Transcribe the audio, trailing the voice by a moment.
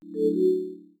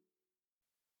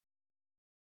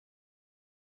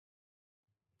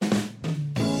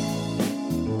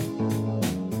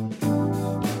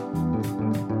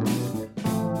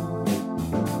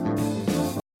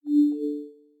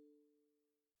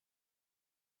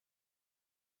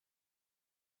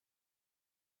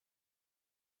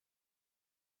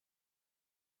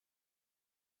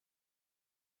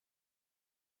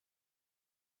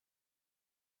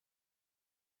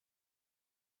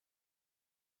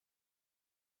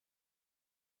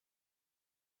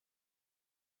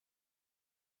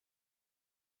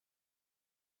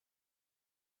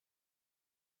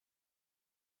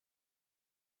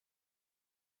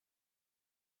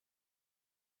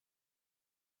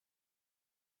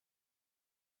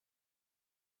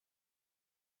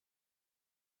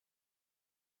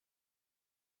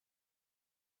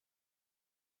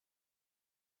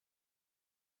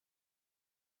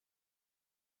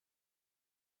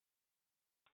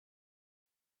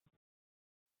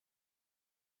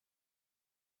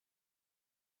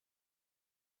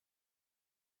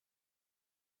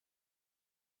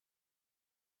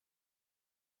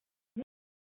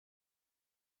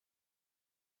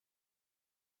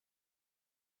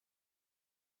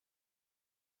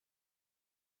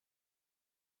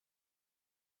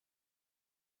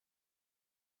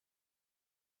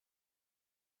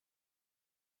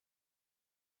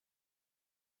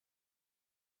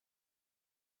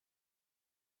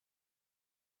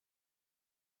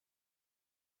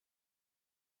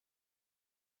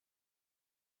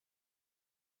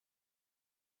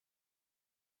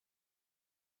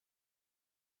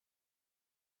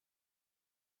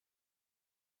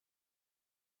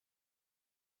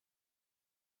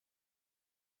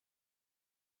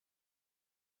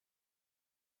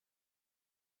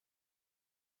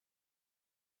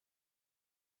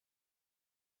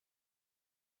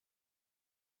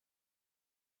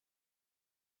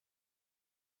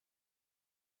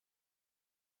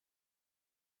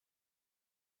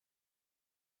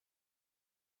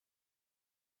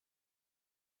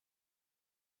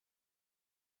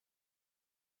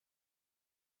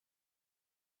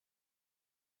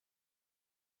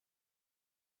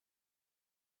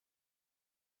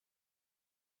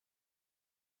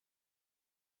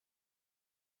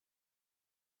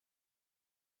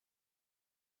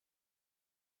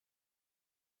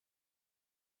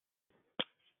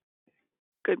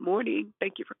Good morning.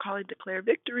 Thank you for calling Declare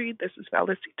Victory. This is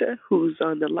Valicita, who's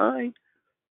on the line.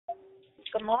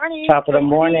 Good morning. Top of the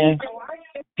morning.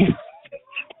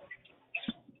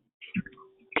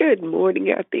 Good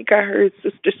morning. I think I heard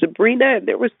Sister Sabrina, and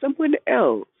there was someone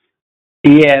else.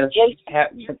 Yes.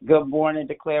 Good morning,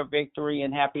 declare victory,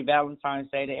 and happy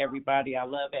Valentine's Day to everybody. I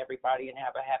love everybody, and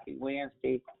have a happy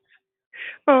Wednesday.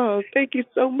 Oh, thank you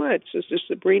so much, Sister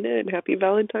Sabrina, and happy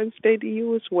Valentine's Day to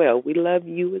you as well. We love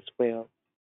you as well.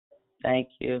 Thank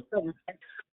you.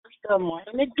 Good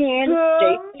morning again,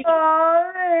 JC.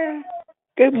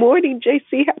 Good morning,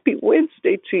 JC. Happy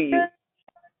Wednesday to you.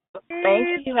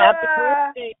 Thank you. Happy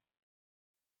Wednesday.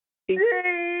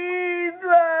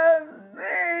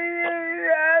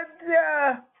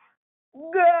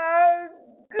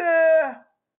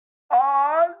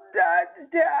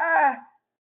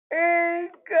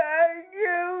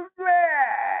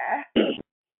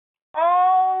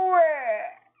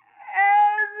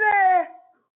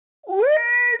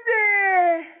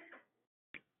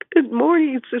 Good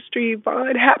morning, Sister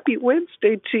Yvonne. Happy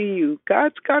Wednesday to you.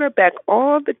 God's got her back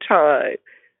all the time.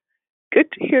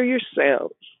 Good to hear your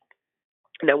sound.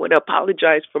 And I want to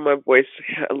apologize for my voice,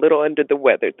 a little under the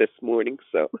weather this morning,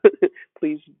 so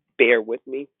please bear with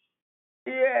me.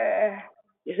 Yeah.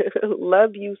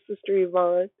 Love you, Sister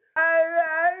Yvonne. I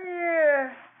love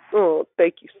you. Oh,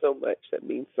 thank you so much. That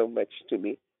means so much to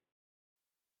me.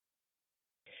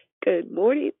 Good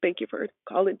morning. Thank you for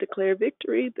calling Declare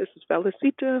Victory. This is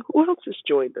Valicita. Who else has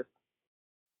joined us?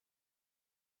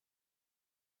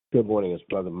 Good morning, it's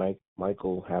Brother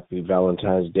Michael. Happy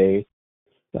Valentine's Day,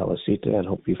 Valicita, and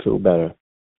hope you feel better.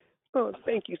 Oh,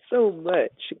 thank you so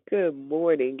much. Good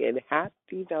morning and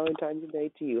happy Valentine's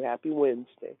Day to you. Happy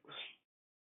Wednesday.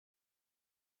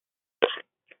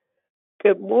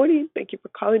 Good morning. Thank you for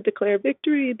calling Declare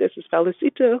Victory. This is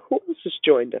Valicita. Who else has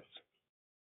joined us?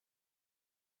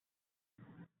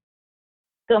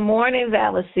 Good morning,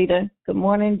 Valicita. Good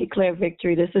morning, Declare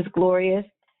Victory. This is Glorious.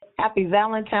 Happy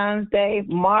Valentine's Day.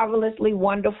 Marvelously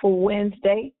wonderful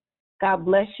Wednesday. God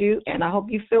bless you, and I hope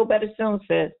you feel better soon,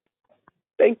 sis.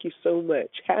 Thank you so much.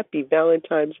 Happy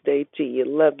Valentine's Day to you.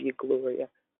 Love you, Gloria.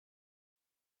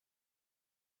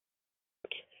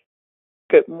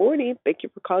 Good morning. Thank you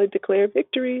for calling Declare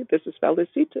Victory. This is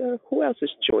Valicita. Who else has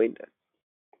joined us?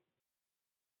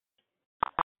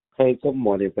 Hey, good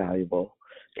morning, valuable.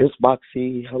 It's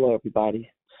Moxie. Hello, everybody.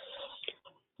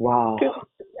 Wow. Good,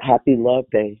 Happy Love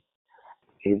Day.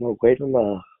 Ain't no greater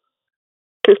love.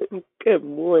 good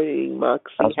morning,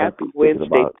 Moxie. That's what Happy I'm thinking Wednesday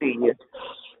about. to you.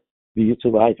 You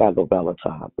too. I ain't got no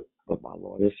Valentine, but my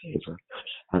Lord and Savior.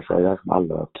 I say that's my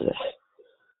love today.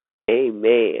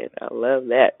 Amen. I love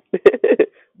that.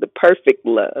 The perfect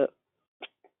love.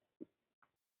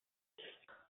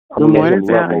 I'm Good gonna let morning, him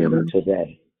love on me valuable.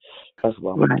 today. That's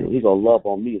what I'm gonna Right, do. He gonna love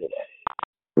on me today.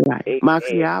 right.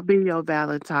 Moxie, Amen. I'll be your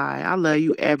Valentine. I love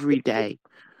you every day.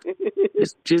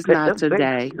 Just not Thank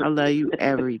today. you. I love you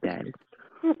every day.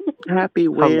 Happy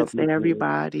I love you Wednesday, too.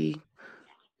 everybody.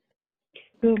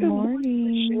 Good Good morning, morning.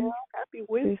 Michelle. Happy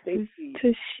This Wednesday is to you.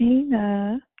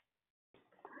 Tashina.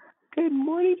 Good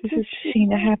morning, This is Tashina.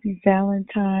 Tashina. Happy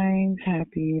Valentine's.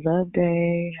 Happy Love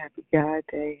Day. Happy God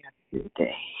Day. Happy Good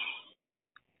Day.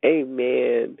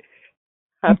 Amen.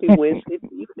 Happy Wednesday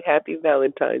to you and happy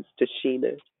Valentine's,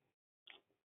 Tashina.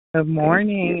 Good Thank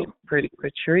morning, you. pretty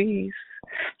Patrice.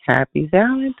 Happy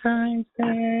Valentine's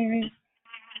Day.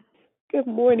 Good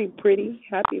morning, pretty.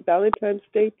 Happy Valentine's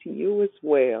Day to you as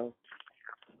well.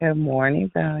 Good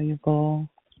morning, valuable.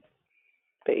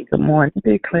 Thank Good you. morning,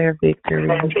 declare victory.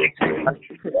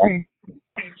 Today,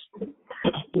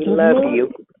 We Good love morning.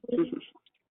 you.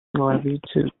 love you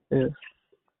too, sis.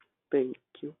 Thank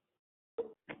you.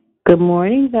 Good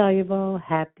morning, valuable.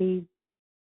 Happy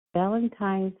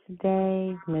Valentine's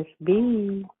Day, Miss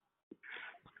B.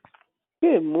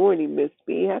 Good morning, Miss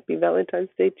B. Happy Valentine's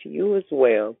Day to you as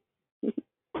well.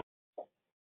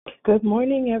 Good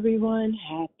morning, everyone.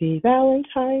 Happy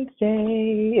Valentine's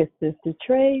Day. It's Sister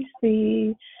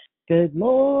Tracy. Good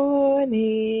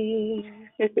morning.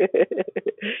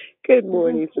 Good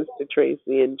morning, Sister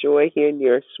Tracy. Enjoy hearing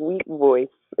your sweet voice.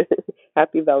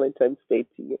 Happy Valentine's Day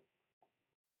to you.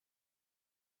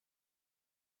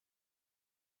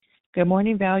 Good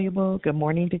morning, valuable. Good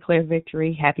morning, declare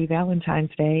victory. Happy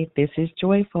Valentine's Day. This is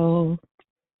Joyful.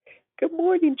 Good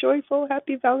morning, Joyful.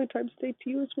 Happy Valentine's Day to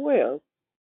you as well.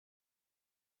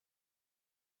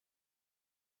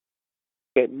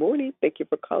 Good morning. Thank you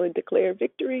for calling Declare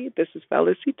Victory. This is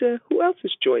Valicita. Who else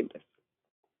has joined us?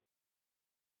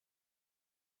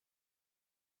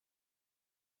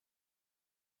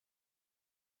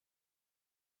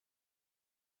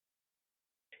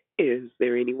 Is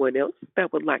there anyone else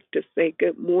that would like to say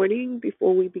good morning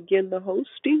before we begin the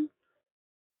hosting?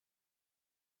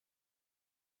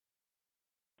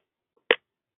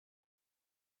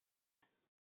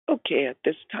 Okay, at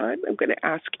this time, I'm going to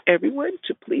ask everyone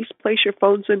to please place your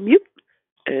phones on mute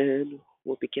and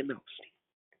we'll begin the hosting.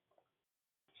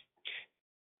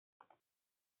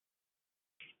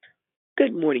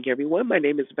 Good morning, everyone. My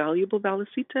name is Valuable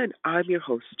Valicita, and I'm your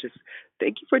hostess.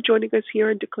 Thank you for joining us here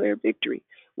on Declare Victory.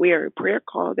 We are a prayer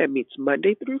call that meets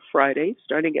Monday through Friday,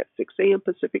 starting at 6 a.m.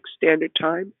 Pacific Standard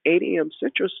Time, 8 a.m.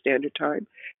 Central Standard Time,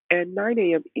 and 9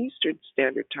 a.m. Eastern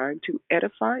Standard Time to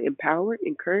edify, empower,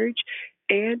 encourage,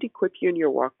 and equip you in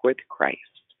your walk with Christ.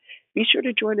 Be sure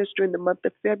to join us during the month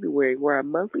of February, where our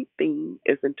monthly theme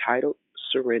is entitled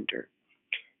Surrender.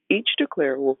 Each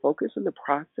declarer will focus on the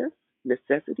process,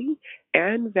 necessity,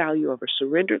 and value of a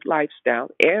surrendered lifestyle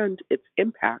and its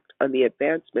impact on the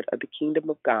advancement of the kingdom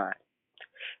of God.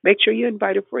 Make sure you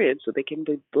invite a friend so they can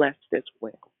be blessed as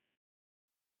well.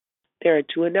 There are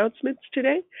two announcements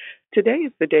today. Today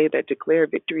is the day that Declare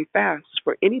Victory fasts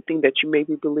for anything that you may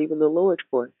be believing the Lord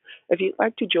for. If you'd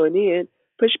like to join in,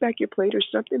 push back your plate or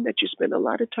something that you spend a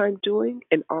lot of time doing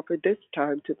and offer this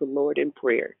time to the Lord in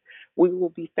prayer. We will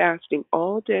be fasting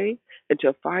all day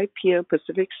until 5 p.m.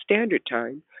 Pacific Standard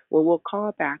Time, when we'll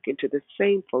call back into the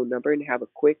same phone number and have a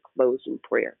quick closing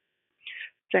prayer.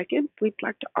 Second, we'd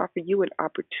like to offer you an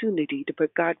opportunity to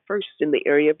put God first in the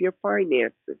area of your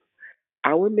finances.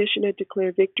 Our mission at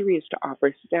Declare Victory is to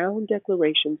offer sound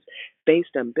declarations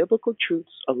based on biblical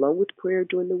truths, along with prayer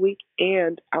during the week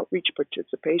and outreach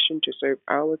participation to serve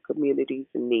our communities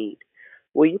in need.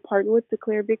 Will you partner with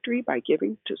Declare Victory by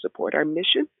giving to support our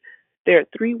mission? There are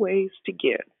three ways to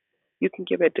give. You can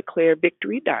give at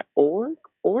declarevictory.org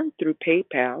or through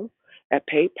PayPal at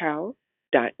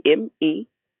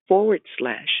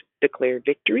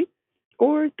paypal.me/declarevictory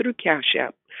or through Cash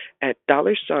App at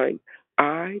 $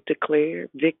 I declare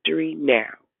victory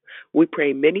now. We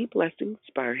pray many blessings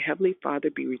by our Heavenly Father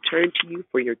be returned to you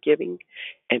for your giving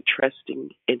and trusting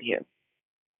in Him.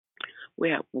 We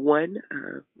have one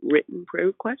written prayer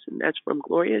request, and that's from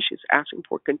Gloria. She's asking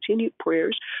for continued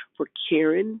prayers for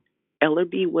Karen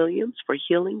Ellerby Williams for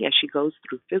healing as she goes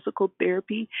through physical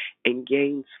therapy and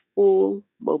gains full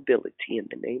mobility in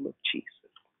the name of Jesus.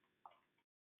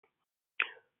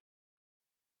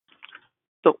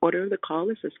 The order of the call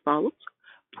is as follows.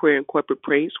 Prayer and corporate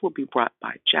praise will be brought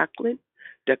by Jacqueline.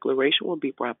 Declaration will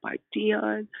be brought by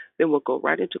Dionne. Then we'll go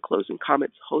right into closing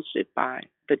comments hosted by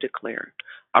the declarer.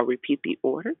 I'll repeat the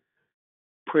order.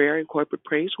 Prayer and corporate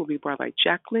praise will be brought by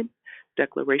Jacqueline.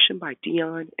 Declaration by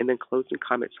Dionne. And then closing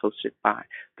comments hosted by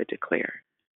the declarer.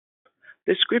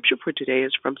 The scripture for today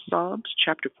is from Psalms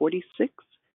chapter 46,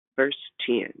 verse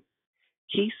 10.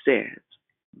 He says,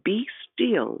 "Be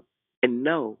still and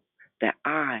know that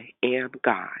I am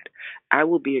God. I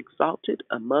will be exalted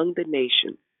among the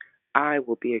nations. I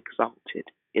will be exalted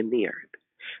in the earth."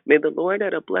 May the Lord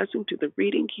add a blessing to the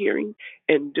reading, hearing,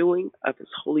 and doing of his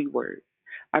holy word.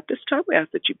 At this time, we ask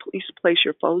that you please place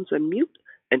your phones on mute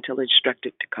until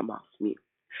instructed to come off mute.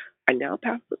 I now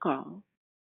pass the call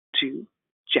to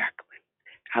Jacqueline.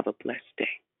 Have a blessed day.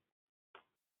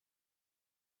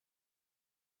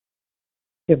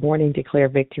 Good morning, Declare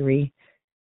Victory.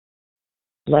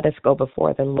 Let us go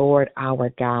before the Lord our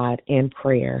God in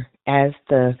prayer. As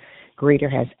the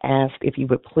greeter has asked, if you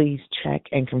would please check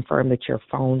and confirm that your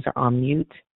phones are on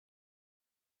mute.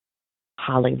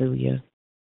 Hallelujah.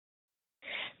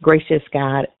 Gracious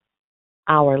God,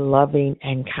 our loving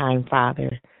and kind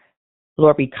Father,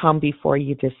 Lord, we come before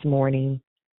you this morning,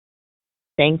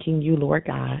 thanking you, Lord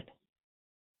God,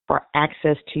 for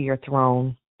access to your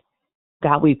throne.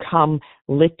 God, we come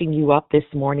lifting you up this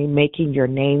morning, making your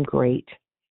name great.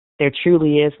 There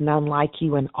truly is none like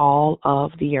you in all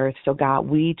of the earth. So, God,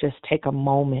 we just take a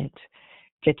moment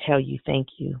to tell you thank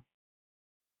you.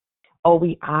 Oh,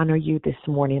 we honor you this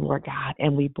morning, Lord God,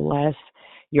 and we bless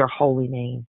your holy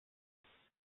name.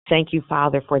 Thank you,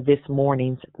 Father, for this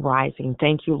morning's rising.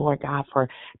 Thank you, Lord God, for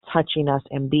touching us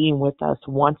and being with us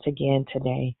once again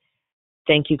today.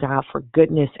 Thank you, God, for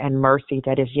goodness and mercy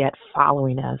that is yet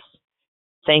following us.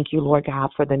 Thank you, Lord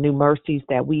God, for the new mercies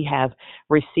that we have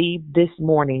received this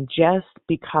morning just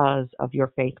because of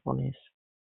your faithfulness.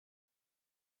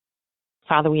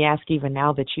 Father, we ask even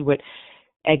now that you would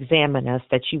examine us,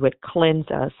 that you would cleanse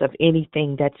us of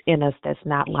anything that's in us that's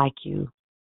not like you.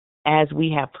 As we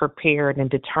have prepared and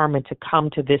determined to come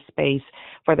to this space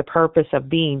for the purpose of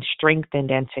being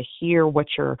strengthened and to hear what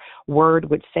your word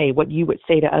would say, what you would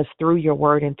say to us through your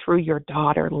word and through your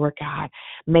daughter, Lord God,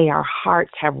 may our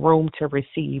hearts have room to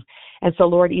receive. And so,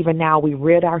 Lord, even now we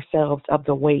rid ourselves of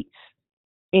the weights,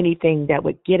 anything that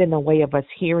would get in the way of us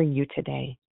hearing you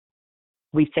today.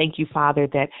 We thank you, Father,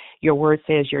 that your word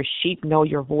says your sheep know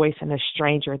your voice and a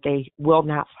stranger they will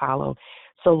not follow.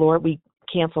 So, Lord, we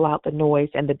cancel out the noise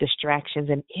and the distractions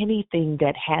and anything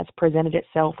that has presented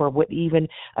itself or would even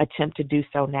attempt to do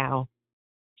so now.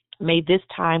 May this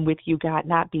time with you, God,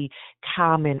 not be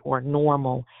common or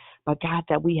normal, but God,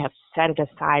 that we have set it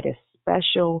aside as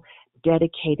special,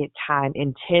 dedicated time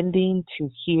intending to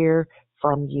hear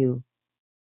from you.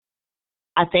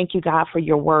 I thank you, God, for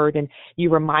your word. And you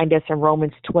remind us in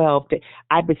Romans 12 that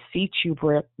I beseech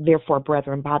you, therefore,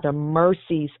 brethren, by the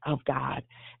mercies of God,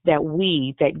 that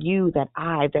we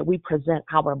present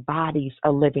our bodies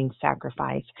a living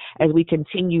sacrifice as we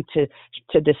continue to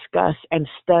discuss and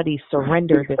study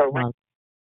surrender this month.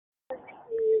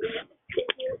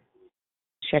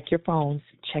 Check your phones.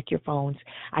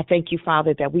 I thank you,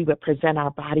 Father, that we would present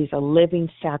our bodies a living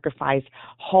sacrifice,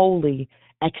 holy,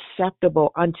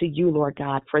 acceptable unto you, Lord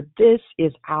God, for this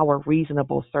is our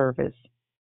reasonable service.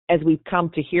 As we've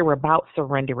come to hear about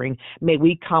surrendering, may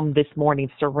we come this morning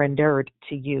surrendered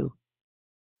to you,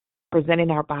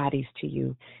 presenting our bodies to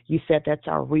you. You said that's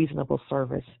our reasonable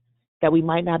service, that we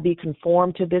might not be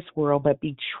conformed to this world, but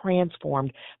be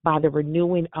transformed by the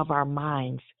renewing of our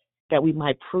minds, that we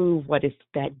might prove what is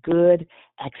that good,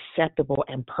 acceptable,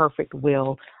 and perfect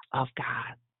will of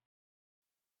God.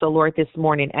 So, Lord, this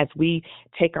morning, as we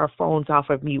take our phones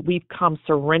off of mute, we've come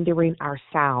surrendering our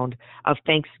sound of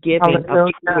thanksgiving,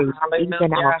 of praise,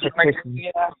 even our petitions.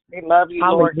 We love you,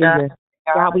 Lord God.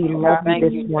 God, we love you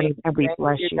this morning and we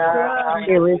bless you.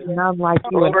 There is none like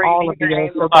you in all of the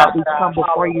earth. So, God, we come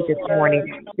before you this morning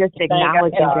just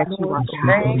acknowledging that you are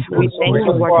God. We thank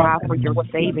you, Lord God, for your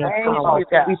saving power.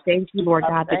 We thank you, Lord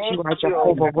God, that you are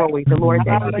Jehovah Rohi, the Lord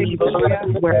that sees us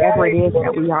wherever it is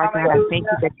that we are, God. I thank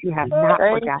you that you have not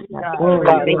forgotten us.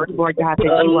 I thank you, Lord God,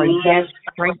 that you are yet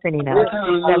strengthening us.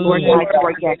 That, Lord God, you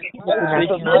are yet keeping us.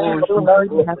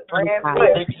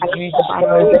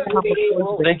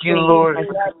 Thank you, Lord.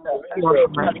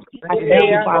 I thank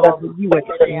you, Father, that you would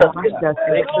wash us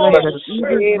and cleanse us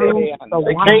even through the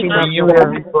washing of your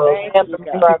word. Thank you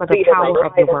for the power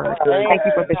of your word. Thank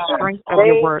you for the strength of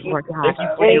your word, Lord God. Thank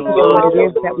you for what it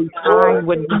is that we find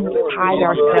when we hide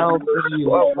ourselves in you,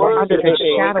 or under the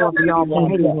shadow of the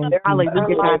Almighty.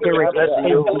 Hallelujah, God, there is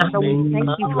safety. So we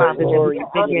thank you, Father, that we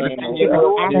begin to give us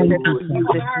access to you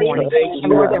this morning.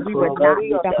 And Lord, that we would not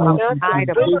step outside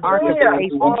of the ark of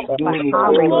safety, but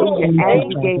hallelujah, as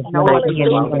you gave Noah the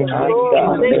instructions,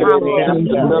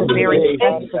 the very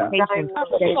specifications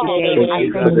that you gave. I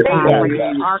thank you, God, for the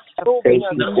ark of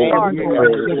safety that we will begin.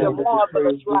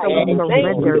 So we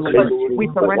surrender, Lord. We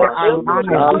surrender our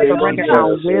lives. We surrender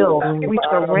our will. We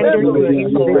surrender to you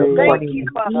this morning,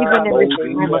 even in this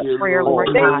time of prayer, Lord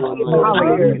God.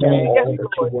 Hallelujah.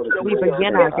 We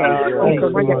begin our day. We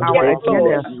surrender our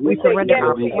agenda. We surrender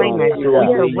our plan. We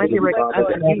surrender it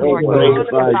unto you, Lord God.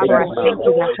 Father, I thank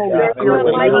you that Holy Spirit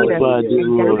would lead us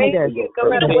and guide us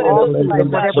into all things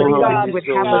and whatever it is that you would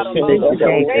have us to do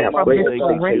today from this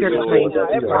surrendered place.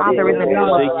 Father, in the name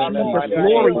of Jesus,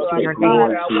 glory to your name.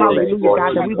 Hallelujah,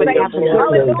 God, that we would have the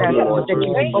good success that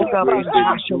you spoke of in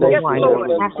Joshua 1.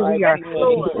 After we are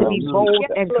to be bold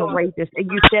and courageous, and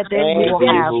you said then we will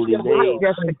have not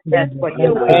just success, but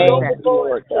good success.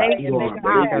 Thank you,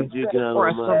 Father, for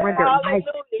a surrendered life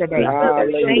today.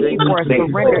 Thank you for a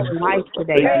surrendered life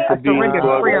today, a surrendered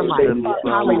prayer life.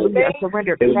 Hallelujah, a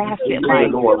surrendered fasted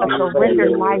life, a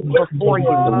surrendered life before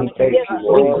you. We bless you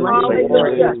for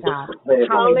it, God.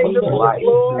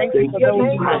 Hallelujah. Thank you for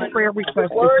those who have prayer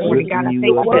requests this morning, God. I thank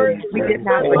you that we did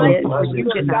not forget, or you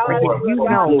did not forget. You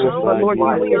know, but Lord, it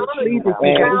pleases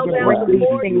you that we can bring these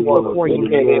things before you.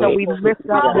 So we lift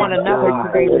up one another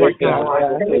today, Lord God.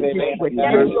 Thank you that you would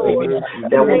hear as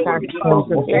our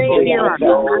children, hear our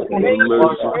victory.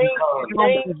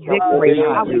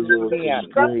 Hallelujah.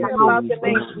 Crying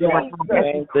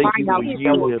out to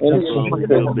you.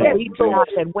 We stop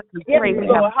and when we pray, we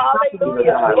have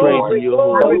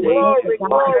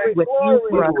with you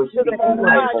for us.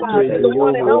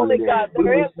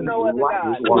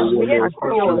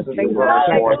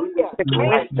 To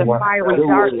quench the fiery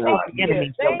darts of the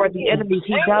enemy. For the enemy,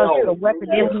 he does the weapon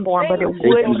is formed, but it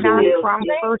would not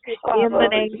prosper in the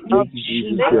name of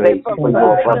Jesus.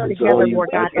 We'll come together, Lord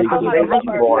God, as a united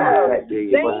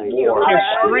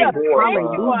there's strength,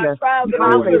 hallelujah,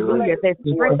 hallelujah. There's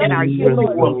strength in our unity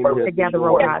together,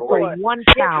 oh God, for one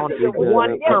sound,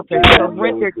 one purpose,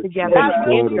 surrendered together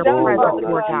in your presence,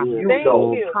 Lord God.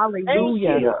 Hallelujah,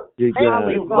 hallelujah. Thank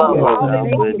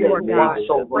you, Lord God,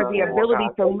 for the ability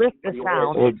to lift the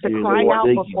sound, to cry out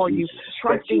before you,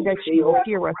 trusting that you will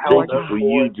hear us, Lord God.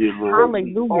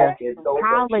 Hallelujah,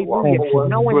 hallelujah,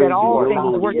 knowing that all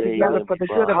things work together for the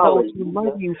good of those who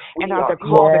love you and are the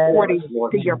called according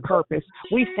to your purpose.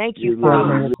 We thank you,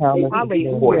 Father. Hallelujah.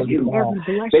 And we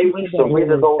bless you today.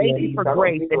 Thank you for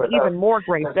grace and even more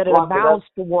grace that it abounds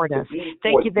toward us.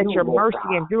 Thank you that your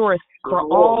mercy endureth for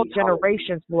all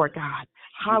generations, Lord God.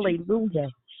 Hallelujah.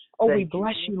 Oh, we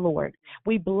bless you, Lord.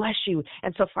 We bless you.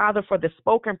 And so, Father, for the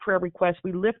spoken prayer request,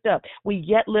 we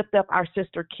yet lift up our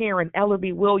sister Karen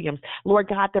Ellerby Williams. Lord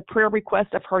God, the prayer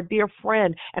request of her dear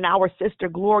friend and our sister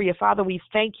Gloria. Father, we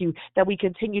thank you that we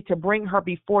continue to bring her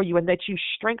before you and that you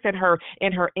strengthen her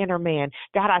in her inner man.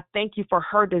 God, I thank you for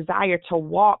her desire to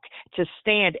walk, to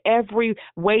stand every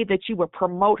way that you would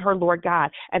promote her, Lord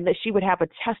God, and that she would have a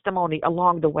testimony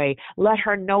along the way. Let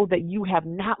her know that you have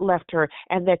not left her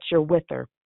and that you're with her.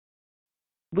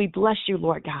 We bless you,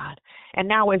 Lord God. And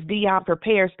now as Dionne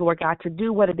prepares, Lord God, to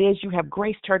do what it is you have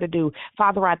graced her to do,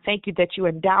 Father, I thank you that you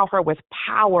endow her with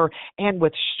power and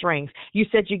with strength. You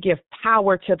said you give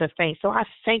power to the faint. So I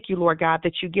thank you, Lord God,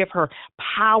 that you give her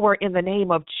power in the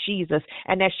name of Jesus.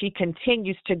 And as she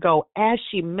continues to go, as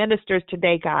she ministers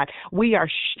today, God, we are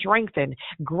strengthened.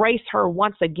 Grace her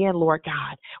once again, Lord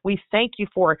God. We thank you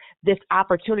for this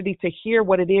opportunity to hear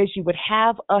what it is you would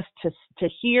have us to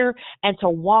hear and to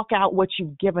walk out what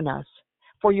you've given us.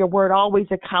 For your word always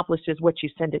accomplishes what you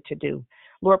send it to do.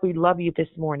 Lord, we love you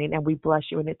this morning and we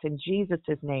bless you. And it's in Jesus'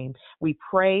 name we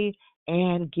pray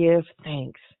and give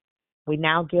thanks. We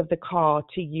now give the call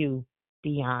to you,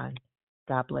 Dionne.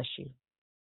 God bless you.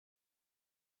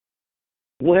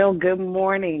 Well, good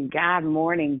morning, God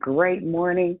morning, great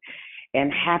morning,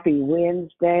 and happy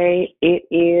Wednesday. It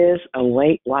is a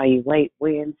Wait While You Wait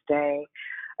Wednesday.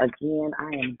 Again,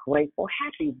 I am grateful.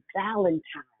 Happy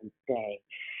Valentine's Day.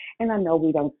 And I know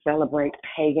we don't celebrate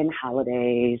pagan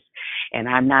holidays, and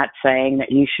I'm not saying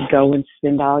that you should go and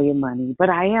spend all your money, but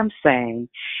I am saying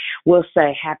we'll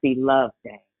say Happy Love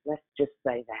Day. Let's just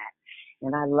say that.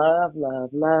 And I love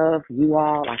you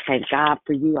all. I thank God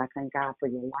for you. I thank God for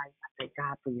your life. I thank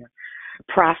God for your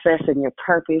process and your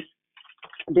purpose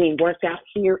being worked out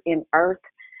here in earth.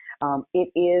 It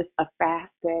is a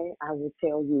fast day. I will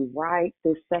tell you right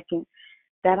this second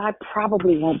that I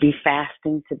probably won't be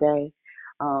fasting today.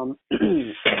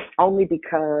 Only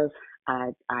because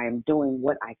I am doing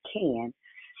what I can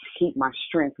keep my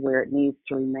strength where it needs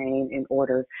to remain in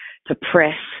order to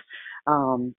press.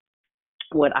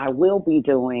 What I will be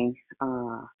doing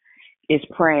is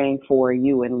praying for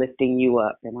you and lifting you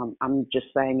up. And I'm just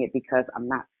saying it because I'm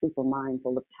not super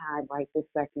mindful of time right this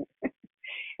second.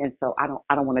 And so I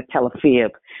don't want to tell a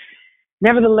fib.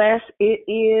 Nevertheless, it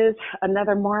is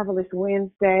another marvelous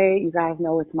Wednesday. You guys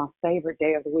know it's my favorite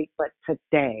day of the week, but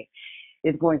today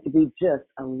is going to be just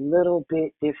a little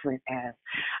bit different as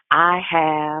I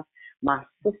have my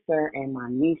sister and my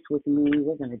niece with me.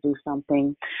 We're going to do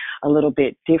something a little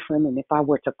bit different. And if I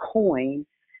were to coin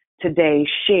today's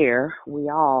share, we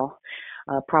all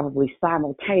probably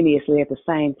simultaneously at the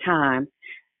same time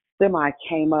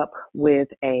came up with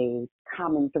a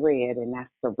common thread, and that's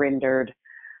surrendered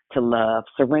to love.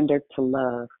 Surrendered to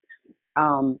love.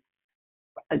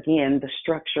 Again, the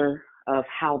structure of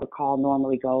how the call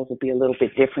normally goes will be a little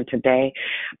bit different today,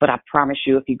 but I promise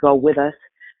you, if you go with us,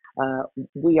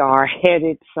 we are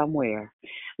headed somewhere.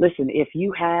 Listen, if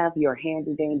you have your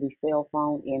handy dandy cell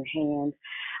phone in hand,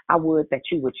 I would that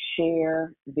you would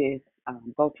share this.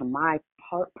 Go to my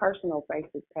personal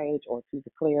Facebook page or to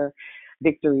Declare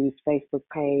Victory's Facebook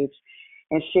page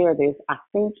and share this. I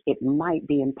think it might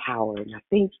be empowering. I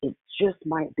think it just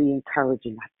might be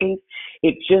encouraging. I think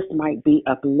it just might be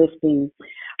uplifting.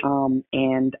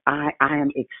 And I am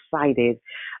excited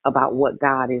about what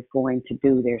God is going to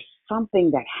do. There's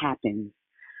something that happens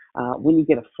when you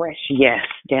get a fresh yes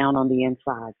down on the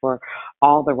inside for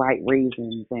all the right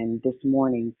reasons. And this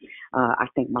morning, I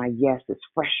think my yes is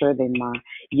fresher than my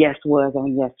yes was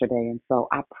on yesterday. And so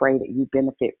I pray that you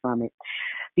benefit from it.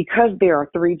 Because there are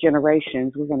 3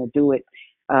 generations, we're going to do it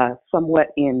somewhat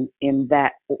in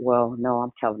that. Well, no,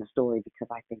 I'm telling a story because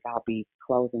I think I'll be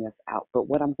closing us out. But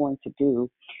what I'm going to do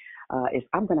is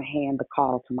I'm going to hand the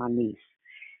call to my niece,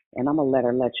 and I'm going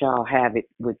to let y'all have it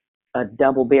with a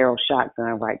double barrel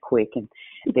shotgun right quick, and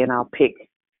then I'll pick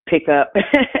up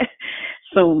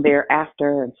soon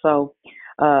thereafter. And so,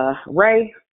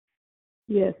 Ray,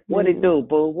 yes, what it do,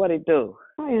 boo? What it do?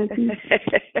 Hi, Auntie.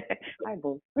 Hi,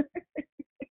 boo.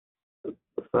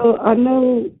 So I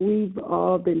know we've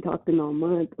all been talking all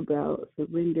month about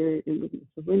surrender and living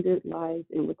a surrendered life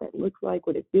and what that looks like,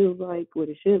 what it feels like, what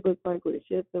it should look like, what it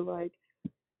should feel like,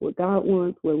 what God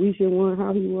wants, what we should want,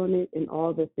 how He wants it, and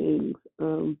all the things.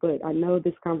 But I know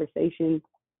this conversation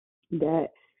that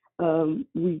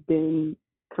we've been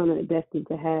kind of destined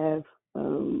to have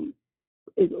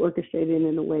is orchestrated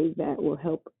in a way that will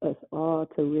help us all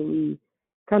to really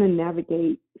kind of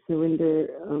navigate surrender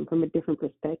from a different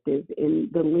perspective. And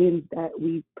the lens that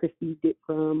we perceived it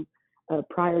from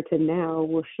prior to now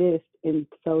will shift. And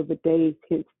so the days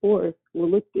henceforth will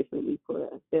look differently for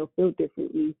us. They'll feel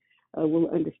differently. We'll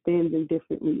understand them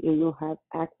differently, and we'll have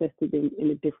access to them in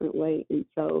a different way. And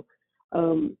so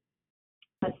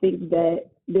I think that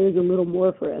there's a little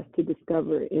more for us to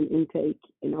discover and intake,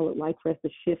 and I would like for us to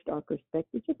shift our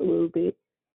perspective just a little bit.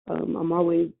 I'm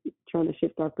always trying to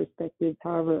shift our perspectives,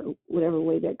 whatever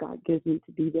way that God gives me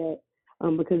to do that,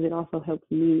 because it also helps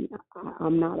me.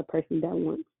 I'm not a person that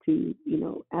wants to,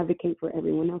 advocate for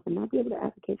everyone else and not be able to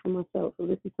advocate for myself. So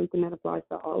this is something that applies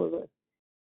to all of us,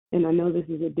 and I know this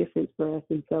is a difference for us.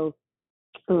 And so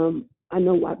I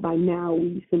know by now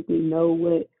we simply know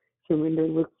what surrender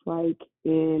looks like,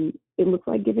 and it looks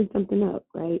like giving something up,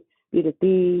 right? Be it a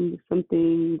thing,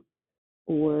 something,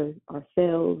 or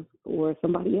ourselves, or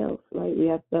somebody else, right? We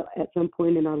have to, at some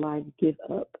point in our lives, give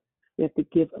up. We have to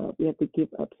give up. We have to give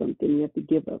up something. We have to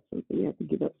give up something. We have to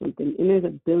give up something. And there's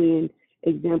a billion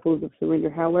examples of surrender.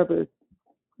 However,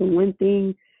 the one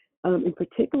thing in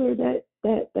particular that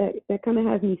kind of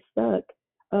has me stuck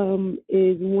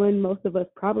is one most of us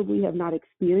probably have not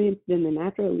experienced in the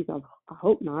natural, at least I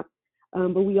hope not,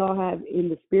 but we all have in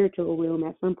the spiritual realm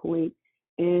at some point.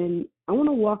 And I want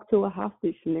to walk to a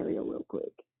hostage scenario real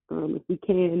quick, if we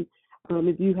can.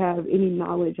 If you have any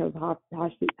knowledge of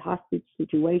hostage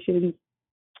situations,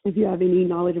 if you have any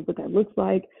knowledge of what that looks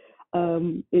like,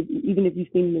 even if you've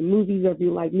seen the movies, or if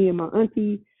you're like me and my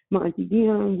auntie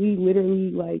Dionne, we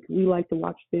like to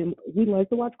watch them. We like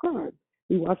to watch crime.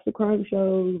 We watch the crime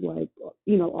shows,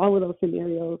 all of those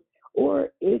scenarios. Or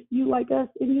if you like us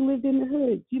and you lived in the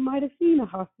hood, you might have seen a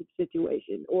hostage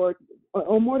situation or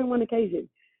on more than one occasion.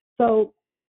 So,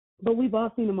 but we've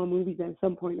all seen them on movies at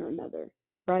some point or another,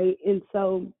 right? And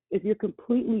so if you're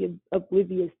completely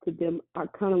oblivious to them, I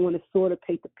kind of want to sort of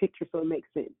paint the picture so it makes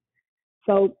sense.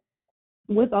 So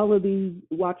with all of these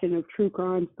watching of true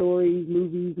crime stories,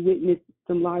 movies, witnessed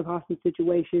some live hostage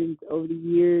situations over the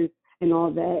years and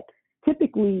all that,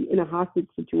 typically in a hostage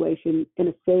situation,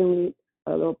 an assailant,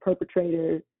 a little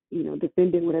perpetrator,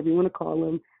 defendant, whatever you want to call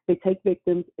them, They take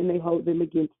victims and they hold them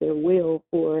against their will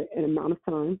for an amount of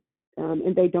time,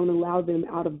 and they don't allow them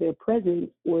out of their presence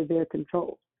or their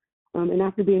control. And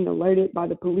after being alerted by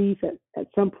the police at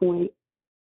some point,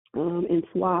 and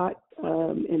SWAT,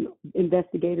 and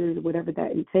investigators, whatever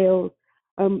that entails,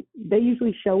 they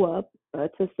usually show up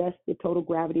to assess the total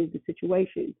gravity of the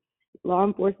situation. Law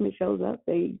enforcement shows up.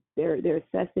 They're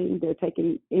assessing. They're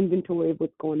taking inventory of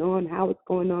what's going on, how it's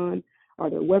going on. Are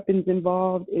there weapons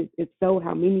involved? If so,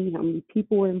 how many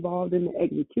people are involved in the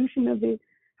execution of it?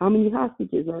 How many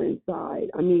hostages are inside?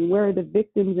 I mean, where are the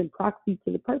victims and proxy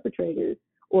to the perpetrators,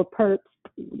 or perps?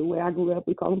 The way I grew up,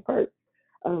 we call them perps.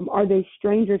 Are they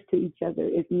strangers to each other?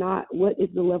 If not, what is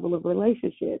the level of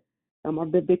relationship? Are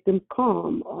the victims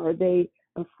calm? Are they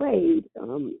afraid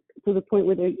to the point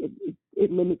where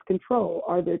it limits control?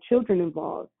 Are there children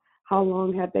involved? How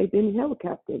long have they been held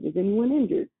captive? Is anyone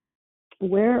injured?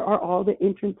 Where are all the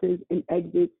entrances and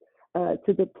exits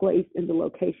to the place and the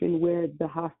location where the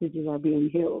hostages are being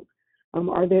held?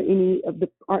 Are any of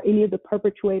the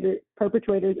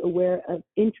perpetrators aware of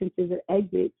entrances or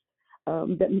exits?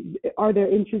 Are there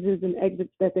entrances and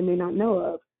exits that they may not know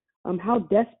of? How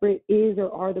desperate is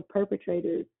or are the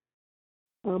perpetrators?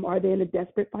 Are they in a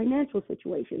desperate financial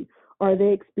situation? Are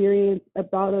they experiencing a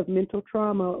bout of mental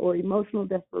trauma or emotional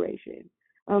desperation?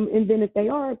 And then if they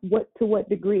are, to what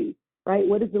degree, right?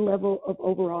 What is the level of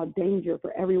overall danger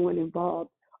for everyone involved?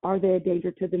 Are they a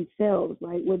danger to themselves,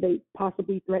 right? Will they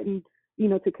possibly threaten,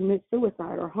 to commit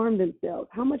suicide or harm themselves?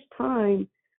 How much time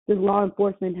does law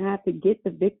enforcement have to get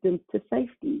the victims to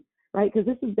safety, right? Because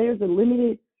there's a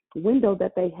limited window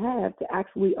that they have to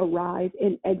actually arrive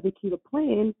and execute a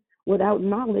plan without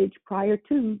knowledge prior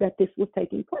to that this was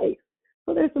taking place.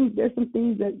 So there's some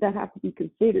things that have to be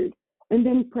considered. And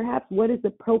then perhaps, what is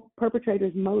the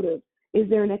perpetrator's motive? Is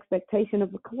there an expectation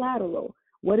of a collateral?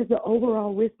 What is the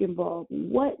overall risk involved?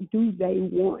 What do they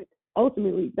want?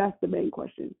 Ultimately, that's the main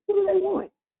question. What do they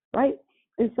want, right?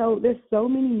 And so there's so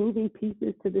many moving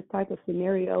pieces to this type of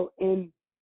scenario, and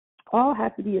all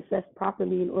have to be assessed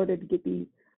properly in order to get these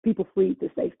people freed to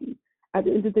safety. At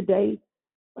the end of the day,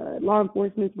 law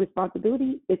enforcement's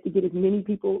responsibility is to get as many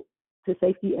people to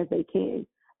safety as they can.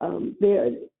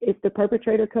 If the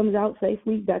perpetrator comes out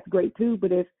safely, that's great too,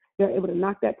 but if they're able to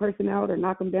knock that person out or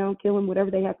knock them down, kill them,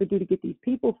 whatever they have to do to get these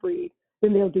people freed,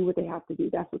 then they'll do what they have to do.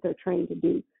 That's what they're trained to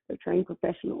do. They're trained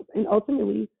professionals. And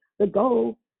ultimately, the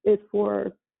goal is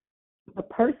for a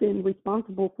person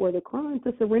responsible for the crime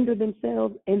to surrender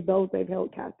themselves and those they've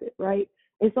held captive, right?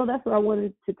 And so that's what I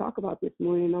wanted to talk about this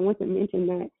morning. I want to mention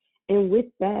that. And with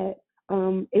that,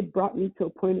 it brought me to a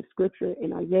point of scripture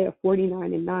in Isaiah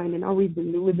 49:9, and I'll read the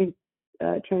New Living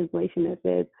Translation that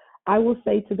says, I will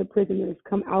say to the prisoners,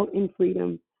 come out in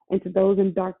freedom, and to those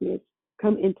in darkness,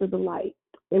 come into the light.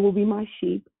 They will be my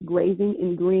sheep, grazing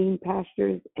in green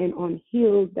pastures and on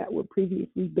hills that were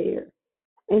previously bare.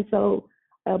 And so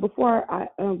before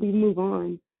we move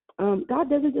on, God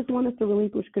doesn't just want us to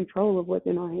relinquish control of what's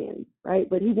in our hands, right?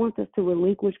 But he wants us to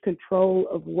relinquish control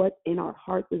of what's in our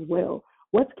hearts as well.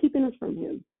 What's keeping us from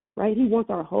him, right? He wants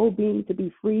our whole being to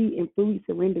be free and fully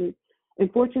surrendered. And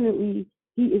fortunately,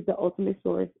 he is the ultimate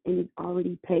source, and he's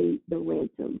already paid the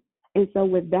ransom. And so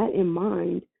with that in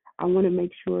mind, I want to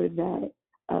make sure that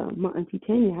my Auntie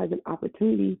Tanya has an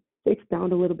opportunity to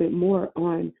expound a little bit more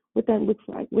on what that looks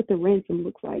like, what the ransom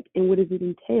looks like, and what does it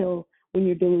entail when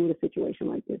you're dealing with a situation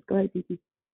like this. Go ahead, Titi.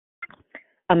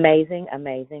 Amazing.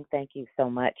 Thank you so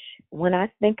much. When I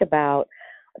think about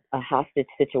a hostage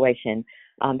situation,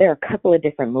 there are a couple of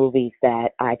different movies that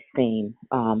I've seen.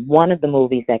 One of the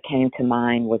movies that came to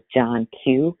mind was John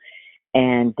Q,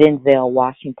 and Denzel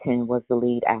Washington was the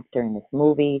lead actor in this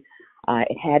movie.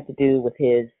 It had to do with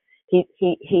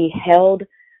he held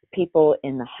people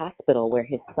in the hospital where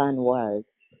his son was.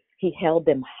 He held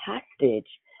them hostage,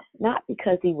 not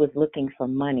because he was looking for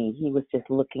money. He was just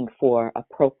looking for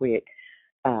appropriate,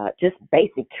 just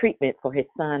basic treatment for his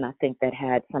son, I think, that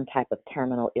had some type of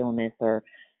terminal illness or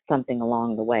something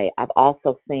along the way. I've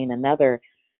also seen another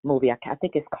movie, I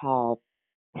think it's called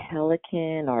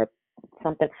Pelican or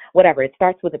something, whatever. It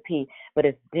starts with a P, but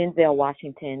it's Denzel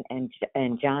Washington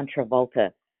and John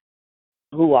Travolta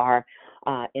who are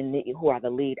the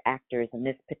lead actors in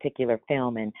this particular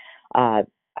film, and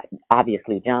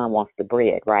obviously John wants the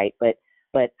bread, right? But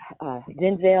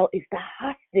Denzel is the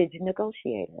hostage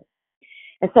negotiator.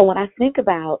 And so when I think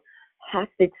about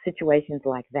hostage situations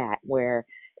like that, where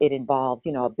it involves,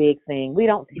 a big thing, we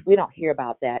don't hear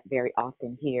about that very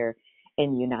often here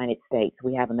in the United States.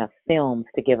 We have enough films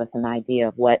to give us an idea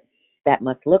of what that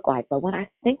must look like. But when I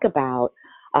think about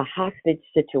a hostage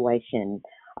situation,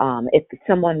 if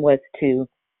someone was to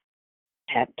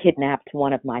have kidnapped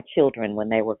one of my children when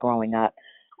they were growing up.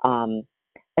 Um,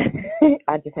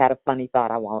 I just had a funny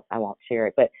thought. I won't share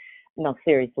it, but no,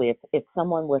 seriously, if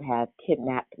someone would have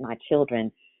kidnapped my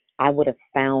children, I would have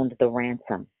found the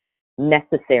ransom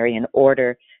necessary in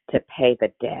order to pay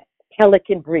the debt.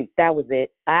 Pelican Brief, that was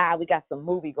it. We got some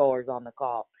moviegoers on the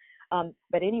call.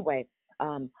 But anyway,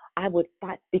 I would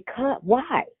fight because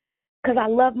why? Because I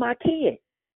love my kids.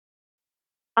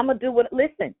 I'm gonna do what.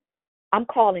 Listen, I'm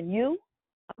calling you.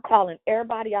 I'm calling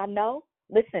everybody I know.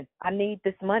 Listen, I need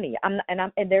this money. And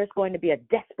there's going to be a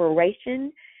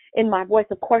desperation in my voice.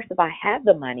 Of course, if I have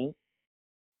the money,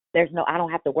 I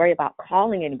don't have to worry about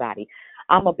calling anybody.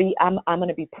 I'm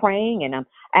gonna be praying and I'm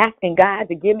asking God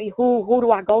to give me who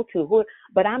do I go to?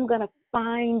 But I'm gonna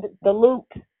find the loot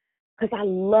because I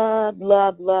love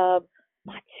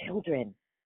my children.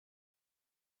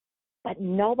 But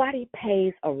nobody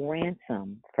pays a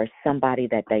ransom for somebody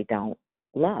that they don't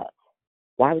love.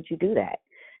 Why would you do that?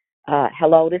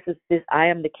 Hello, this. I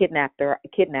am the kidnapper.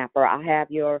 I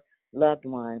have your loved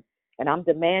one, and I'm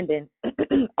demanding.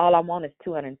 All I want is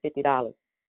 $250.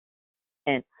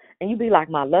 And you be like,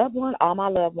 my loved one. All my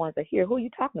loved ones are here. Who are you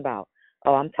talking about?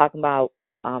 Oh, I'm talking about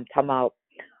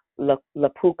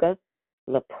Lapuka.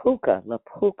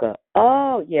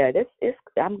 Oh yeah, this is.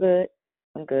 I'm good.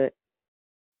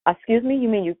 Excuse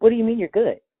me. What do you mean you're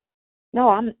good? No,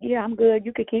 I'm good.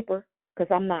 You could keep her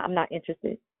because I'm not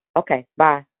interested. Okay,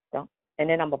 bye. Don't. And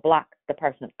then I'm gonna block the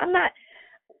person. I'm not.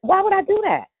 Why would I do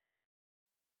that?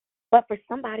 But for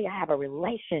somebody I have a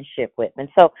relationship with, and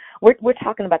so we're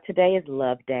talking about today is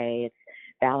Love Day. It's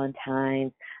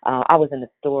Valentine's. I was in the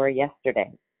store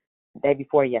yesterday, day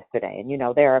before yesterday, and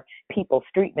there are people,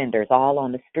 street vendors, all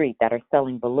on the street that are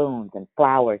selling balloons and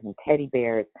flowers and teddy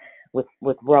bears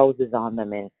with roses on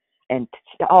them, and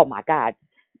oh my God,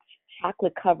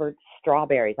 chocolate covered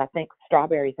strawberries. I think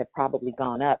strawberries have probably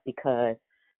gone up because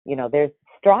there's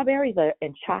strawberries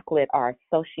and chocolate are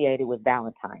associated with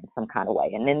Valentine's some kind of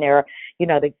way. And then there are,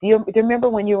 do you remember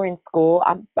when you were in school?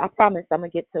 I promise I'm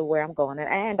gonna get to where I'm going,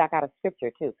 and I got a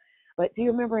scripture too. But do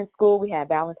you remember in school we had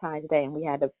Valentine's Day and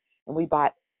we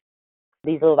bought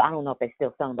these little, I don't know if they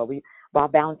still sell them, but we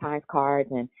bought Valentine's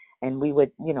cards and we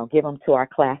would, give them to our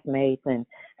classmates, and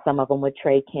some of them would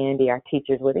trade candy. Our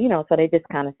teachers would, so they just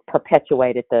kind of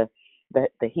perpetuated the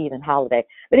heathen holiday.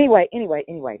 But anyway,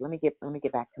 let me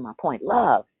get back to my point.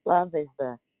 Love is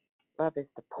the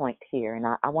point here, and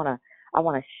I want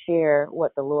to share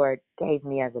what the Lord gave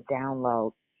me as a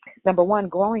download. Number one,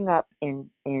 growing up in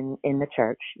the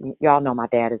church, y'all know my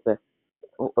dad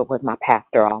was my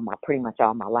pastor pretty much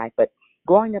all my life, but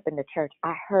growing up in the church,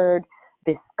 I heard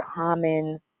this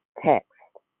common text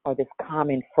or this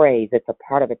common phrase. It's a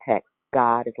part of a text.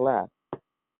 God is love.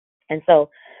 And so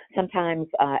sometimes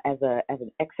as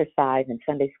an exercise in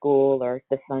Sunday school or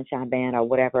the Sunshine Band or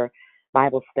whatever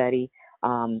Bible study,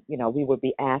 we would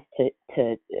be asked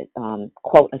to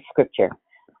quote a scripture,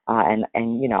 and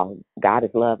God is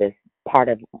love is part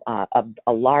of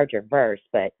a larger verse,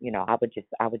 but I would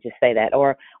just say that,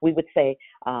 or we would say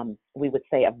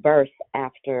a verse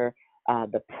after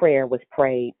the prayer was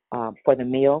prayed for the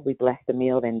meal. We bless the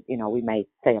meal, then we may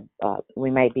say we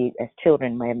may be, as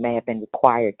children, may have been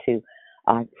required to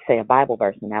say a Bible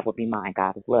verse, and that would be mine.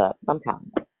 God is love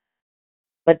sometimes.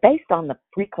 But based on the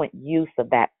frequent use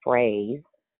of that phrase,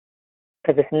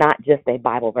 because it's not just a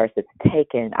Bible verse, it's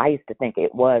taken. I used to think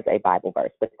it was a Bible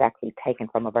verse, but it's actually taken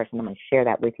from a verse, and I'm going to share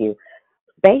that with you.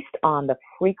 Based on the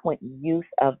frequent use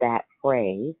of that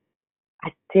phrase,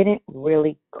 I didn't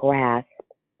really grasp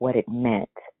what it meant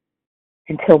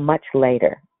until much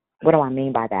later. What do I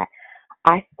mean by that?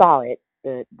 I saw it,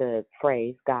 the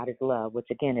phrase "God is love," which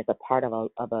again is a part of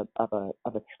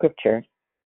a scripture.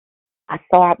 I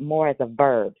saw it more as a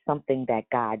verb, something that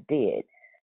God did.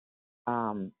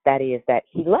 That is that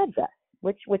He loves us,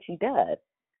 which He does.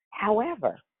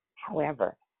 However,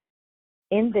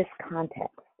 in this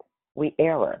context, we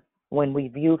err when we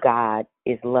view God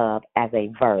is love as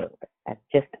a verb, as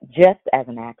just as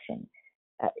an action.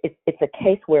 It's a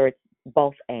case where it's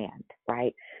both and,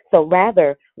 right? So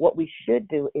rather, what we should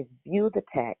do is view the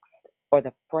text or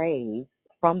the phrase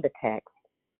from the text,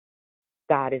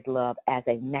 God is love, as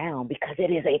a noun, because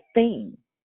it is a thing.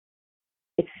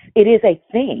 It is a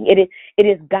thing. It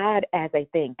is God as a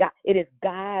thing. God, it is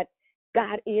God.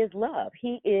 God is love.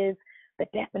 He is the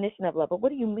definition of love. But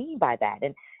what do you mean by that?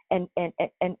 And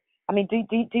I mean, do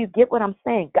you get what I'm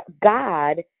saying?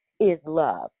 God is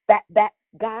love. That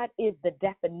God is the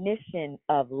definition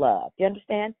of love. Do you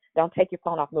understand? Don't take your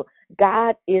phone off. No.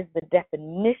 God is the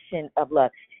definition of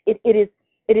love. It is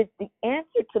the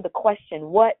answer to the question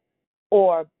what,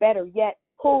 or better yet,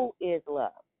 who is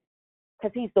love?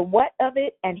 because he's the what of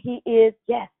it, and he is,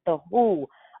 yes, the who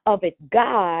of it.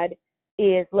 God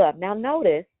is love. Now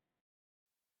notice,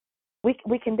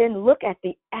 we can then look at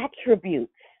the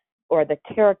attributes or the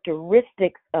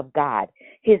characteristics of God,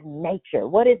 his nature,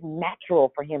 what is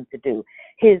natural for him to do,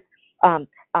 his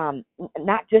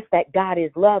not just that God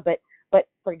is love, but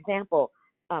for example,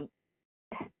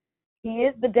 he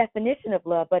is the definition of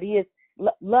love, but he is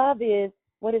love is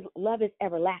what is love is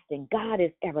everlasting. God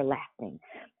is everlasting.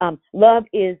 Love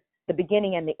is the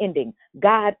beginning and the ending.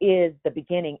 God is the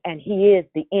beginning and he is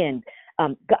the end.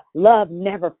 Love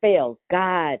never fails.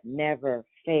 God never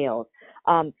fails.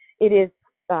 It is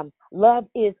love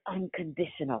is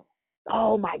unconditional.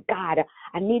 Oh my God,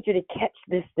 I need you to catch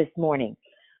this morning.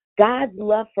 God's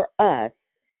love for us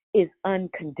is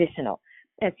unconditional.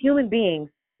 As human beings,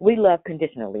 we love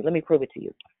conditionally. Let me prove it to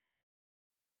you.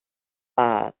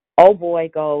 Old boy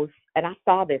goes, and I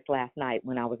saw this last night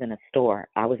when I was in a store.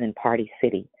 I was in Party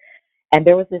City, and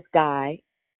there was this guy,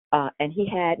 and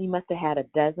he must have had a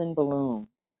dozen balloons.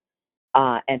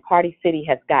 And Party City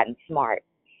has gotten smart.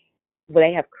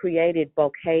 They have created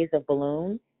bouquets of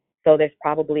balloons. So there's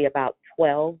probably about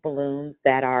 12 balloons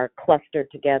that are clustered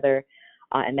together,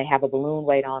 and they have a balloon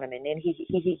weight on them. And then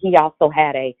he also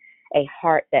had a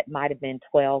heart that might have been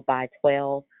 12 by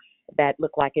 12 that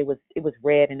looked like it was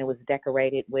red, and it was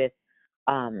decorated with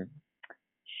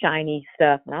shiny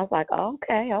stuff. And I was like, oh,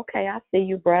 okay, I see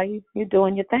you, bro. You're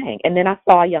doing your thing. And then I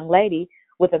saw a young lady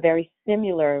with a very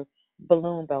similar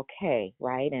balloon bouquet,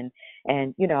 right? And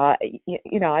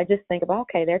I just think about,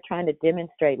 okay, they're trying to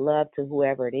demonstrate love to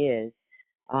whoever it is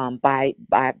by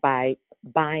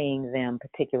buying them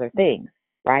particular things,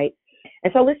 right?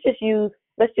 And so let's just use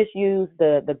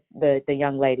the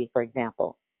young lady for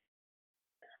example.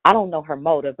 I don't know her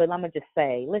motive, but let's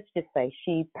just say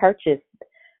she purchased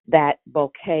that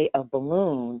bouquet of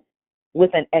balloons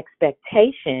with an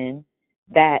expectation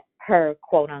that her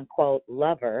quote unquote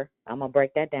lover, I'm going to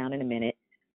break that down in a minute,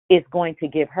 is going to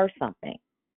give her something.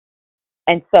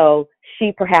 And so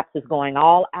she perhaps is going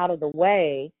all out of the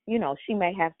way. She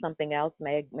may have something else,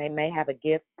 may have a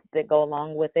gift that go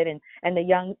along with it. And the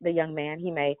young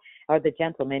man, or the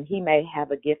gentleman, he may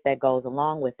have a gift that goes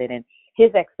along with it. And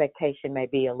his expectation may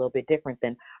be a little bit different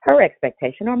than her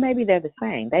expectation, or maybe they're the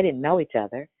same. They didn't know each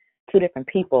other. Two different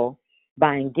people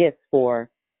buying gifts for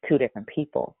two different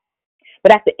people.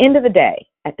 But at the end of the day,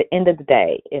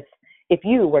 if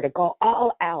you were to go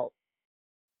all out,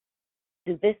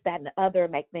 do this, that, and the other,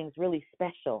 make things really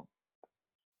special,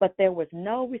 but there was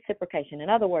no reciprocation.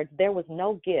 In other words, there was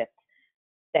no gift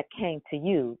that came to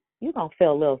you, you're going to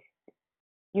feel a little,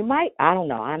 you might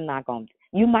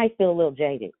feel a little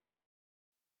jaded,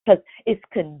 because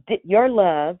your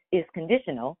love is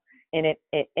conditional, and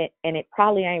it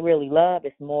probably ain't really love.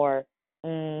 It's more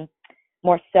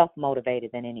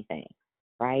self-motivated than anything,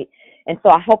 right? And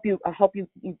so I hope you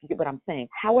get what I'm saying.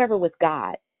 However, with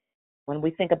God, when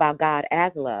we think about God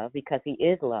as love, because he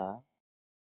is love,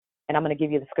 and I'm going to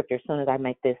give you the scripture as soon as I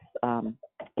make this,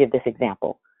 give this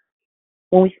example.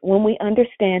 When we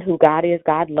understand who God is,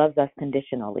 God loves us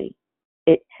conditionally.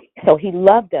 So he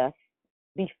loved us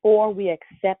before we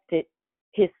accepted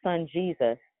his son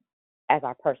Jesus as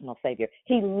our personal savior.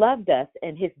 He loved us,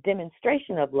 and his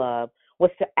demonstration of love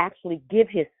was to actually give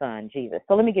his son Jesus.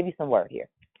 So let me give you some word here.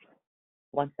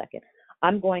 1 second.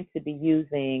 I'm going to be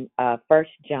using 1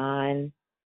 John.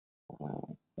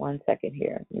 1 second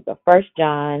here. So 1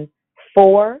 John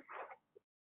 4.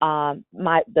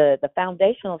 The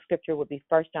foundational scripture would be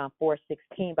 1 John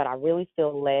 4:16, but I really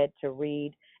feel led to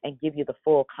read and give you the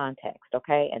full context,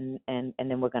 okay? And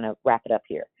then we're going to wrap it up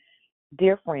here.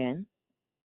 Dear friends,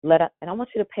 and I want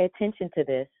you to pay attention to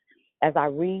this as I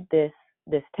read this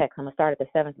text. I'm going to start at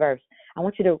the 7th verse. I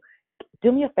want you to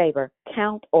do me a favor,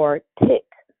 count or tick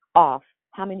off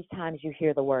how many times you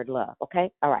hear the word love,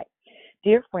 okay? All right.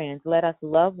 Dear friends, let us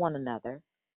love one another,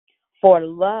 for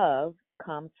love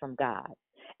comes from God.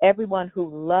 Everyone who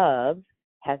loves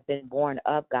has been born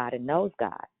of God and knows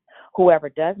God. Whoever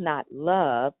does not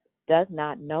love does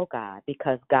not know God,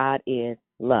 because God is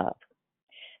love.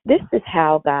 This is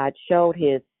how God showed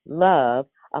his love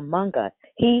among us.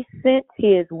 He sent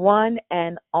his one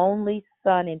and only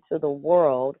Son into the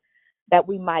world that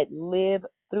we might live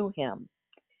through him.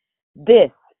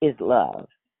 This is love.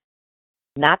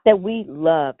 Not that we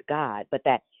loved God, but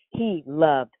that he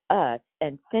loved us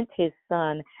and sent his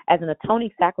Son as an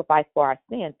atoning sacrifice for our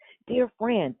sins. Dear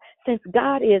friends, since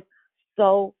God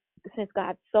so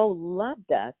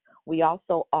loved us, we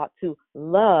also ought to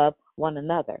love one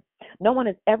another. No one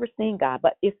has ever seen God,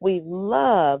 but if we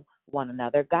love one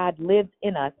another, God lives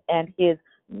in us, and his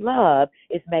love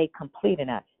is made complete in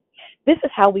us. This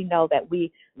is how we know that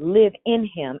we live in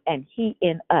him and he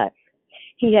in us.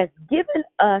 He has given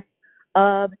us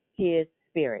of his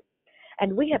Spirit.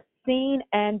 And we have seen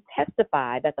and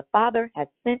testified that the Father has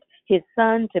sent his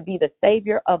Son to be the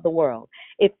Savior of the world.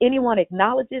 If anyone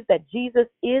acknowledges that Jesus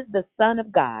is the Son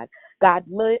of God, God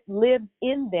lives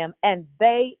in them and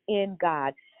they in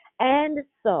God. And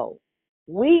so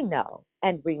we know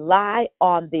and rely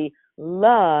on the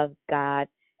love God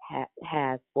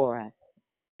has for us.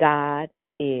 God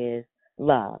is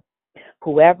love.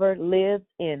 Whoever lives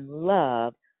in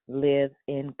love lives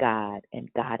in God and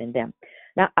God in them.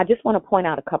 Now, I just want to point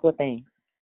out a couple of things.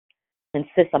 And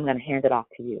sis, I'm going to hand it off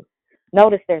to you.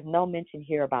 Notice there's no mention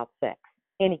here about sex,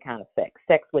 any kind of sex.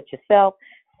 Sex with yourself,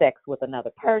 sex with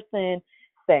another person,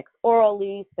 sex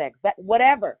orally, sex, that,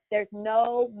 whatever. There's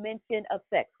no mention of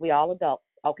sex. We all adults,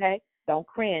 okay? Don't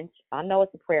cringe. I know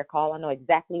it's a prayer call. I know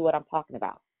exactly what I'm talking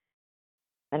about.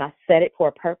 And I said it for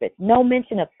a purpose. No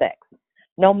mention of sex.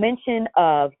 No mention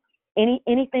of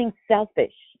anything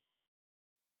selfish.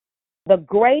 The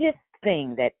greatest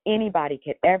thing that anybody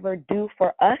could ever do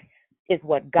for us is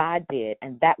what God did,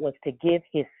 and that was to give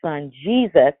his Son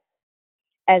Jesus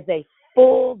as a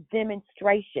full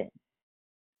demonstration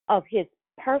of his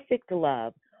perfect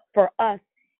love for us,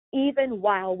 even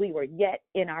while we were yet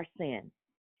in our sin.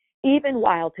 Even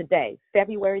while today,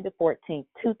 February the 14th,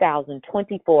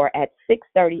 2024 at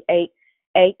 6:38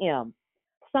 a.m.,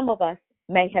 some of us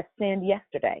may have sinned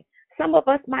yesterday. Some of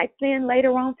us might sin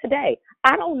later on today.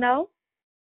 I don't know.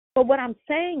 But what I'm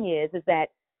saying is that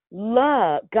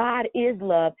love, God is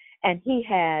love, and he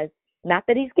has, not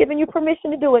that he's given you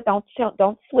permission to do it, don't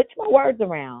switch my words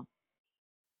around,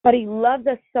 but he loves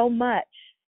us so much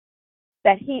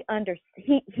that he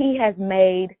has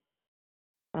made,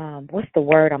 what's the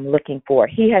word I'm looking for?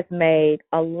 He has made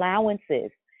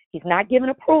allowances. He's not given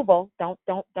approval. Don't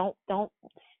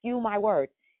skew my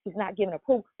words. He's not given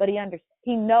approval, but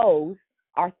he knows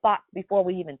our thoughts before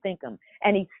we even think them,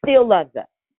 and he still loves us.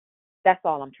 That's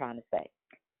all I'm trying to say.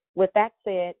 With that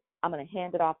said, I'm going to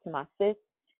hand it off to my sis,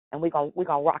 and we're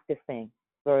gonna rock this thing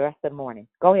for the rest of the morning.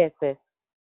 Go ahead, sis.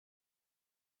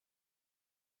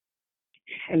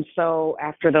 And so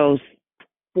after those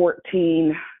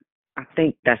 14, I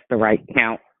think that's the right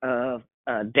count of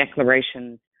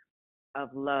declarations of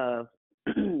love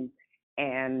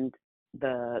and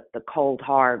the cold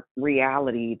hard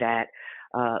reality that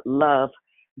love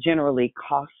generally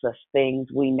costs us things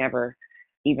we never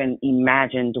even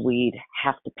imagined we'd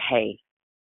have to pay.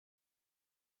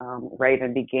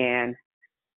 Raven began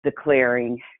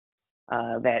declaring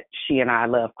that she and I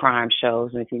love crime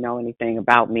shows. And if you know anything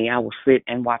about me, I will sit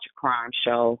and watch a crime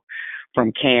show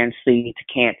from can see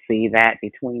to can't see, that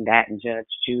between that and Judge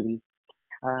Judy.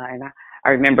 And I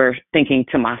remember thinking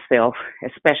to myself,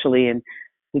 especially in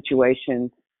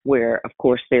situations where, of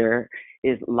course, there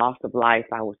is loss of life,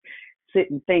 I would sit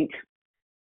and think,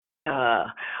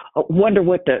 wonder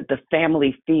what the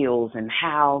family feels and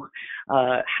how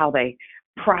they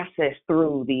process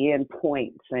through the end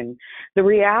points. And the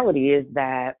reality is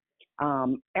that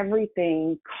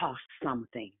everything costs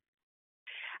something.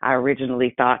 I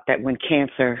originally thought that when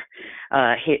cancer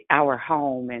hit our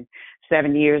home, and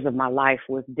 7 years of my life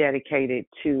was dedicated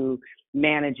to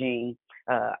managing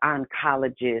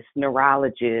oncologists,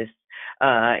 neurologists,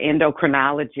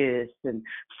 endocrinologists, and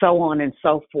so on and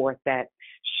so forth, that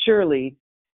surely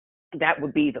that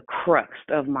would be the crux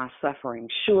of my suffering.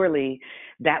 Surely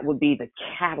that would be the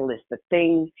catalyst, the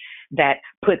thing that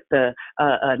put the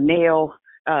nail,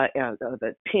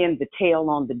 pinned the tail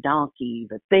on the donkey,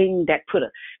 the thing that put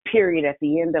a period at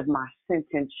the end of my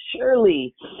sentence.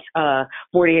 Surely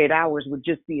 48 hours would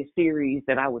just be a series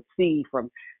that I would see from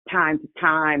time to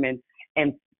time,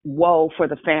 and woe for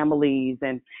the families,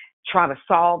 and try to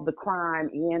solve the crime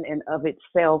in and of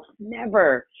itself.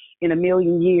 Never in a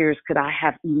million years could I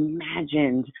have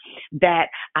imagined that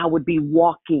I would be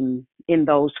walking in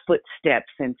those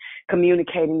footsteps and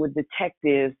communicating with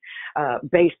detectives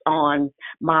based on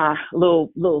my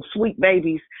little sweet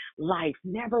baby's life.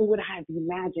 Never would I have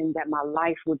imagined that my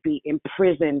life would be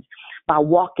imprisoned by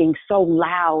walking so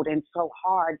loud and so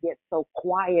hard, yet so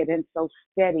quiet and so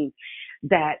steady,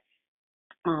 that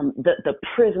the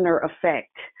prisoner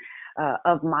effect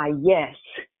of my yes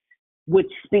would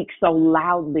speak so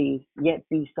loudly yet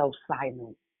be so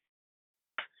silent.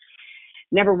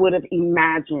 Never would have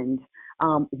imagined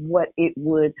what it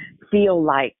would feel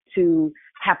like to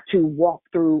have to walk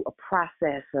through a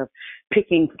process of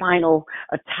picking final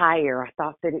attire. I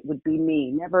thought that it would be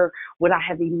me. Never would I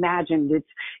have imagined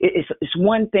it's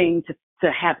one thing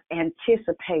to have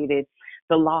anticipated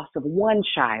the loss of one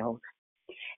child,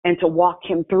 and to walk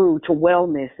him through to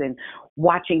wellness, and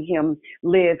watching him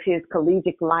live his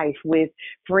collegiate life with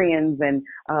friends and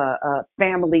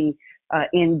family,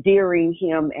 endearing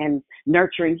him and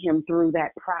nurturing him through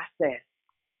that process.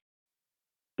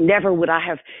 Never would I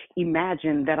have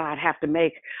imagined that I'd have to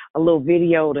make a little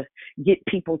video to get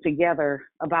people together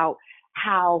about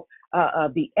how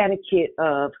the etiquette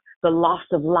of the loss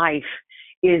of life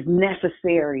is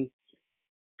necessary.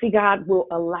 See, God will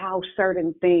allow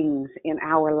certain things in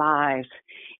our lives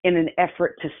in an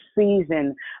effort to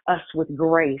season us with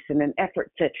grace, in an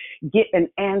effort to get an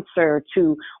answer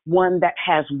to one that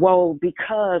has woe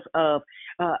because of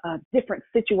different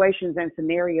situations and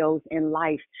scenarios in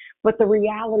life. But the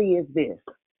reality is this,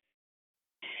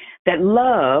 that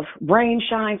love, rain,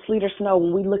 shine, sleet, or snow,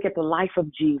 when we look at the life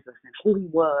of Jesus and who he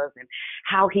was and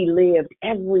how he lived,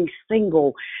 every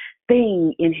single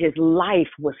thing in his life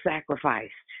was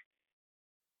sacrificed.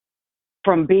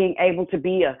 From being able to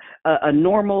be a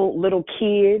normal little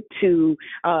kid to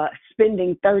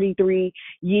spending 33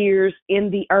 years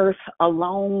in the earth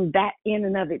alone, that in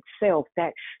and of itself,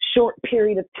 that short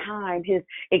period of time, his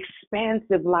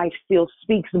expansive life still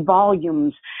speaks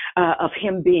volumes of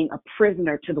him being a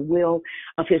prisoner to the will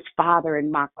of his Father.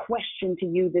 And my question to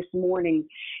you this morning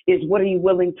is, what are you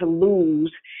willing to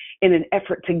lose in an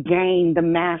effort to gain the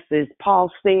masses?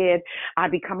 Paul said, I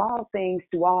become all things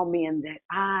to all men that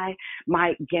I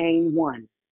might gain one.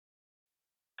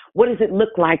 What does it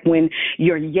look like when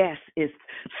your yes is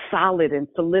solid and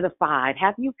solidified?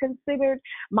 Have you considered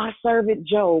my servant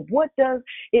Job? What does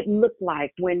it look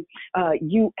like when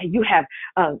you have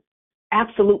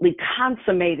absolutely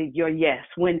consummated your yes,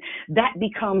 when that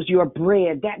becomes your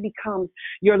bread, that becomes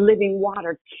your living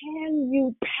water? Can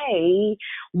you pay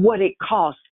what it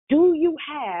costs? Do you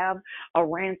have a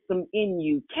ransom in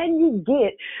you? Can you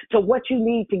get to what you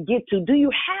need to get to? Do you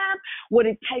have what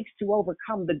it takes to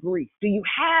overcome the grief? Do you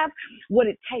have what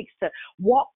it takes to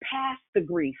walk past the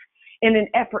grief in an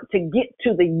effort to get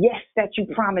to the yes that you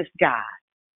promised God?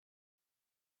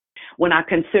 When I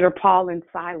consider Paul and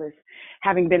Silas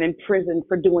having been in prison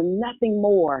for doing nothing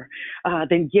more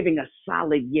than giving a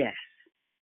solid yes,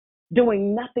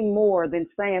 doing nothing more than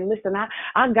saying, listen,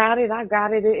 I got it.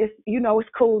 It's, it's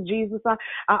cool, Jesus.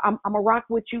 I'm going to rock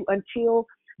with you until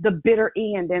the bitter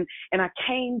end. And I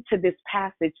came to this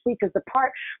passage because the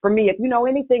part for me, if you know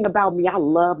anything about me, I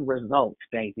love results,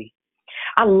 baby.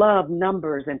 I love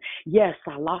numbers. And yes,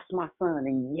 I lost my son.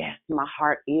 And yes, my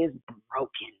heart is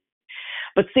broken.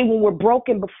 But see, when we're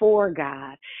broken before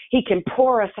God, he can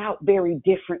pour us out very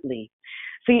differently.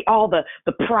 See, all the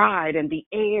pride and the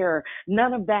air,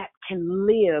 none of that can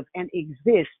live and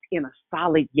exist in a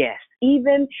solid yes.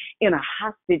 Even in a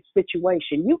hostage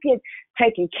situation, you get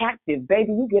taken captive,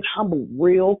 baby. You get humbled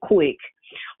real quick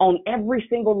on every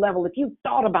single level. If you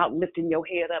thought about lifting your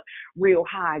head up real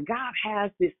high, God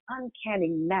has this uncanny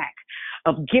knack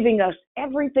of giving us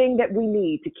everything that we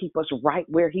need to keep us right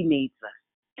where he needs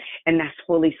us. And that's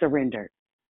fully surrendered.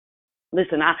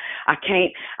 Listen,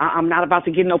 I'm not about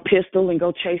to get no pistol and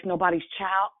go chase nobody's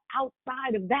child.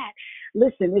 Outside of that,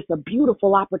 listen, it's a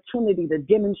beautiful opportunity to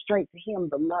demonstrate to him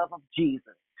the love of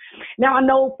Jesus. Now, I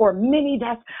know for many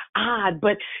that's odd,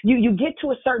 but you get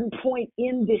to a certain point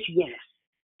in this yes.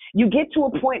 You get to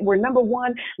a point where, number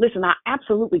one, listen, I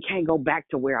absolutely can't go back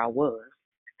to where I was.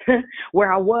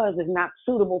 Where I was is not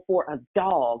suitable for a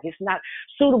dog. It's not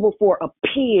suitable for a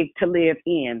pig to live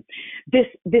in. This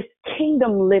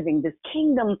kingdom living, this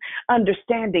kingdom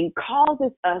understanding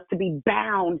causes us to be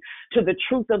bound to the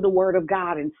truth of the word of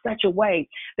God in such a way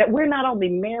that we're not only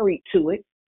married to it,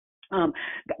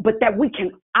 but that we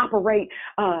can operate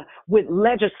with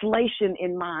legislation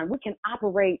in mind. We can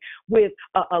operate with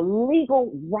a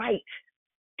legal right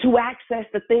to access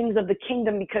the things of the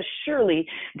kingdom, because surely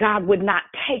God would not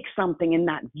take something and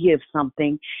not give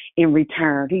something in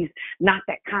return. He's not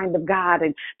that kind of God.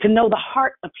 And to know the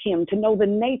heart of him, to know the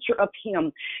nature of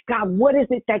him, God, what is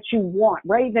it that you want?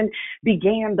 Raven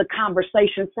began the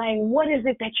conversation saying, what is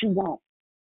it that you want?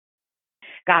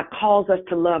 God calls us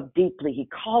to love deeply. He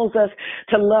calls us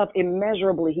to love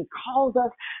immeasurably. He calls us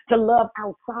to love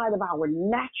outside of our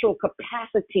natural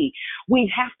capacity.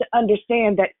 We have to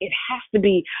understand that it has to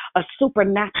be a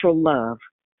supernatural love.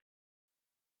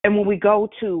 And when we go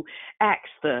to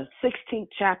Acts, the 16th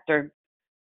chapter,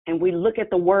 and we look at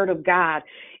the word of God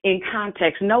in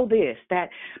context, know this, that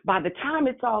by the time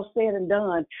it's all said and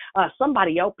done,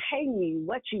 somebody, pay me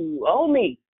what you owe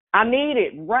me. I need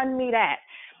it. Run me that.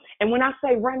 And when I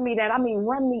say run me that, I mean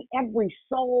run me every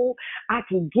soul I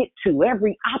can get to,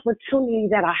 every opportunity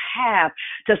that I have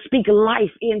to speak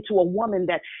life into a woman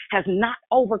that has not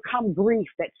overcome grief,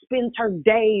 that spends her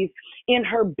days in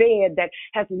her bed, that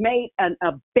has made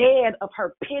a bed of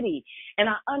her pity. And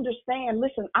I understand,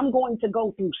 listen, I'm going to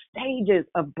go through stages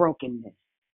of brokenness.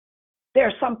 There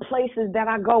are some places that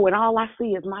I go and all I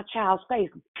see is my child's face.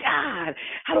 God,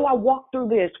 how do I walk through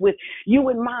this with you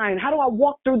in mind? How do I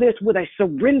walk through this with a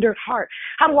surrendered heart?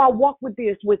 How do I walk with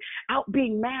this without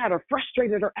being mad or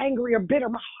frustrated or angry or bitter?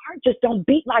 My heart just don't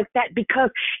beat like that because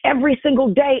every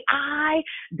single day I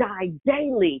die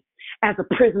daily as a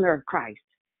prisoner of Christ.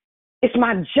 It's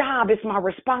my job. It's my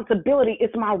responsibility.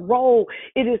 It's my role.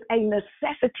 It is a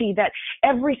necessity that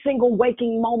every single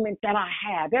waking moment that I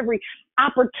have, every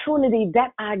opportunity that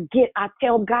I get, I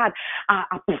tell God,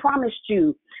 I promised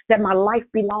you that my life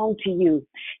belonged to you.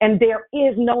 And there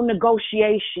is no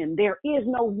negotiation. There is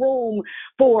no room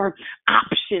for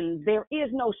options. There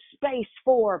is no space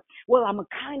for, well, I'm going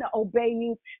to kind of obey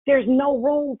you. There's no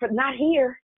room for, not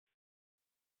here.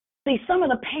 See, some of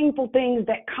the painful things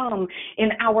that come in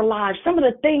our lives, some of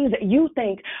the things that you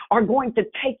think are going to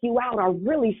take you out are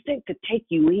really sent to take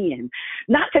you in.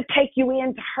 Not to take you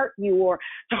in to hurt you or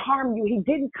to harm you. He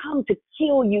didn't come to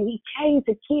kill you. He came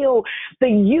to kill the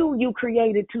you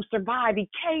created to survive. He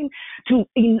came to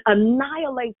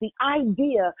annihilate the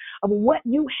idea of what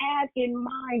you had in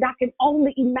mind. I can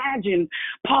only imagine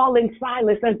Paul and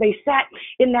Silas as they sat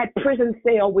in that prison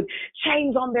cell with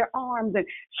chains on their arms and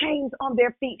chains on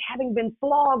their feet, having been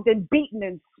flogged and beaten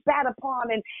and spat upon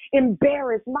and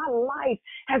embarrassed. My life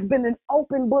has been an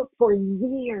open book for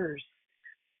years.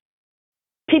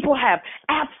 People have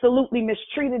absolutely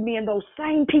mistreated me, and those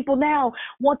same people now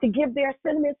want to give their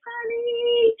sentiments.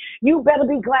 Honey, you better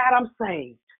be glad I'm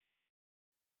saved.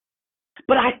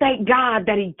 But I thank God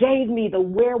that he gave me the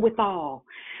wherewithal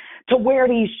to wear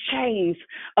these chains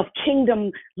of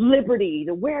kingdom liberty,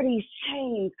 to wear these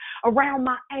chains around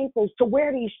my ankles, to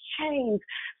wear these chains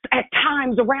at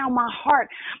times around my heart.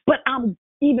 But I'm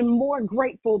even more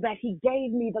grateful that he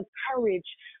gave me the courage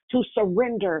to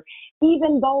surrender.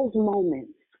 Even those moments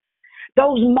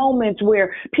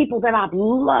where people that I've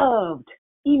loved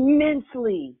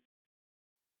immensely,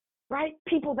 right?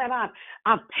 People that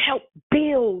I've helped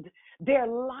build their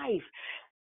life.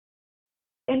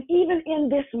 And even in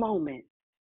this moment,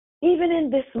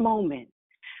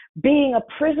 being a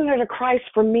prisoner to Christ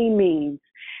for me means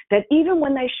that even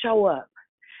when they show up,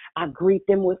 I greet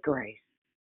them with grace.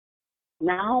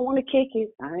 Now, I don't want to kick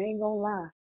it. I ain't gonna lie.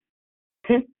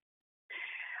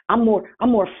 I'm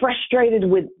more frustrated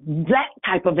with that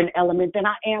type of an element than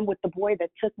I am with the boy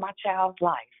that took my child's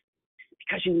life,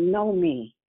 because you know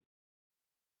me.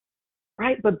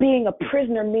 Right? But being a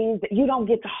prisoner means that you don't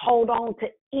get to hold on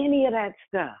to any of that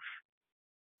stuff.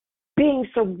 Being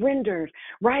surrendered,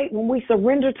 right? When we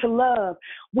surrender to love,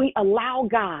 we allow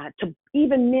God to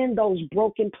even mend those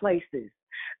broken places,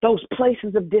 those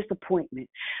places of disappointment,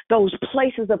 those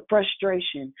places of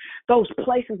frustration, those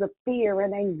places of fear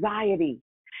and anxiety.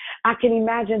 I can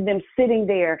imagine them sitting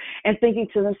there and thinking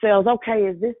to themselves, okay,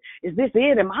 is this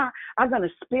it? Am I going to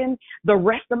spend the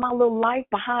rest of my little life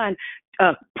behind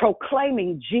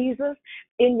proclaiming Jesus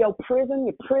in your prison,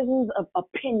 your prisons of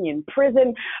opinion,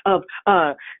 prison of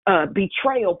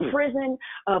betrayal, prison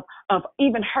of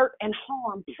even hurt and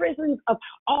harm, prisons of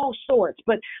all sorts.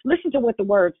 But listen to what the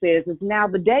word says. Is now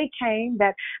the day came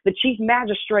that the chief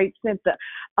magistrate sent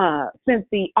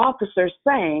the officers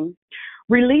saying,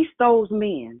 release those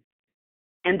men.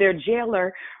 And their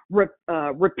jailer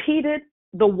repeated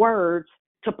the words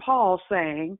to Paul,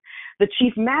 saying, the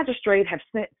chief magistrate have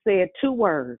said 2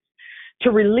 words, to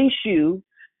release you.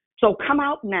 So come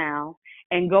out now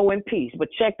and go in peace. But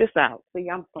check this out.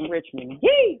 See, I'm from Richmond.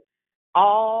 Yee!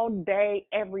 All day,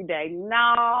 every day.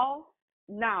 No.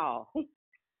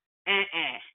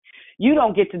 You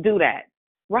don't get to do that,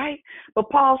 right?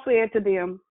 But Paul said to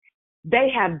them, they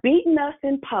have beaten us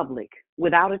in public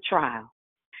without a trial.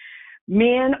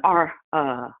 Men are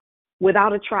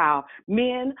without a trial.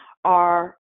 Men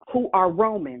who are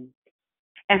Romans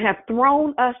and have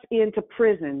thrown us into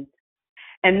prison,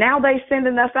 and now they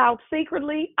sending us out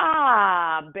secretly.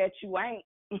 Bet you ain't.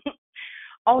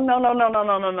 Oh no.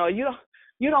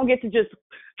 You don't get to just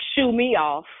shoo me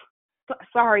off.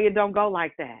 Sorry, it don't go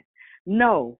like that.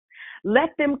 No, let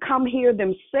them come here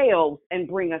themselves and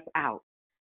bring us out.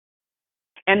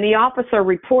 And the officer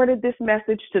reported this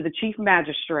message to the chief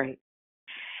magistrate.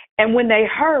 And when they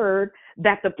heard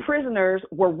that the prisoners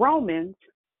were Romans,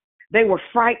 They were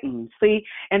frightened. See,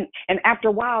 and after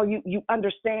a while, you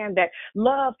understand that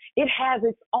love, it has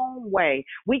its own way.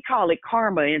 We call it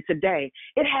karma in today.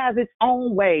 It has its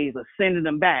own ways of sending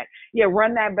them back. Yeah,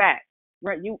 run that back.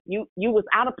 Right? You was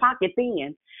out of pocket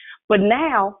then, but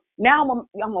now I'm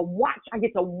gonna watch. I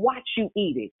get to watch you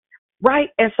eat it. Right?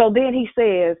 And so then he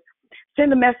says,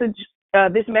 send a message.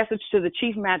 This message to the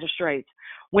chief magistrates.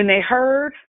 When they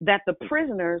heard that the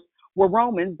prisoners were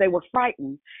Romans, they were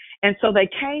frightened. And so they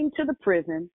came to the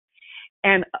prison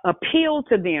and appealed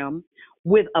to them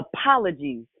with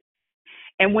apologies.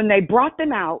 And when they brought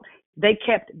them out, they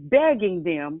kept begging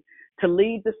them to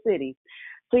leave the city.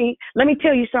 See, let me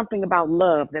tell you something about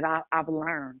love that I've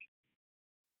learned.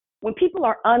 When people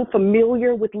are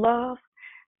unfamiliar with love,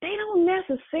 they don't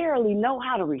necessarily know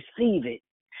how to receive it.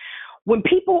 When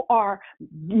people are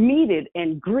meted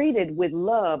and greeted with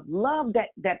love, love that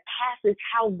passes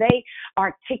how they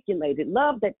articulated,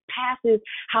 love that passes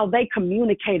how they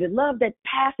communicated, love that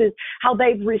passes how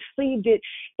they've received it,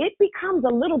 it becomes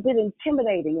a little bit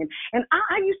intimidating. And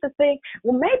I used to think,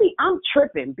 well, maybe I'm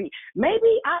tripping.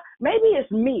 Maybe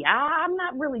it's me. I'm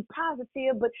not really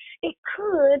positive, but it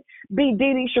could be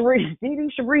Dee Sharice.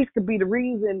 Dee Sharice could be the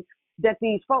reason that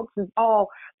these folks is all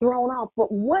thrown off.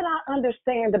 But what I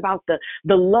understand about the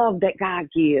love that God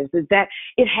gives is that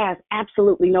it has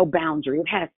absolutely no boundary. It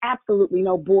has absolutely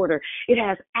no border. It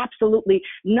has absolutely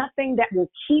nothing that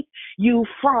will keep you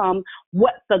from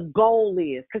what the goal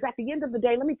is. Because at the end of the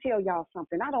day, let me tell y'all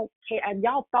something. I don't care.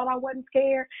 Y'all thought I wasn't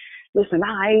scared. Listen,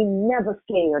 I ain't never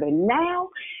scared. And now,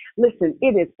 listen,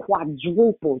 it is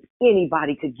quadrupled.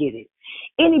 Anybody could get it.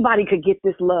 Anybody could get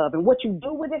this love. And what you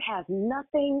do with it has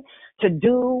nothing to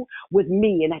do with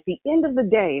me. And at the end of the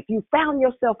day, if you found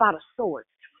yourself out of sorts,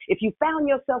 if you found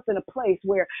yourself in a place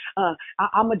where,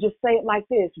 I'm going to just say it like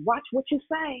this, watch what you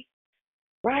say,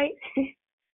 right?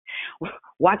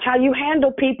 Watch how you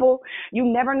handle people. You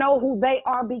never know who they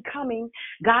are becoming.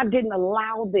 God didn't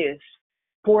allow this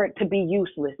for it to be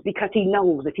useless because he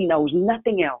knows, if he knows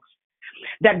nothing else,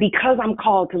 that because I'm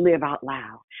called to live out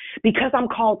loud, because I'm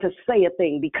called to say a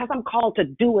thing, because I'm called to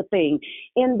do a thing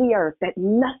in the earth, that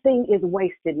nothing is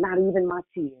wasted, not even my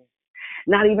tears,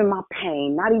 not even my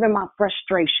pain, not even my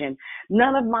frustration.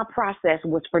 None of my process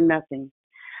was for nothing.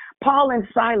 Paul and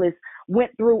Silas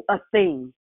went through a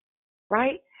thing,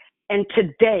 right? And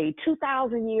today,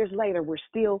 2,000 years later, we're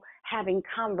still having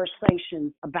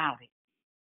conversations about it.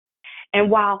 And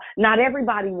while not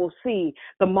everybody will see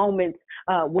the moments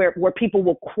where people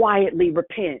will quietly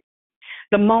repent,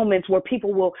 the moments where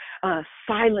people will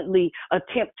silently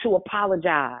attempt to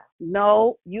apologize.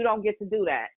 No, you don't get to do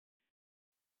that.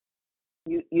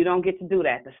 You don't get to do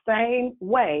that. The same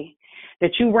way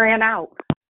that you ran out,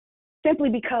 simply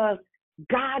because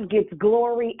God gets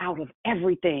glory out of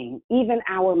everything, even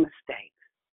our mistakes,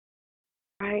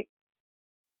 right?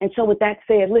 And so with that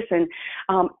said, listen,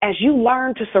 as you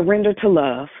learn to surrender to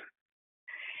love,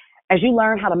 as you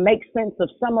learn how to make sense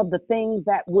of some of the things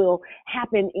that will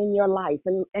happen in your life,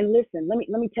 and listen, let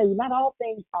me tell you, not all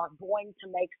things are going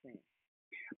to make sense.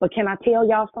 But can I tell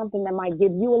y'all something that might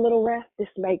give you a little rest?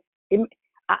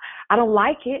 I don't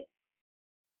like it,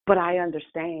 but I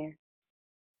understand.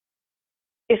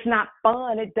 It's not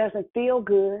fun. It doesn't feel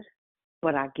good,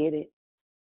 but I get it.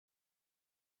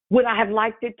 Would I have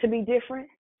liked it to be different?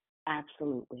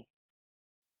 Absolutely.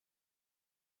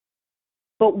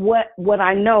 But what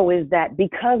I know is that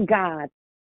because God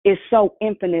is so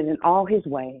infinite in all his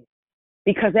ways,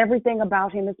 because everything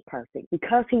about him is perfect,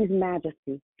 because he's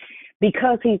majesty,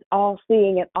 because he's all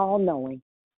seeing and all knowing,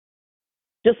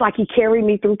 just like he carried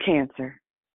me through cancer,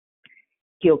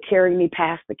 he'll carry me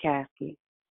past the casket.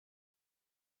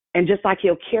 And just like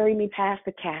he'll carry me past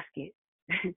the casket,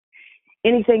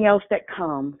 anything else that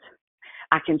comes,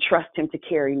 I can trust him to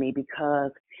carry me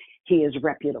because he is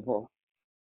reputable.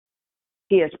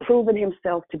 He has proven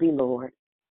himself to be Lord,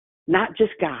 not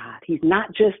just God. He's not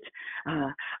just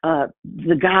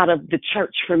the God of the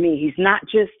church for me. He's not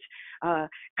just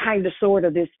kind of sort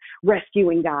of this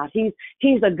rescuing God.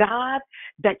 He's a God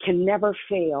that can never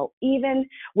fail, even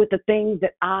with the things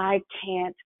that I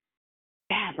can't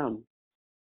fathom,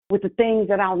 with the things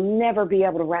that I'll never be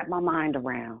able to wrap my mind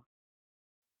around.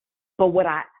 But what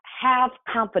I have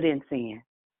confidence in,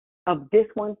 of this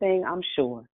one thing I'm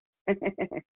sure,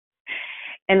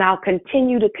 and I'll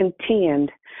continue to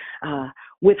contend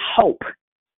with hope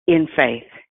in faith,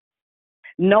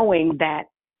 knowing that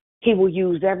he will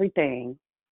use everything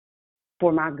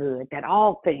for my good, that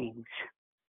all things,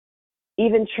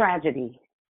 even tragedy,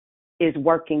 is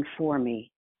working for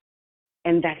me,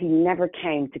 and that he never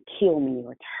came to kill me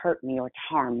or to hurt me or to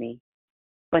harm me,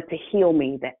 but to heal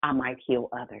me that I might heal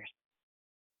others.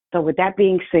 So with that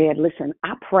being said, listen,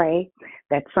 I pray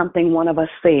that something one of us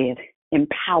said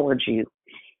empowered you,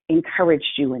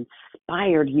 encouraged you,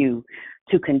 inspired you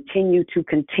to continue to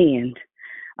contend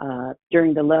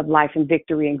during the love, life, and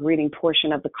victory and greeting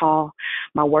portion of the call.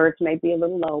 My words may be a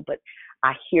little low, but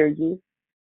I hear you.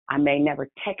 I may never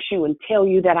text you and tell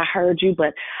you that I heard you,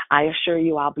 but I assure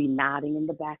you I'll be nodding in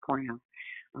the background.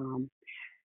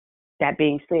 That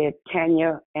being said,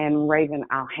 Tanya and Raven,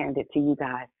 I'll hand it to you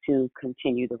guys to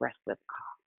continue the rest of the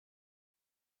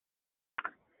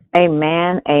call.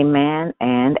 Amen, amen,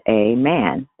 and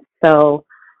amen. So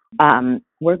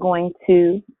we're going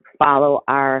to follow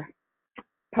our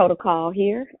protocol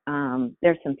here.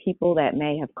 There's some people that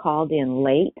may have called in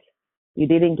late. You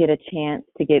didn't get a chance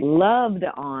to get loved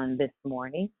on this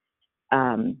morning.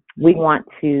 We want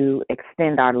to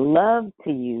extend our love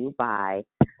to you by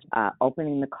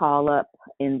opening the call up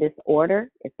in this order.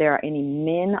 If there are any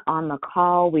men on the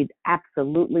call, we'd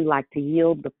absolutely like to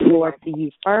yield the floor to you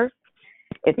first.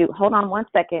 If you hold on one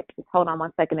second,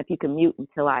 if you can mute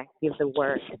until I give the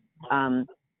word.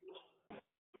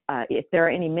 If there are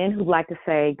any men who'd like to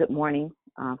say good morning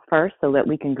first so that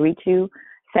we can greet you.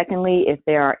 Secondly, if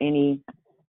there are any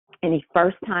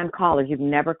first-time callers, you've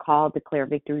never called Declare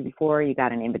Victory before, you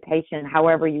got an invitation,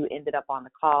 however you ended up on the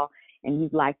call, and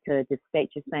you'd like to just state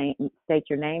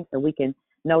your name so we can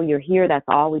know you're here, that's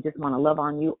all. We just want to love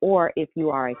on you. Or if you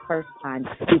are a first-time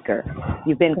speaker,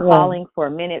 you've been calling for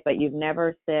a minute, but you've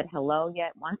never said hello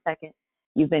yet. 1 second.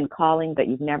 You've been calling, but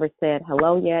you've never said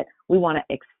hello yet. We want to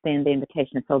extend the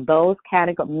invitation. So those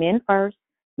categories, men first,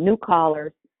 new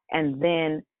callers, and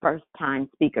then first-time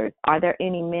speakers. Are there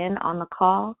any men on the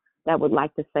call that would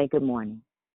like to say good morning?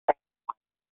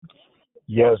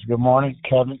 Yes, good morning,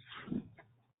 Kevin.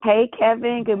 Hey,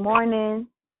 Kevin, good morning.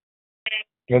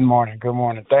 Good morning, good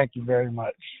morning. Thank you very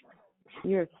much.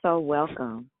 You're so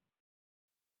welcome.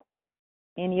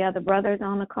 Any other brothers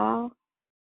on the call?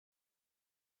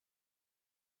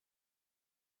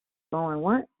 Going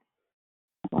once?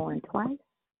 Going twice?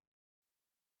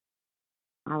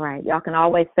 All right. Y'all can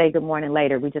always say good morning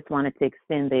later. We just wanted to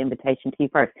extend the invitation to you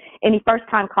first. Any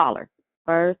first-time callers?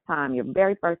 First time, your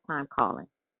very first time calling.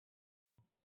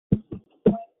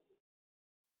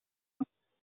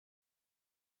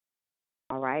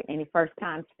 All right. Any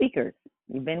first-time speakers?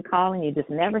 You've been calling, you just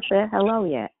never said hello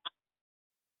yet.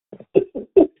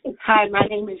 Hi, my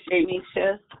name is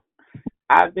Janisha.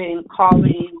 I've been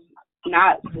calling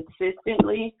not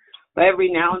consistently, but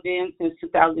every now and then since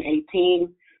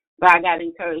 2018. But I got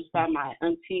encouraged by my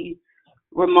auntie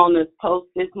Ramona's post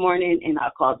this morning, and I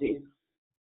called in.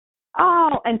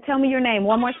 Oh, and tell me your name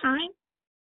one more time.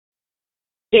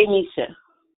 Janisha.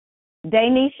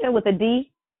 Danisha with a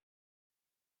D?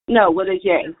 No, with a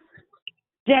J.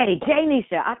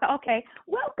 Janisha. I thought, okay,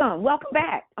 welcome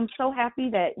back. I'm so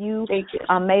happy that you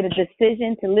made a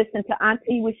decision to listen to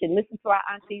Auntie. We should listen to our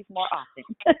aunties more often.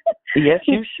 Yes,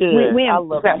 you should. I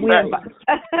love that.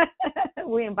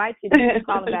 We invite you to keep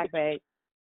calling back, babe.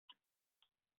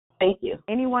 Thank you.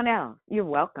 Anyone else? You're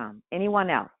welcome. Anyone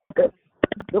else?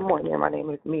 Good morning. My name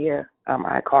is Mia.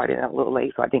 I called in a little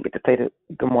late, so I didn't get to say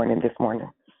good morning this morning.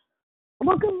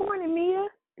 Well, good morning, Mia.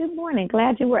 Good morning.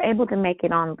 Glad you were able to make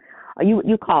it on.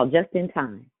 You called just in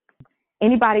time.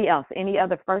 Anybody else? Any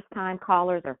other first-time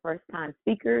callers or first-time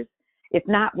speakers? If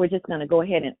not, we're just going to go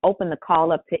ahead and open the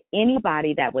call up to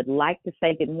anybody that would like to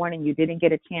say good morning. You didn't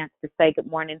get a chance to say good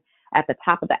morning at the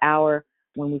top of the hour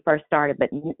when we first started,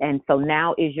 and so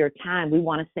now is your time. We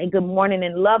want to say good morning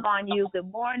and love on you.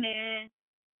 Good morning.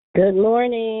 Good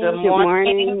morning. Good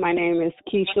morning. My name is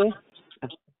Keisha.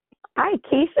 Hi,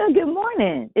 Keisha. Good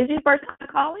morning. Is this your first time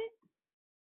calling?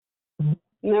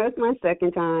 No, it's my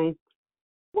second time.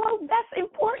 Well, that's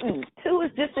important. Two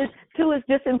is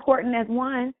just important as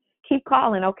one. Keep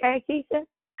calling, okay, Keisha?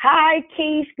 Hi,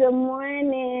 Keish. Good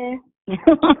morning.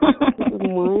 Good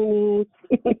morning.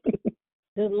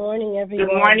 Good morning, everyone.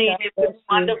 Good morning. It's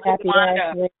wonderful,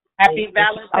 Wanda. Happy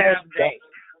Valentine's Day.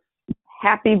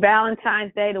 Happy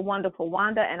Valentine's Day to wonderful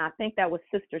Wanda, and I think that was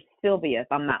Sister Sylvia, if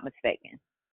I'm not mistaken.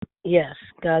 Yes.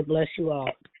 God bless you all.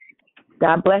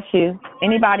 God bless you.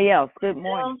 Anybody else? Good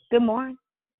morning. Good morning.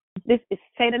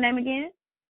 Say the name again.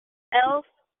 Elf.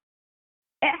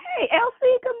 Hey,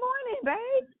 Elsie. Good morning,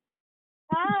 babe.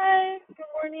 Hi. Good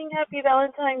morning. Happy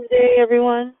Valentine's Day,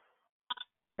 everyone.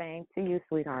 Same to you,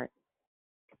 sweetheart.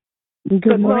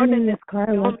 Good morning, Miss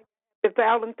Carla. Happy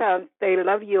Valentine's Day.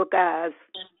 Love you guys.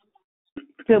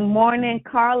 Good morning,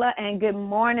 Carla, and good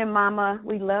morning, Mama.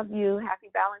 We love you. Happy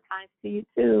Valentine's to you,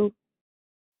 too.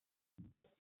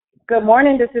 Good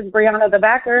morning. This is Brianna the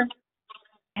Backer.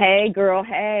 Hey, girl.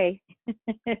 Hey.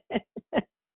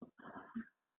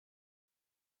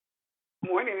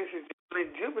 morning. This is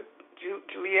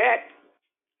Juliet.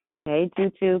 Hey,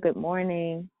 Choo-Choo. Good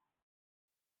morning.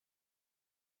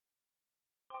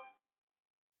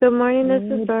 Good morning. This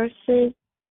is Darcy.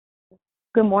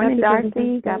 Good morning, Happy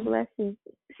Darcy. God bless you.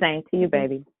 Same to you,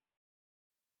 baby.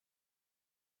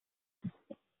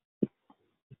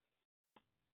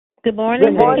 Good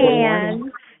morning,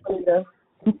 Ann.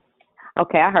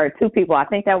 Okay, I heard two people. I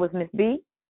think that was Miss B.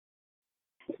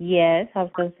 Yes, I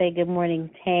was going to say good morning,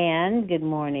 Tan. Good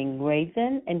morning,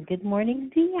 Raven. And good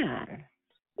morning, Dionne.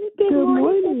 Good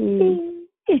morning.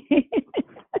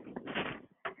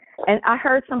 And I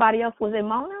heard somebody else. Was it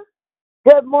Mona?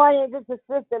 Good morning. This is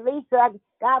Sister Lisa.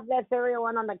 God bless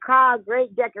everyone on the call.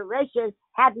 Great decorations.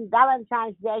 Happy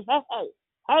Valentine's Day. Hey,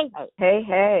 hey. Hey,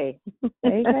 hey.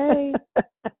 Hey, hey. Hey, hey.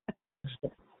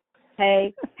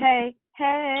 Hey, hey,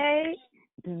 hey.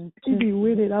 She be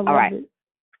with it. I love it.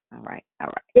 All right.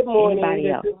 Good morning. Anybody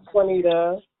This else? is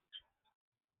Juanita.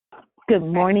 Good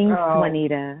morning,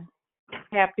 Juanita.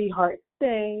 Happy Heart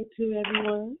Day to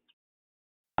everyone.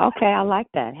 Okay, I like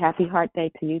that. Happy Heart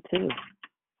Day to you, too.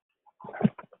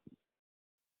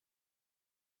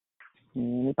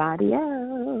 Anybody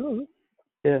else?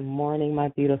 Good morning, my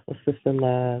beautiful sister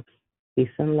love. Peace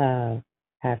and love.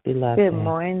 Happy Love Day. Good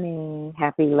morning.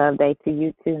 Happy Love Day to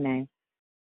you, too, Nay.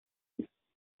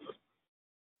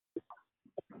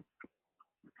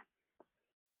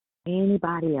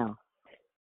 Anybody else?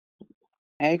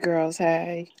 Hey, girls.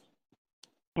 Hey.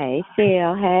 Hey,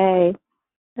 Shell. Hey.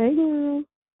 Hey, girl.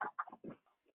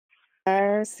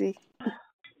 Mercy.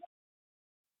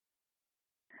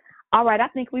 All right, I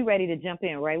think we're ready to jump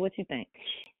in, Ray. What you think?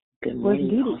 Good morning,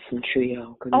 awesome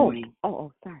trio. Good Oh, morning.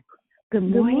 Sorry. Good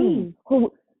morning.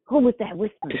 Who was that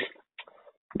whispering?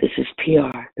 This is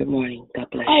PR. Good morning. God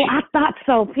bless Oh, you. I thought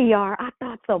so, PR. I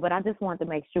thought so, but I just wanted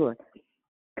to make sure.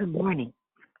 Good morning.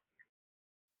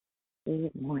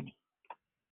 Good morning.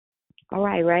 All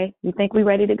right, Ray. You think we're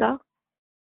ready to go?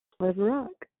 Let's rock.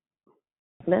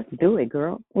 Let's do it,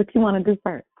 girl. What you want to do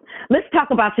first? Let's talk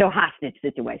about your hostage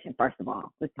situation, first of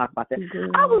all. Let's talk about this.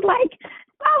 Girl. I was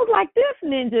like, this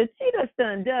ninja, she just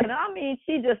done. I mean,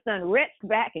 she just done reached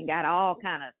back and got all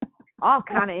kind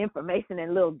of information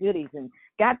and little goodies and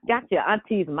got your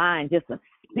auntie's mind just a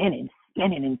spinning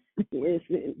and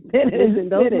Listen,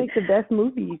 those make the best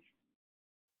movies.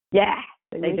 Yeah,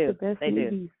 they do. The best they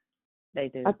movies. do. They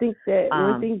do. I think that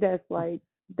one thing that's like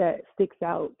that sticks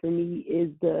out for me is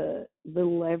the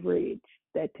leverage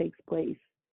that takes place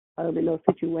in those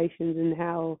situations, and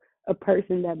how a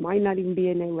person that might not even be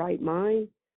in their right mind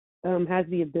has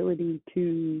the ability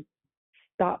to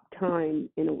stop time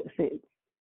in a sense.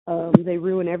 They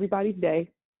ruin everybody's day.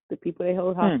 The people they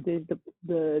hold hostage,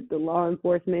 the law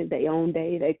enforcement, their own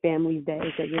day, their family's day,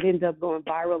 because it ends up going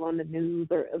viral on the news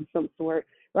or of some sort,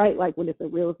 right? Like when it's a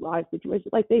real life situation,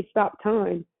 like they stop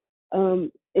time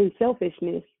in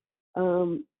selfishness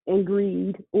and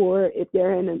greed, or if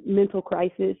they're in a mental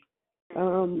crisis,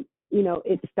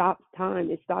 it stops time.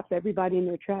 It stops everybody in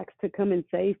their tracks to come and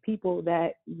save people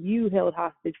that you held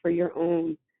hostage for your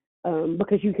own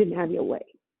because you couldn't have your way.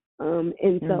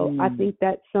 And so I think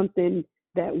that's something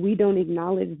that we don't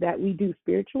acknowledge that we do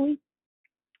spiritually.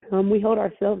 We hold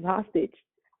ourselves hostage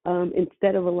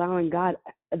instead of allowing God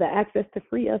the access to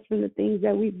free us from the things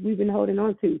that we've been holding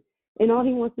on to. And all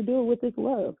he wants to do it with is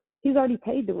love. He's already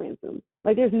paid the ransom.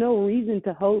 Like there's no reason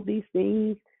to hold these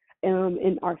things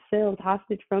and ourselves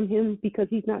hostage from him, because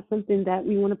he's not something that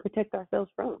we want to protect ourselves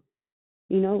from.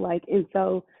 And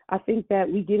so I think that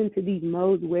we get into these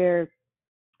modes where,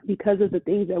 because of the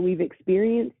things that we've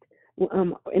experienced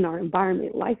in our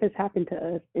environment, life has happened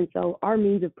to us. And so our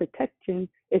means of protection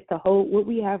is to hold what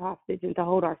we have hostage and to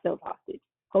hold ourselves hostage,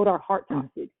 hold our hearts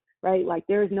hostage, right? Like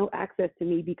there is no access to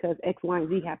me because X, Y, and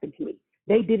Z happened to me.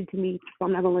 They did it to me, so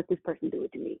I'm not gonna let this person do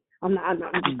it to me. I'm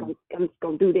just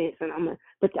gonna do this, and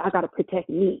but I gotta protect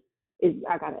me.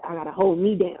 I gotta hold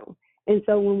me down. And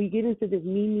so when we get into this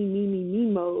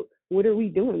me mode, what are we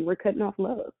doing? We're cutting off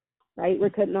love, right? We're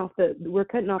cutting off the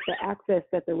access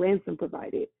that the ransom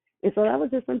provided. And so that was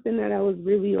just something that I was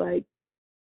really like,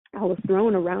 I was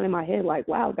throwing around in my head, like,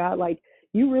 wow, God, like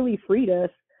you really freed us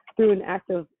through an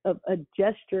act of a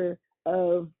gesture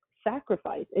of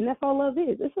sacrifice. And that's all love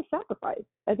is. It's a sacrifice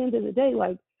at the end of the day.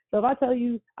 Like, so if I tell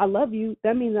you I love you,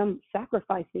 that means I'm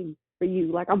sacrificing for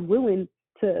you. Like I'm willing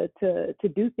to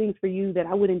do things for you that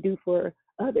I wouldn't do for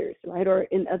others, right? Or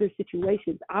in other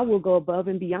situations, I will go above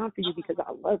and beyond for you because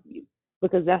I love you,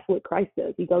 because that's what Christ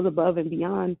does. He goes above and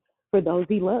beyond for those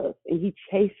he loves, and he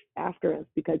chased after us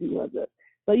because he loves us.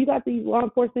 So you got these law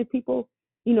enforcement people,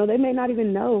 they may not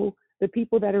even know the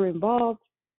people that are involved,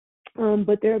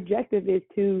 but their objective is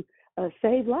to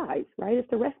save lives, right? It's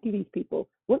to rescue these people.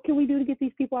 What can we do to get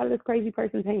these people out of this crazy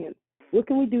person's hands? What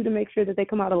can we do to make sure that they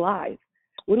come out alive?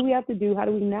 What do we have to do? How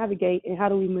do we navigate, and how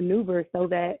do we maneuver so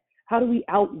that, how do we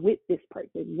outwit this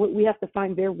person? What, we have to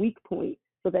find their weak point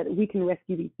so that we can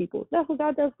rescue these people. That's what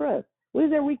God does for us. What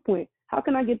is their weak point? How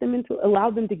can I get them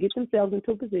allow them to get themselves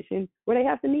into a position where they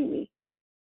have to need me?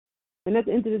 And at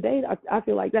the end of the day, I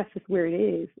feel like that's just where it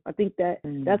is. I think that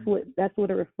that's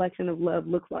what a reflection of love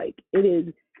looks like. It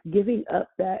is giving up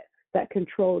that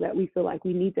control that we feel like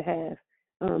we need to have,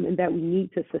 and that we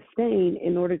need to sustain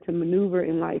in order to maneuver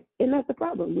in life. And that's the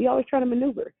problem. We always try to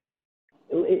maneuver.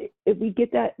 If we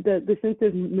get that the sense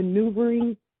of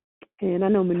maneuvering, and I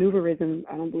know maneuverism,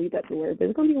 I don't believe that's a word, but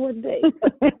it's going to be a word today.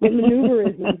 But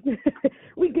maneuverism,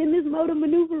 we get in this mode of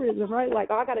maneuverism, right? Like,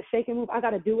 oh, I got to shake and move. I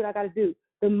got to do what I got to do.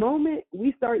 The moment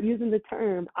we start using the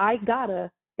term, I gotta,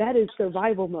 that is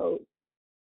survival mode.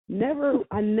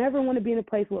 I never want to be in a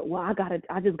place where, well,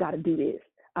 I just gotta do this.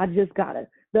 I just gotta.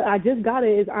 The I just gotta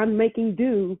is I'm making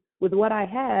do with what I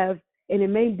have, and it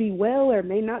may be well or it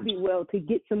may not be well to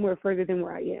get somewhere further than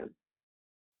where I am.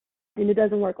 And it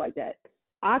doesn't work like that.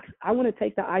 I want to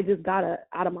take the I just gotta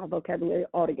out of my vocabulary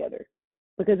altogether,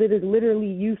 because it is literally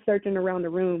you searching around the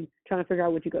room trying to figure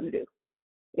out what you're going to do.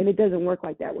 And it doesn't work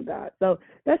like that with God. So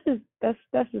that's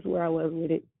just where I was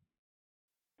with it.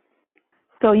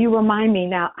 So you remind me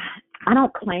now, I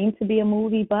don't claim to be a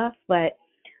movie buff, but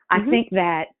I think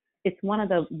that it's one of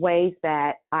the ways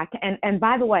that I can, and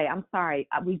by the way, I'm sorry,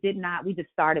 we just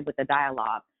started with the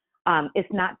dialogue. This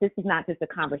is not just a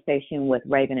conversation with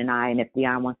Raven and I, and if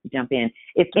Dionne wants to jump in.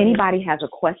 If anybody has a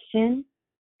question,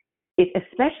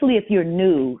 especially if you're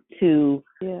new to,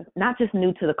 not just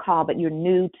new to the call, but you're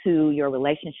new to your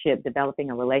relationship,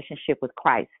 developing a relationship with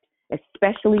Christ,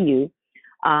 especially you.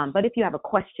 But if you have a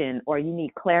question or you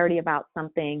need clarity about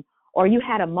something, or you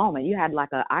had a moment, you had like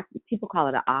people call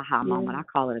it an aha moment. I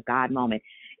call it a God moment.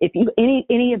 If you,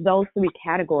 any of those three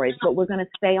categories, but we're going to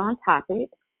stay on topic.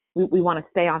 We want to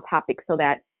stay on topic so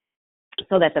that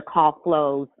the call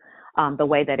flows the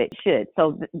way that it should.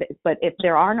 So, but if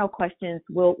there are no questions,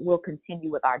 we'll continue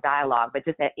with our dialogue. But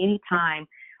just at any time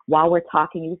while we're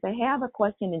talking, you say, "Hey, I have a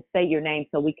question," and state your name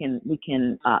so we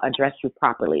can address you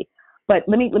properly. But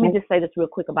let me just say this real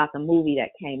quick about the movie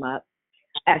that came up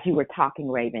as you were talking,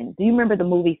 Raven. Do you remember the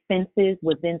movie Fences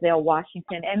with Denzel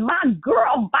Washington and my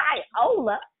girl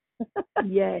Viola?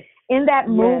 Yes. In that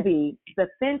movie, the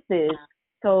Fences.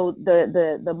 So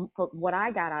what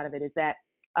I got out of it is that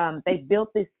they built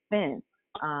this fence,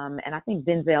 and I think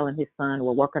Denzel and his son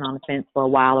were working on the fence for a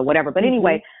while or whatever. But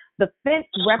anyway, the fence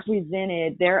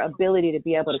represented their ability to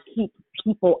be able to keep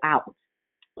people out,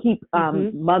 keep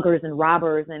muggers and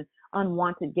robbers and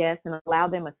unwanted guests, and allow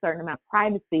them a certain amount of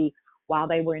privacy while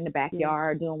they were in the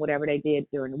backyard doing whatever they did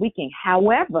during the weekend.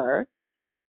 However,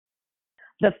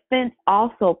 the fence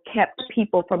also kept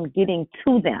people from getting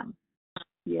to them,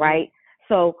 right?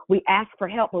 So we ask for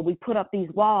help, but we put up these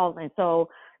walls. And so,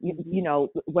 you know,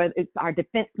 whether it's our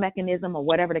defense mechanism or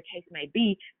whatever the case may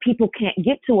be, people can't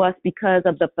get to us because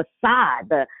of the facade,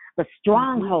 the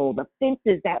stronghold, the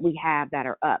fences that we have that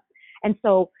are up. And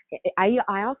so I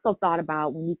also thought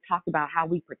about when you talked about how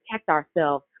we protect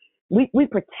ourselves, we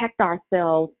protect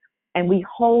ourselves and we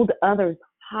hold others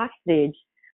hostage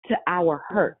to our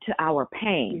hurt, to our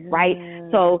pain, right?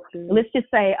 So let's just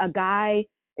say a guy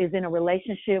is in a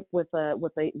relationship with a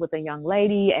young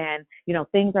lady, and you know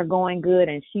things are going good,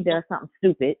 and she does something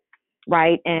stupid,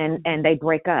 right? And they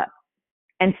break up,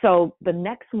 and so the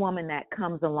next woman that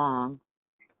comes along,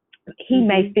 he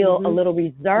may feel a little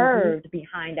reserved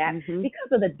behind that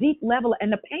because of the deep level,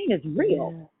 and the pain is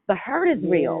real, the hurt is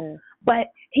real, but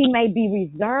he may be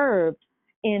reserved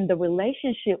in the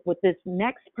relationship with this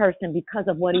next person because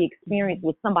of what he experienced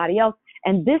with somebody else.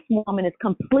 And this woman is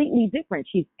completely different.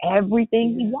 She's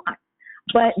everything he wants,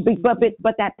 but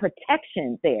that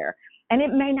protection there, and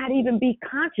it may not even be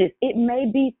conscious. It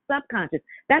may be subconscious.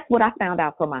 That's what I found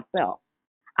out for myself.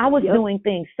 I was doing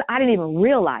things I didn't even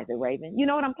realize it, Raven. You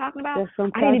know what I'm talking about?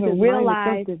 I didn't even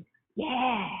realize.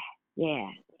 Yeah.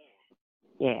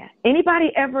 Can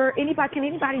anybody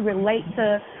relate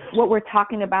to what we're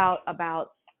talking about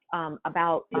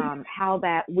how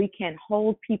that we can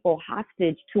hold people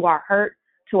hostage to our hurt,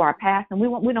 to our past, and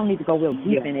we don't need to go real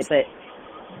deep in it, but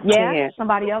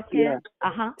somebody else can.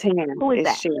 Who is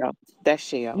that? Cheryl. That's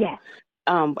Cheryl. Yeah.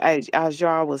 As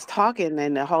y'all was talking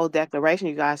and the whole declaration,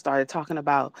 you guys started talking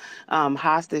about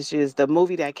hostages. The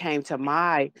movie that came to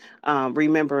my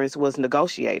remembrance was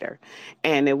Negotiator,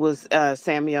 and it was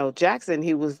Samuel Jackson.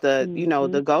 He was the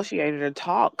negotiator to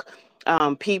talk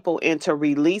people into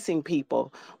releasing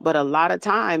people. But a lot of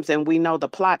times, and we know the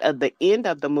plot of the end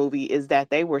of the movie is that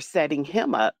they were setting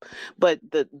him up. But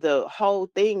the whole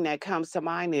thing that comes to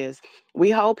mind is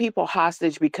we hold people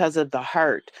hostage because of the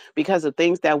hurt, because of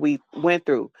things that we went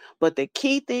through. But the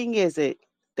key thing is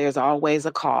there's always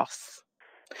a cost.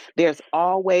 There's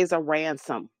always a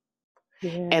ransom.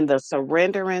 Yeah. And the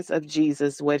surrenderance of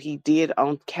Jesus, what he did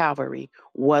on Calvary,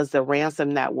 was the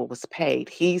ransom that was paid.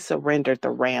 He surrendered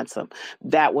the ransom.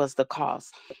 That was the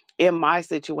cost. In my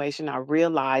situation, I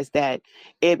realized that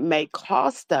it may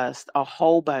cost us a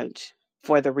whole bunch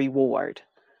for the reward.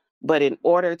 But in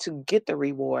order to get the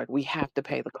reward, we have to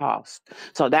pay the cost.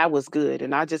 So that was good.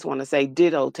 And I just want to say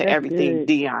ditto to That's everything good.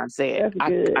 Dionne said. That's I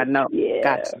good. know. Yeah.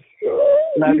 Gotcha.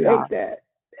 Love You y'all. ate that.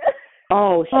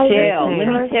 Oh, Oh, Shell, let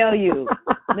that's me tell you.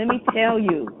 Let me tell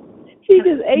you. She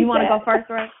just ate You want to that. go first,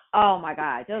 Ray? Oh my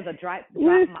God, it was a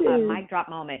mic drop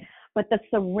moment. But the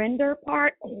surrender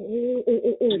part,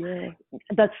 Yeah.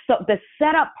 the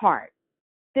setup part.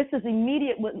 This is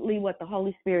immediately what the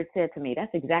Holy Spirit said to me.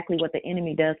 That's exactly what the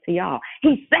enemy does to y'all.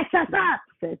 He sets us up.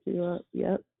 Sets you up.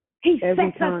 Yep. He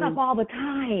Every sets us up all the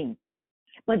time.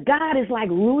 But God is like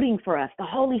rooting for us. The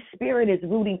Holy Spirit is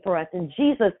rooting for us. And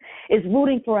Jesus is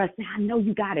rooting for us. And I know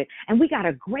you got it. And we got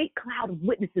a great cloud of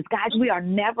witnesses. Guys, we are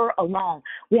never alone.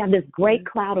 We have this great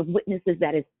cloud of witnesses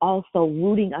that is also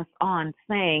rooting us on,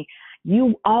 saying,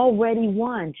 you already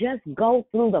won. Just go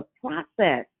through the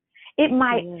process. It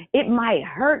might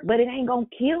hurt, but it ain't going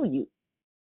to kill you.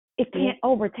 It can't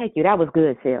overtake you. That was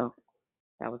good, Phil.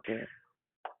 That was good.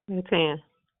 Okay.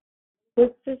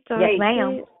 Yes,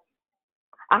 ma'am.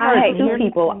 I heard two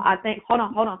people. I think, hold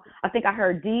on. I think I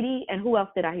heard Dee Dee, and who else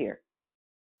did I hear?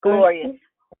 Gloria.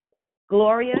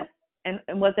 And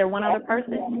was there one other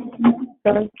person?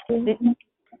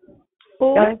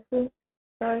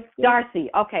 Darcy.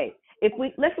 Okay.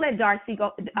 Let's let Darcy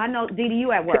go. I know Dee Dee,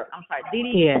 you at work. I'm sorry, Dee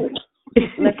Dee. Yeah.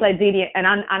 Let's let Dee Dee, and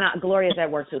I'm not. Gloria's at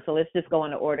work too. So let's just go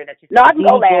in the order that you. No, I can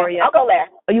go last. Gloria. I'll go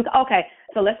last. Oh, you okay?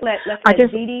 So let's let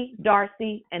Dee Dee,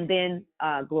 Darcy, and then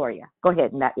Gloria. Go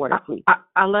ahead in that order, please.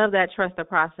 I love that trust the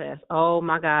process. Oh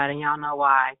my God, and y'all know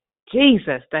why.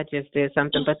 Jesus, that just did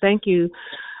something. But thank you,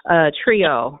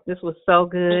 trio. This was so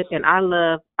good, and I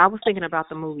was thinking about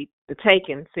the movie, the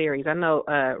Taken series. I know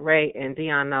Ray and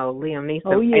Dionne know Liam Neeson.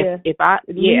 Oh yeah.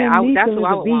 That's who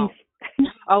I would want.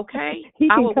 Okay, he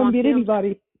I can would come want get him.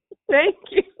 anybody. Thank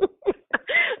you.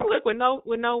 Look, with no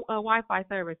Wi-Fi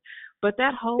service, but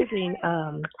that holding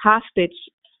hostage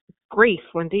grief,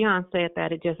 when Dionne said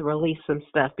that, it just released some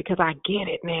stuff because I get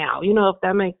it now. You know, if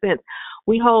that makes sense.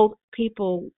 We hold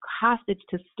people hostage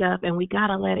to stuff, and we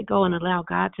gotta let it go and allow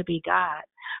God to be God.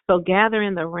 So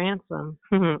gathering the ransom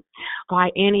by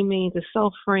any means is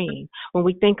so freeing when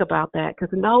we think about that,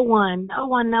 because no one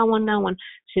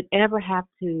should ever have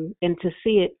to, and to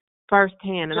see it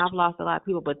firsthand, and I've lost a lot of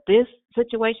people, but this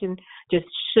situation just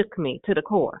shook me to the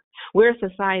core. We're a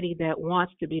society that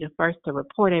wants to be the first to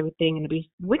report everything, and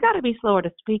we got to be slower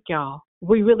to speak, y'all.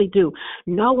 We really do.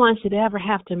 No one should ever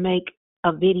have to make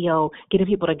a video getting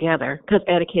people together because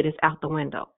etiquette is out the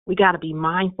window. We got to be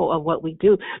mindful of what we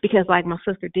do, because like my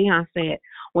sister Dionne said,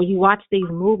 when you watch these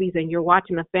movies and you're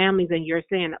watching the families and you're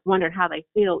wondering how they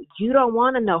feel, you don't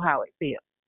want to know how it feels.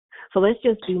 So let's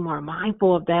just be more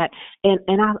mindful of that. And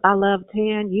I love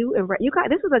Tan, you guys.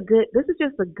 This is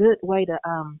just a good way to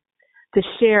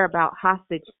share about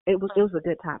hostage. It was a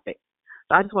good topic.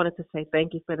 So I just wanted to say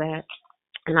thank you for that.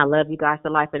 And I love you guys to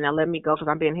life. And now let me go because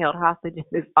I'm being held hostage in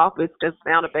this office because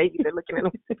now the babies are looking at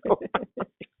me.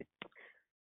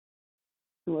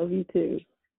 Love you too.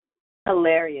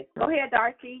 Hilarious. Go ahead,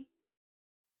 Darcy.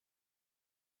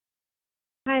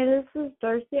 Hi, this is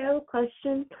Darcy. I have a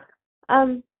question.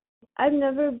 I've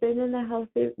never been in a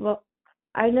healthy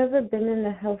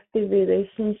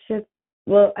relationship.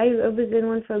 Well, I was in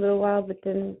one for a little while, but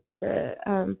then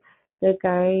the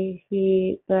guy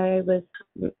that I was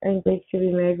engaged to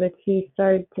be married with, he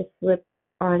started to slip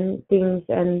on things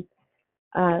and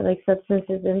like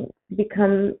substances and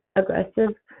become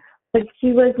aggressive. But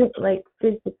he wasn't like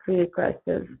physically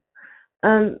aggressive.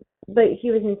 But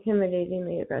he was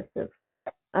intimidatingly aggressive.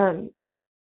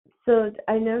 So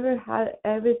I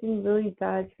was in really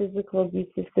bad physical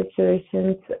abusive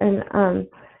situations, and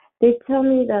they tell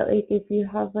me that like if you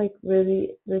have like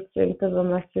really the strength of a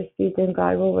mustard seed, then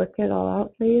God will work it all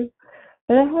out for you.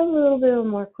 But I have a little bit of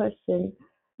more question.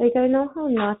 Like I know how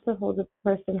not to hold a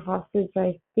person hostage.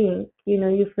 I think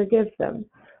you forgive them,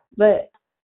 but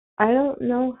I don't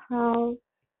know how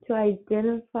to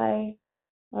identify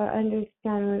or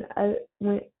understand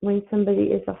when somebody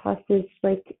is a hostage.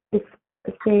 Like if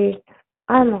say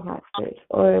I'm a hostage,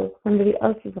 or somebody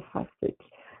else is a hostage.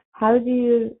 How do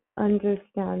you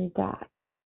understand that?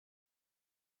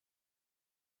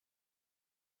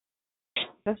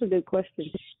 That's a good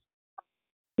question.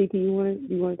 Kiki, you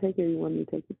want to take it, or you want me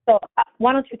to take it? So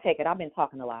why don't you take it? I've been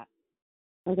talking a lot.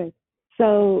 Okay.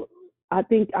 So I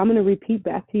think I'm going to repeat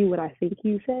back to you what I think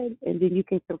you said, and then you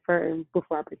can confirm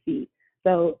before I proceed.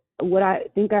 So what I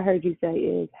think I heard you say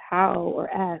is how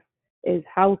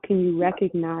can you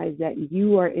recognize that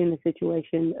you are in a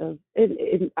situation of,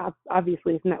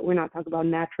 obviously it's not, we're not talking about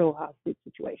natural hostage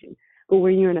situation, but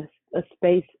when you're in a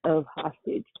space of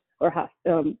hostage or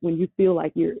when you feel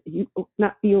like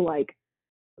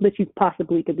but you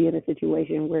possibly could be in a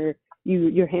situation where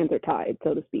your hands are tied,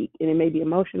 so to speak, and it may be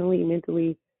emotionally,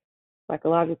 mentally,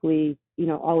 psychologically,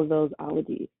 all of those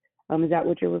ologies. Is that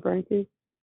what you're referring to?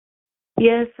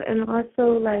 Yes, and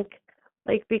also like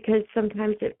because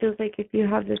sometimes it feels like if you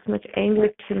have this much anger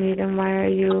to me, then why are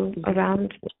you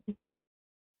around me?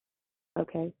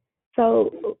 Okay.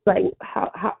 So like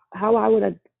how I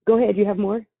would go ahead, you have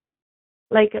more?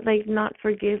 Like not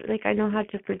forgive, like I know how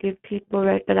to forgive people,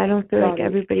 right? But I don't feel like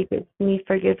everybody gives me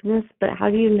forgiveness. But how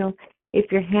do you know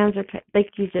if your hands are tied?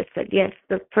 Like you just said, yes,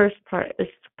 the first part is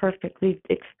perfectly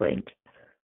explained.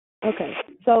 Okay.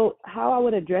 So how I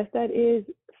would address that is,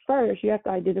 first, you have to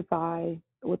identify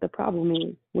what the problem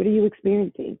is. What are you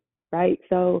experiencing, right?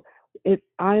 So if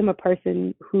I'm a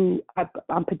person who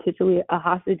I'm potentially a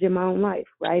hostage in my own life,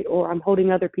 right? Or I'm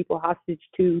holding other people hostage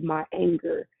to my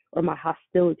anger or my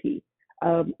hostility,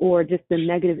 or just the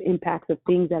negative impacts of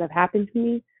things that have happened to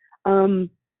me,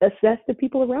 assess the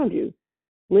people around you.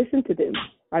 Listen to them.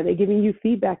 Are they giving you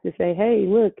feedback to say, hey,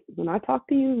 look, when I talk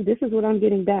to you, this is what I'm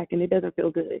getting back, and it doesn't feel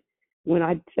good. When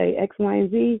I say X, Y, and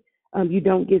Z, you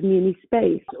don't give me any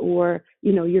space, or,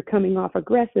 you're coming off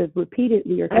aggressive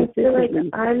repeatedly or consistently. I feel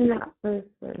like I'm that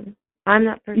person. I'm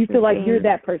that person. You feel like you're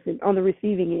that person on the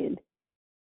receiving end.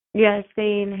 Yeah,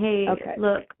 saying, hey, okay,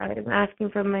 look, I'm asking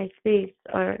for my space,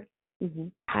 or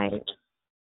I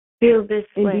feel this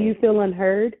and way. Do you feel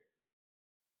unheard?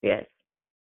 Yes.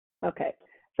 Okay.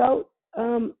 So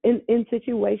in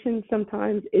situations,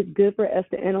 sometimes it's good for us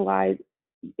to analyze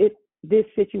if this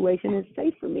situation is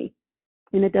safe for me.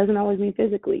 And it doesn't always mean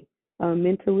physically,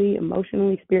 mentally,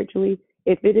 emotionally, spiritually.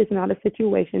 If it is not a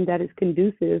situation that is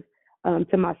conducive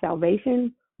to my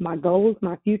salvation, my goals,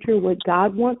 my future, what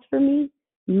God wants for me,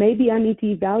 maybe I need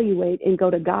to evaluate and go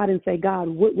to God and say, God,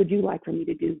 what would you like for me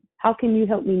to do? How can you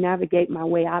help me navigate my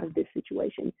way out of this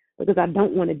situation? Because I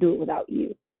don't want to do it without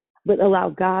you. But allow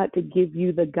God to give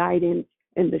you the guidance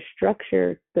and the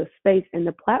structure, the space, and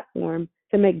the platform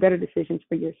to make better decisions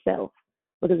for yourself.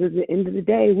 Because at the end of the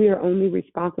day, we are only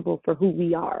responsible for who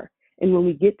we are. And when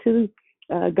we get to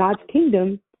God's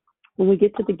kingdom, when we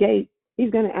get to the gate,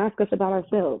 He's going to ask us about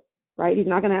ourselves, right? He's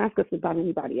not going to ask us about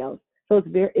anybody else. So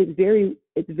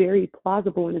it's very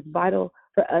plausible, and it's vital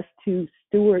for us to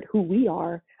steward who we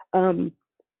are from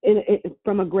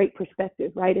a great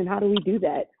perspective, right? And how do we do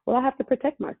that? Well, I have to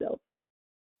protect myself.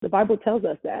 The Bible tells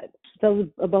us that. So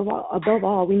above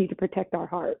all, we need to protect our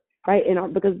heart, right?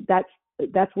 And because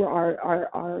that's where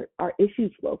our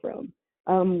issues flow from.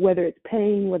 Whether it's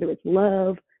pain, whether it's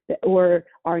love, or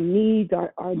our needs,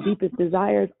 our deepest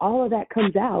desires, all of that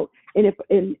comes out. And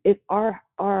if our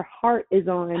heart is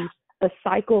on a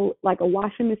cycle, like a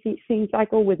washing machine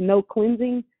cycle with no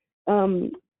cleansing,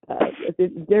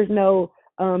 if there's no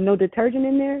detergent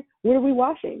in there, what are we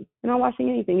washing? We're not washing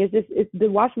anything. It's the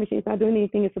washing machine. It's not doing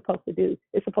anything it's supposed to do.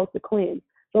 It's supposed to cleanse.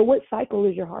 So what cycle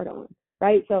is your heart on,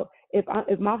 right? So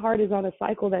if my heart is on a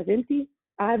cycle that's empty,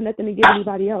 I have nothing to give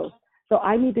anybody else. So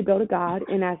I need to go to God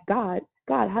and ask God,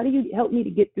 how do you help me to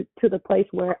get to the place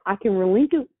where I can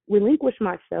relinquish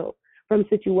myself from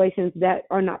situations that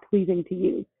are not pleasing to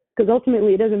you? Because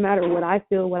ultimately, it doesn't matter what I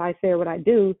feel, what I say, or what I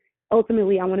do.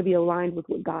 Ultimately, I want to be aligned with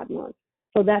what God wants.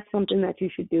 So that's something that you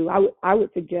should do. I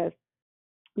would suggest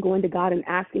going to God and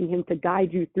asking Him to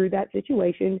guide you through that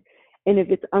situation. And if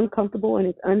it's uncomfortable and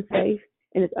it's unsafe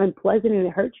and it's unpleasant and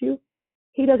it hurts you,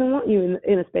 He doesn't want you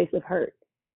in a space of hurt,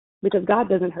 because God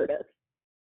doesn't hurt us,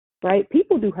 right?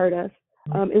 People do hurt us,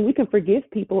 and we can forgive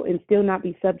people and still not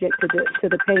be subject to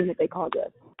the pain that they cause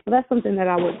us. So that's something that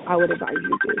I would advise you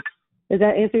to do. Does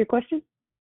that answer your question?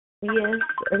 Yes,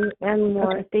 and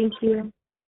more. Okay. Thank you.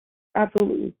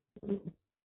 Absolutely.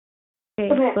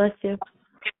 Okay, bless you.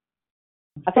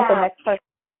 I think the next person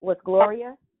was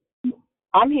Gloria.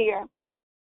 I'm here.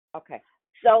 Okay.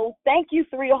 So thank you,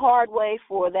 Three Hardway,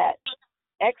 for that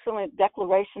excellent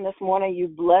declaration this morning. You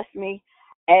blessed me.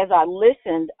 As I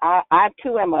listened, I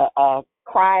too am a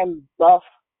crime buff,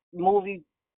 movie,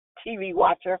 TV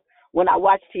watcher. When I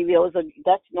watch TV,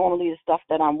 that's normally the stuff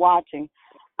that I'm watching.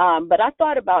 But I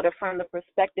thought about it from the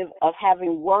perspective of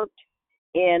having worked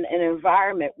in an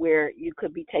environment where you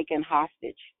could be taken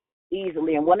hostage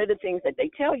easily. And one of the things that they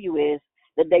tell you is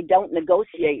that they don't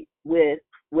negotiate with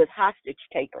hostage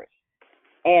takers,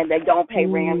 and they don't pay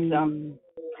ransom.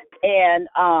 And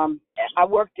I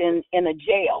worked in a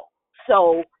jail,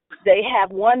 so they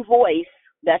have one voice,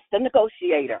 that's the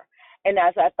negotiator. And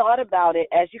as I thought about it,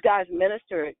 as you guys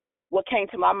ministered, what came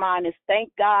to my mind is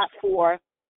thank God for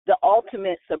the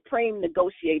ultimate supreme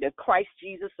negotiator, Christ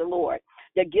Jesus the Lord,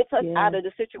 that gets us out of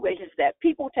the situations that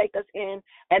people take us in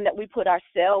and that we put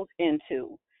ourselves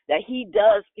into, that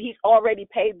he's already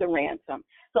paid the ransom.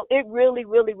 So it really,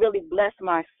 really, really blessed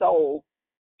my soul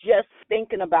just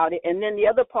thinking about it. And then the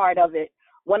other part of it,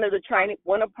 one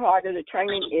part of the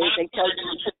training is they tell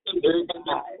you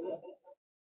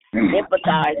to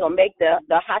empathize or make the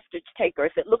hostage taker,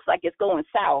 if it looks like it's going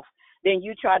south, then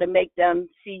you try to make them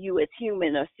see you as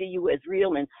human or see you as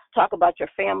real and talk about your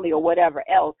family or whatever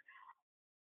else.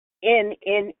 In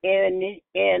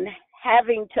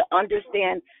having to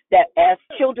understand that as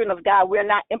children of God, we're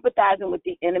not empathizing with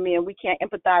the enemy and we can't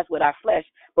empathize with our flesh,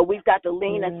 but we've got to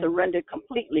lean and surrender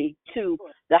completely to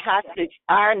the hostage,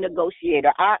 our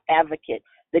negotiator, our advocate,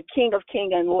 the King of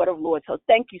Kings and Lord of Lords. So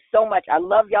thank you so much. I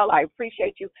love y'all. I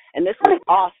appreciate you. And this was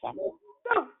awesome.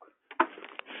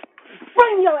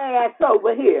 Bring your ass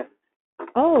over here.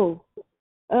 Oh,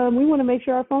 we want to make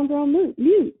sure our phones are on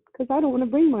mute because I don't want to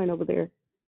bring mine over there.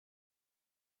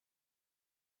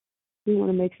 We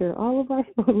want to make sure all of our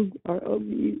phones are on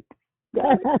mute.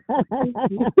 Anybody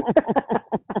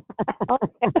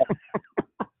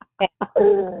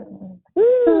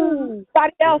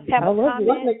else have a comment?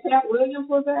 Wasn't it Cat Williams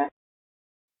was that?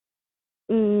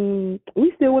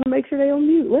 We still want to make sure they're on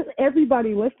mute. Let's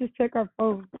just check our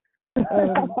phones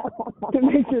to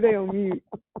make sure they're on mute.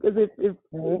 Because if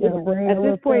at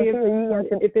this point,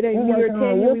 if it ain't me or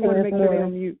Tanya, we want to make sure they're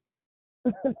on mute.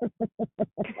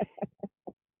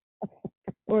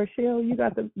 Or Shell, you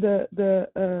got the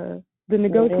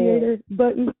negotiator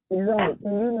button. Right.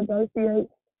 Can you negotiate?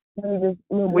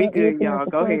 We good, y'all.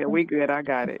 Go ahead. We good. I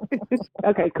got it.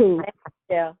 Okay, cool.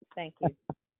 Yeah, thank you.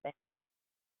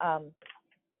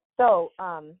 So,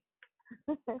 all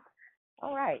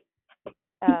right.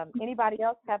 Anybody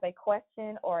else have a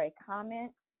question or a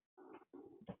comment?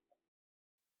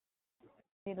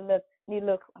 Need to look.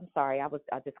 I'm sorry. I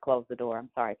just closed the door. I'm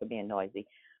sorry for being noisy.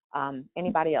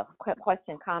 Anybody else?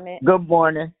 Question, comment? Good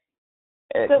morning.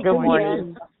 Good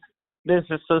morning. This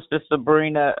is Sister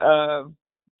Sabrina.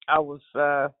 I was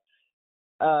first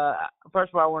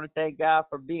of all, I want to thank God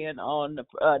for being on the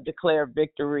Declare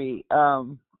Victory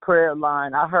prayer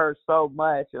line. I heard so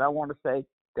much, and I want to say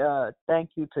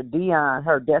thank you to Dionne,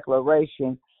 her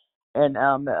declaration, and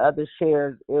the other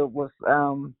shares. It was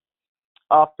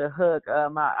off the hook.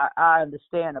 I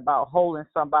understand about holding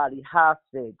somebody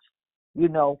hostage,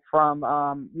 from,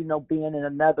 being in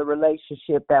another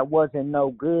relationship that wasn't no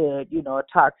good, a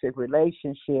toxic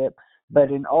relationship. But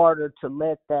in order to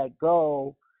let that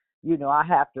go, I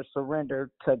have to surrender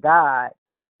to God,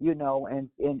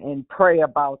 and pray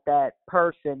about that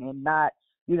person and not,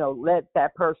 let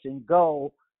that person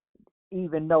go,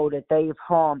 even know that they've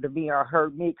harmed me or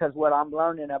hurt me. Because what I'm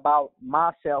learning about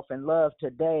myself and love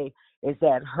today is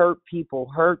that hurt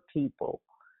people.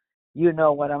 You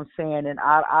know what I'm saying? And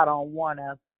I don't want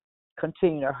to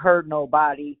continue to hurt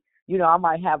nobody. I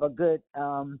might have a good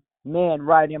man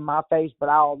right in my face, but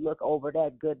I'll look over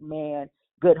that good man,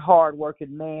 good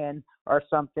hard-working man or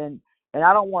something, and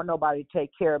I don't want nobody to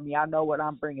take care of me. I know what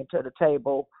I'm bringing to the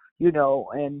table,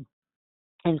 and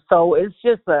so it's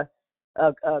just a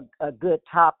good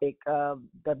topic,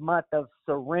 the month of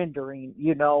surrendering,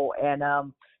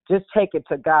 and just take it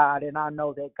to God, and I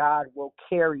know that God will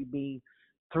carry me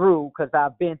through, because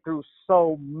I've been through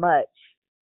so much,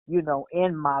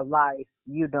 in my life,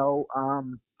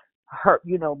 hurt,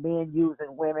 men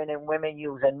using women and women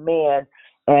using men,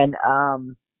 and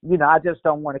I just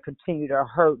don't want to continue to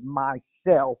hurt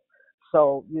myself.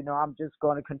 So, I'm just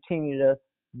going to continue to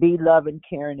be loving,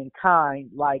 caring, and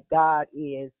kind like God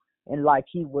is and like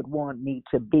He would want me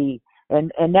to be.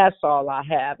 And that's all I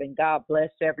have. And God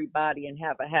bless everybody and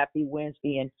have a happy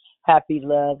Wednesday and happy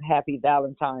love, happy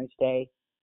Valentine's Day.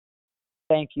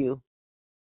 Thank you.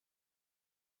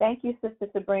 Thank you, Sister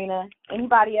Sabrina.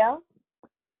 Anybody else?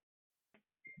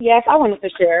 Yes, I wanted to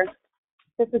share.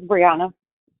 This is Brianna.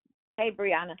 Hey,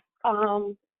 Brianna.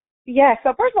 Yeah,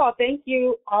 so first of all, thank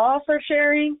you all for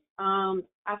sharing.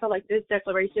 I feel like this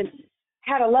declaration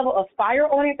had a level of fire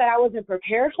on it that I wasn't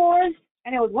prepared for.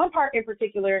 And it was one part in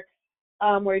particular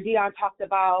where Dionne talked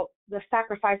about the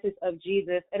sacrifices of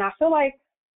Jesus. And I feel like,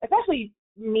 especially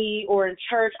me or in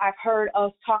church, I've heard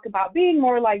us talk about being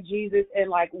more like Jesus and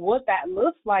like what that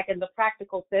looks like in the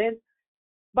practical sense.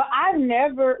 But I've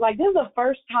never, like, this is the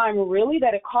first time really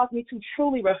that it caused me to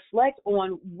truly reflect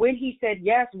on when he said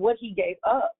yes, what he gave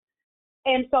up.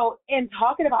 And so in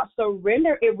talking about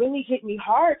surrender, it really hit me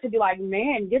hard to be like,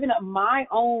 man, giving up my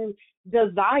own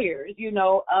desires,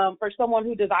 for someone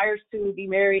who desires to be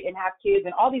married and have kids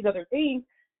and all these other things,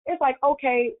 it's like,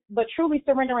 okay, but truly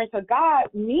surrendering to God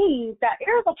means that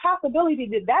there's a possibility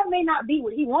that may not be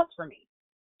what he wants for me.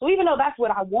 So even though that's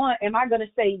what I want, am I going to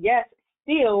say yes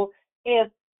still if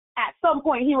at some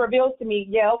point he reveals to me,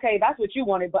 yeah, okay, that's what you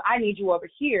wanted, but I need you over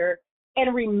here,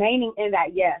 and remaining in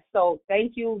that yes. So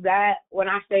thank you. That when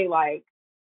I say like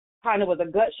kind of was a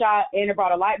gut shot and it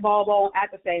brought a light bulb on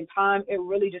at the same time, it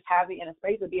really just has me in a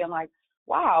space of being like,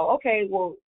 wow, okay,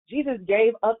 well, Jesus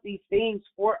gave up these things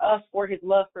for us, for his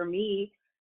love for me.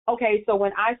 Okay, so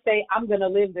when I say I'm going to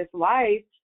live this life,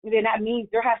 then that means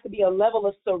there has to be a level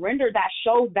of surrender that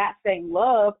shows that same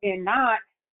love, and not,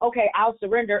 okay, I'll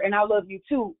surrender and I'll love you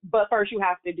too, but first you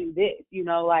have to do this,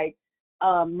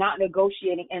 not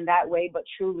negotiating in that way, but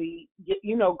truly,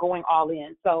 going all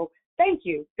in. So thank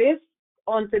you. This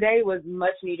on today was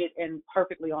much needed and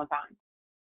perfectly on time.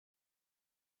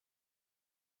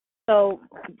 So,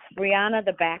 Brianna,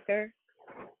 the backer,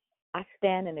 I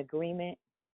stand in agreement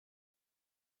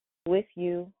with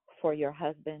you for your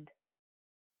husband.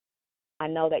 I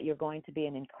know that you're going to be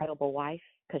an incredible wife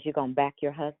because you're going to back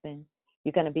your husband.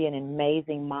 You're going to be an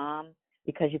amazing mom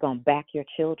because you're going to back your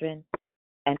children.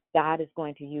 And God is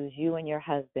going to use you and your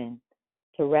husband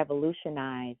to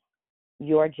revolutionize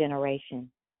your generation,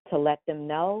 to let them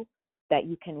know that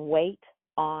you can wait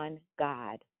on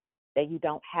God, that you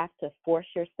don't have to force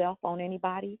yourself on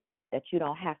anybody, that you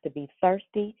don't have to be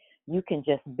thirsty. You can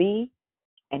just be,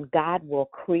 and God will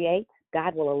create.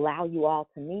 God will allow you all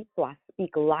to meet. So I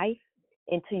speak life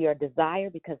into your desire,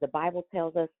 because the Bible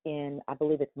tells us in, I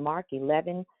believe it's Mark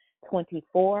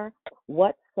 11:24,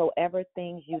 whatsoever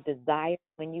things you desire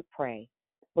when you pray,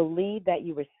 believe that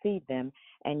you receive them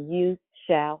and you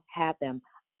shall have them.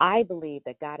 I believe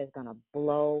that God is going to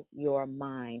blow your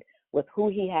mind with who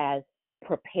he has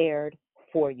prepared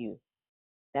for you.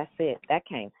 That's it. That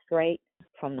came straight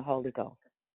from the Holy Ghost.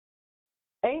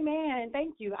 Amen.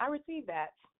 Thank you. I received that.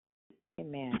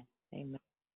 Amen. Amen.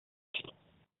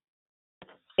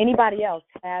 Anybody else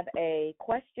have a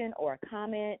question or a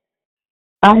comment?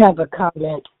 I have a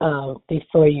comment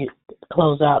before you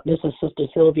close out. This is Sister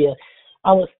Sylvia.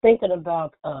 I was thinking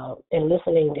about and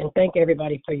listening, and thank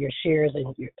everybody for your shares.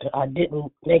 And I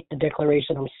didn't make the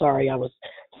declaration. I'm sorry. I was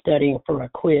studying for a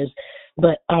quiz.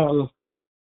 But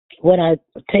what I've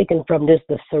taken from this,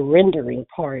 the surrendering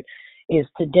part, is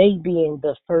today being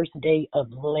the first day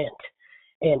of Lent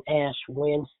and Ash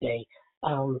Wednesday.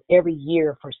 Every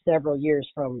year for several years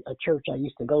from a church I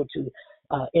used to go to,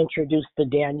 introduced the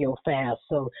Daniel fast.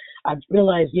 So I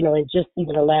realized, in just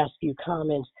even the last few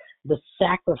comments, the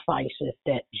sacrifices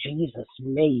that Jesus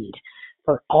made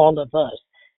for all of us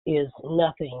is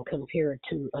nothing compared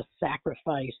to a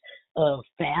sacrifice of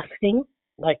fasting,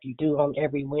 like you do on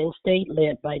every Wednesday,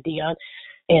 led by Dionne,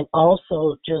 and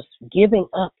also just giving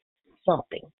up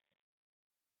something,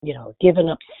 giving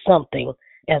up something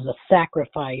as a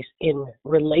sacrifice in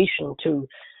relation to,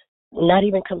 not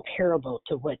even comparable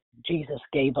to what Jesus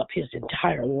gave up his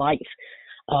entire life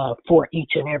for each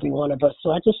and every one of us.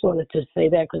 So I just wanted to say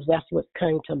that, because that's what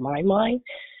came to my mind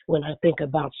when I think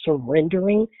about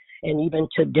surrendering. And even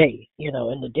today,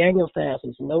 and the Daniel fast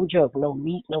is no joke, no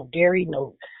meat, no dairy,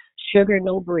 no sugar,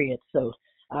 no bread. So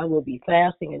I will be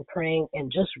fasting and praying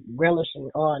and just relishing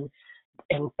on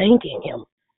and thanking him.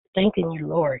 Thanking you,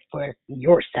 Lord, for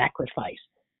your sacrifice.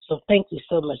 So thank you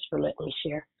so much for letting me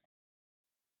share.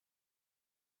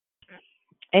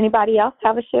 Anybody else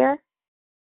have a share?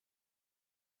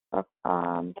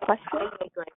 Question?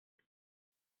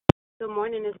 Good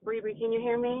morning, it's Bree. Can you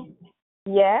hear me?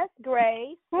 Yes,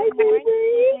 Grace. Hi,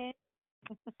 Bree.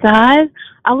 Guys,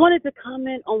 I wanted to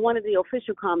comment on one of the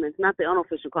official comments, not the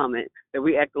unofficial comment that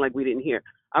we acting like we didn't hear.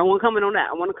 I don't want to comment on that.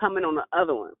 I want to comment on the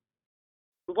other one.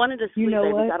 One of the sweet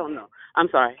babies, what? I don't know. I'm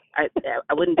sorry.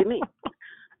 I wouldn't be me.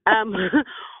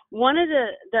 One of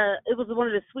it was one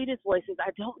of the sweetest voices.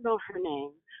 I don't know her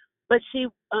name, but she,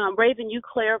 Raven, you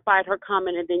clarified her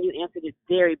comment and then you answered it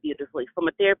very beautifully. From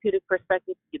a therapeutic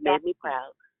perspective, you made me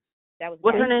proud. That was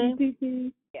What's her name?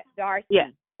 Yeah, Darcy. Yeah.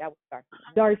 That was Darcy.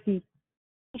 Darcy.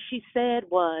 What she said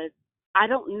was, I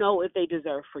don't know if they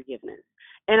deserve forgiveness.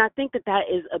 And I think that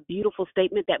is a beautiful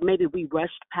statement that maybe we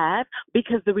rushed past,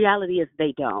 because the reality is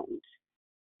they don't.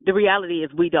 The reality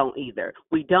is we don't either.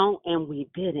 We don't, and we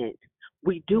didn't.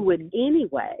 We do it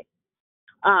anyway.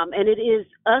 And it is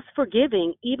us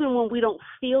forgiving, even when we don't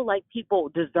feel like people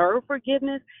deserve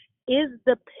forgiveness, is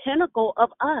the pinnacle of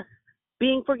us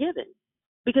being forgiven.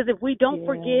 Because if we don't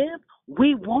forgive,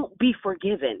 we won't be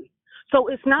forgiven. So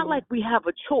it's not like we have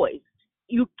a choice.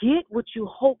 You get what you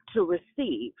hope to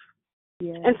receive.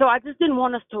 And so I just didn't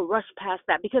want us to rush past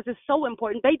that because it's so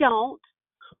important. They don't,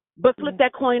 but flip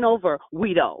that coin over.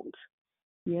 We don't.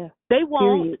 Yeah. They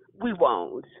won't. We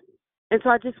won't. And so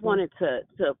I just wanted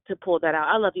to pull that out.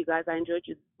 I love you guys. I enjoyed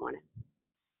you this morning.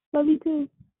 Love you too.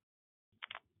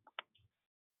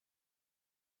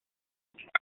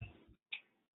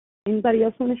 Anybody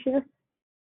else want to share?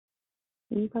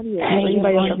 Anybody else? Hey,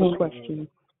 Anybody else have a question?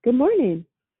 Good morning.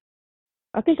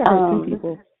 I think I heard 2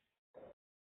 people.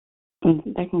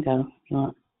 They can go if you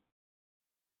want.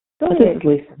 Go This ahead. is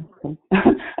Lisa.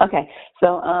 Okay,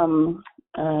 so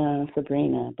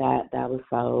Sabrina, that was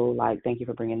so, like, thank you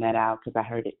for bringing that out because I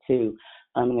heard it too.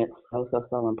 And it's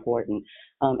so important.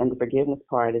 And the forgiveness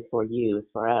part is for you, it's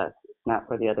for us. It's not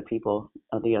for the other people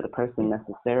or the other person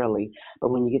necessarily. But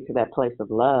when you get to that place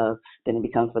of love, then it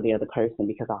becomes for the other person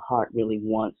because our heart really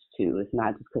wants to. It's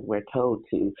not just because we're told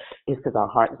to. It's because our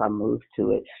hearts are moved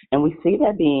to it. And we see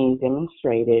that being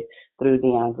demonstrated through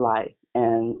Dionne's life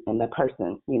and the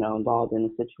person, involved in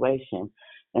the situation.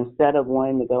 Instead of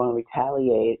wanting to go and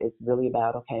retaliate, it's really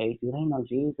about, okay, do they know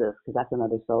Jesus? Because that's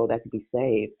another soul that could be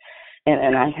saved.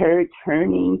 And I heard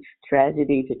turning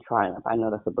tragedy to triumph. I know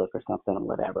that's a book or something or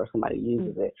whatever, somebody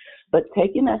uses it. But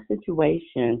taking that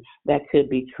situation that could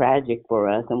be tragic for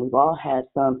us, and we've all had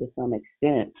some to some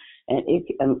extent,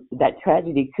 and that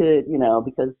tragedy could,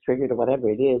 because it's triggered or whatever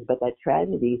it is, but that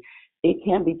tragedy, it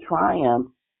can be triumph.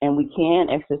 And we can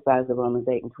exercise the Romans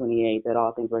 8 and 28 that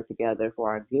all things work together for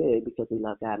our good because we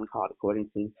love God and called according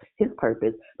to his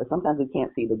purpose. But sometimes we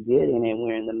can't see the good in it.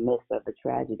 We're in the midst of the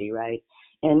tragedy, right?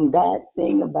 And that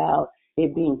thing about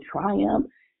it being triumph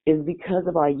is because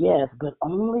of our yes, but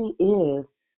only if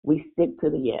we stick to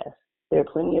the yes. There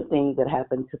are plenty of things that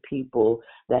happen to people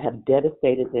that have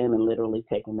devastated them and literally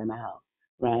taken them out,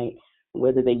 right?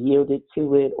 Whether they yielded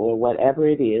to it or whatever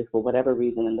it is, for whatever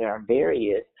reason, and there are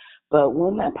various. But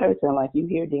when that person, like you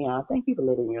hear Dionne, thank you for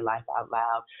living your life out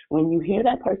loud. When you hear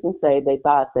that person say they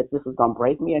thought that this was going to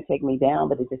break me or take me down,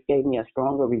 but it just gave me a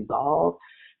stronger resolve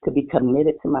to be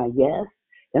committed to my yes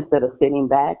instead of sitting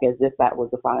back as if that was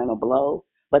the final blow,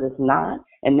 but it's not.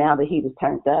 And now the heat is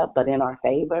turned up, but in our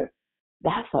favor,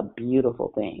 that's a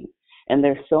beautiful thing. And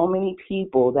there's so many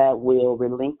people that will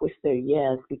relinquish their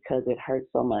yes because it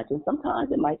hurts so much. And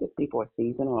sometimes it might just be for a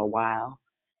season or a while.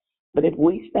 But if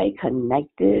we stay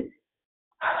connected,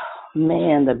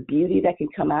 man, the beauty that can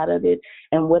come out of it.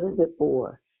 And what is it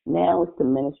for? Now it's to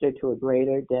minister to a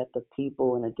greater depth of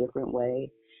people in a different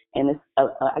way. And it's,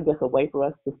 I guess, a way for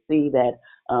us to see that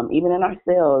even in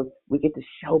ourselves, we get to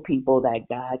show people that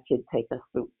God could take us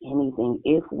through anything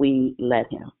if we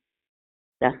let him.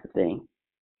 That's the thing.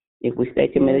 If we stay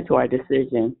committed to our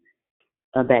decision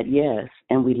of that yes,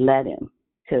 and we let him,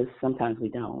 because sometimes we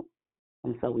don't.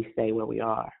 And so we stay where we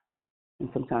are. And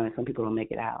sometimes some people don't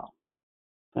make it out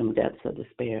from depths of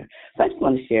despair. So I just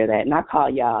want to share that. And I call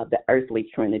y'all the earthly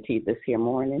trinity this here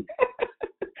morning.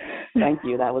 Thank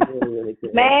you. That was really, really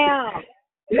good. Ma'am.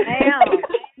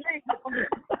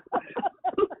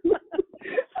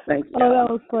 Thank you. Oh, that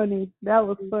was funny. That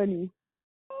was funny.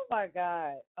 Oh, my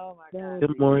God. Oh, my God.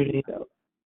 Good morning.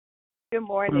 Good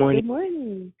morning. Good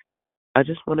morning. I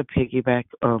just want to piggyback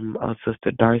on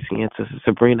Sister Darcy and Sister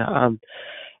Sabrina.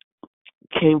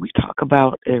 Can we talk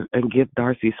about and give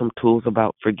Darcy some tools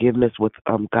about forgiveness with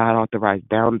God-authorized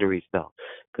boundaries, though?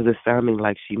 Because it's sounding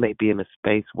like she may be in a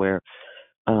space where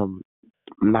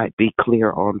might be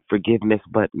clear on forgiveness,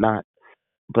 but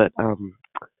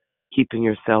keeping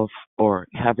yourself or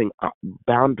having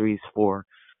boundaries for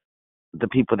the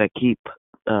people that keep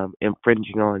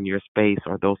infringing on your space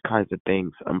or those kinds of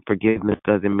things. Forgiveness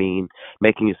doesn't mean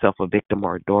making yourself a victim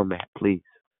or a doormat, please.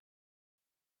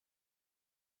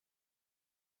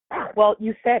 Well,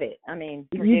 you said it. I mean,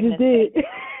 you just did.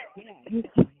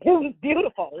 It was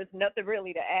beautiful. There's nothing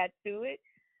really to add to it.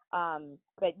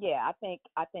 But yeah, I think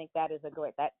that is a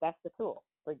great that's the tool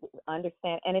for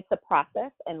understand, and it's a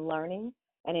process and learning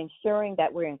and ensuring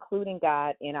that we're including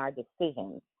God in our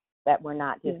decisions, that we're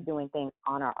not just doing things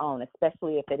on our own,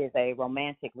 especially if it is a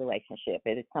romantic relationship.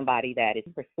 It is somebody that is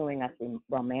pursuing us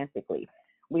romantically.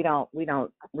 We don't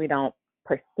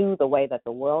pursue the way that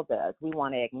the world does. We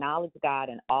want to acknowledge God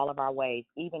in all of our ways,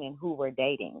 even in who we're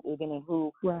dating, even in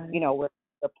who we're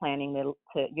planning to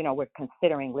we're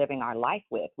considering living our life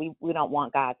with. We don't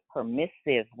want God's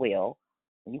permissive will.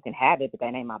 You can have it, but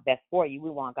that ain't my best for you. We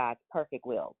want God's perfect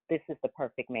will. This is the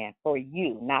perfect man for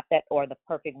you, not that, or the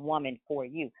perfect woman for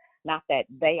you. Not that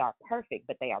they are perfect,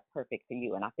 but they are perfect for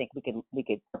you. And I think you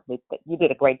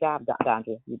did a great job,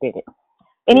 Dondra. You did it.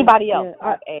 Anybody else?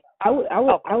 Yeah. I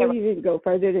would even go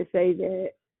further to say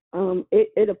that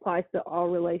it applies to all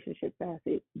relationship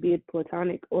facets, be it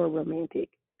platonic or romantic.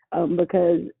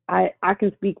 Because I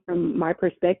can speak from my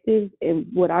perspective and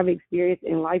what I've experienced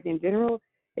in life in general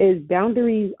is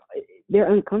boundaries,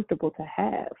 they're uncomfortable to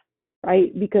have,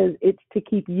 right? Because it's to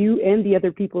keep you and the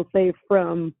other people safe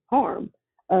from harm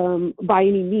by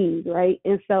any means, right?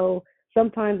 And so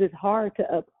sometimes it's hard to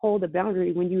uphold a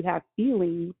boundary when you have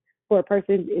feelings for a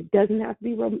person. It doesn't have to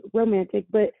be romantic,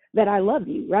 but that I love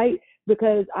you, right?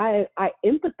 Because I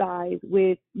empathize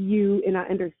with you and I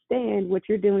understand what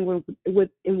you're dealing with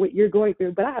and what you're going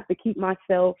through, but I have to keep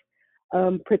myself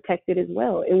protected as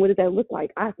well. And what does that look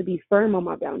like? I have to be firm on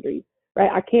my boundaries,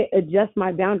 right? I can't adjust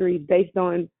my boundaries based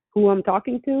on who I'm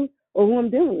talking to or who I'm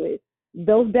dealing with.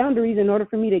 Those boundaries, in order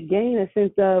for me to gain a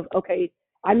sense of, okay,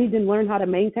 I need to learn how to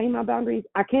maintain my boundaries.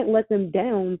 I can't let them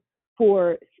down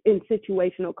in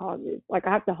situational causes. Like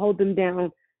I have to hold them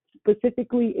down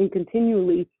specifically and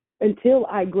continually until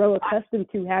I grow accustomed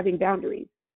to having boundaries,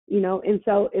 And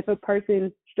so if a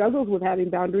person struggles with having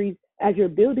boundaries, as you're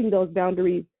building those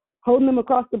boundaries, holding them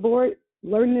across the board,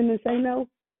 learning them to say no,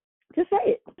 just say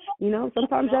it.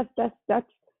 Sometimes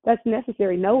that's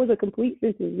necessary. No is a complete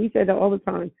sentence. We say that all the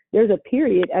time. There's a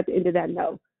period at the end of that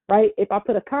no, right? If I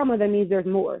put a comma, that means there's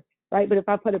more, right? But if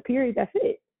I put a period, that's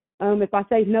it. If I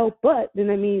say no, but, then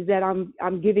that means that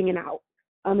I'm giving an out.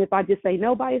 If I just say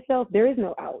no by itself, there is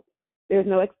no out. There's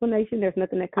no explanation. There's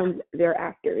nothing that comes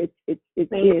thereafter. It's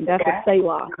in. That's a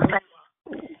Selah.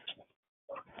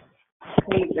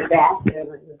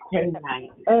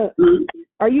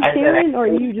 Are you Karen or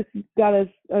you just got us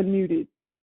unmuted?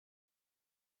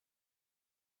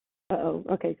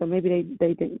 Okay, so maybe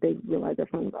they realized their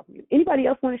phone was off mute. Anybody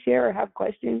else want to share or have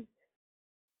questions?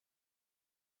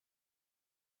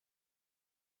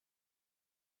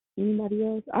 Anybody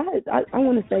else? I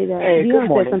want to say that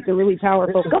Dionne said something really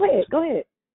powerful. Go ahead.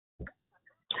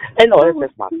 Hey, no, it's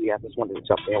just Moxie. I just wanted to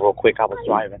jump in real quick. I was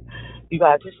driving. You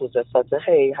guys, this was just such a,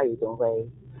 hey, how you doing,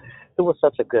 Ray? It was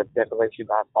such a good declaration, you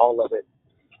guys, all of it.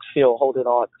 Still holding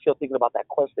on, still thinking about that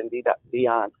question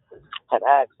Dionne had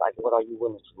asked, like, what are you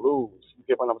willing to lose? You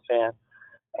get what I'm saying?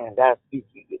 And that, it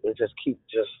just keep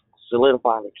just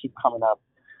solidifying and keep coming up.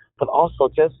 But also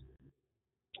just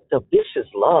the vicious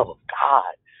love of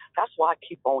God. That's why I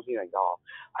keep on hearing y'all.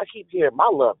 I keep hearing my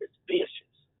love is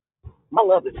vicious. My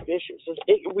love is vicious.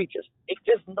 It reaches.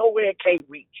 There's nowhere it can't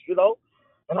reach,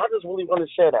 And I just really want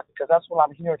to share that because that's what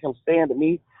I'm hearing him saying to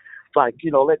me. Like,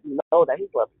 let me know that his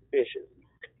love is vicious.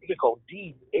 It can go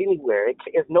deep anywhere.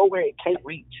 There's nowhere it can't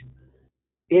reach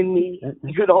in me.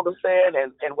 You know what I'm saying?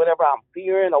 And whatever I'm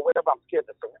fearing or whatever I'm scared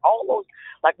to say. All those,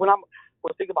 like when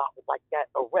we're thinking about like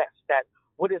that arrest, that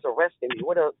what is arresting me?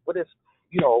 What is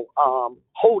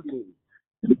holding me?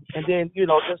 And then,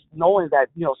 just knowing that,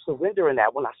 surrendering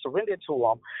that when I surrender to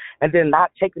him and then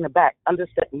not taking it back.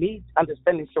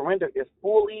 Understanding surrender is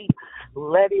fully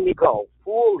letting it go,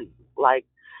 fully. Like,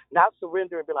 not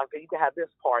surrender and be like, okay, you can have this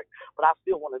part, but I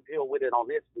still want to deal with it on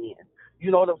this end.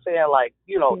 You know what I'm saying? Like,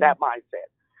 that mindset.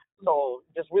 So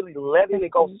just really letting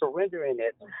it go, surrendering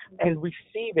it, and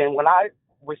receiving. When I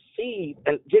receive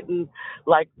and getting,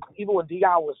 like, even what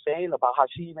Dionne was saying about how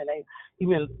she even ain't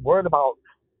even worried about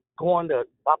going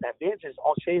about that vengeance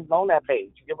on shaving on that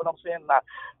page. You get what I'm saying? Now,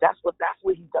 that's what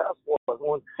he does for us.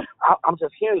 When I'm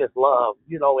just hearing this love,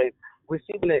 and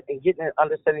receiving it and getting it,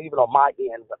 understanding even on my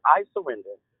end.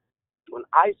 When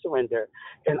I surrender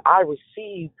and I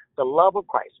receive the love of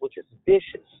Christ, which is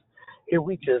vicious, it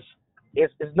reaches,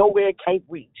 it's nowhere it can't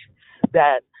reach,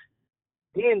 that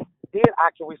then I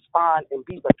can respond and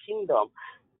be the kingdom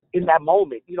in that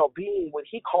moment, being what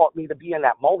he called me to be in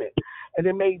that moment. And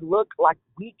it may look like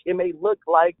weak, it may look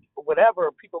like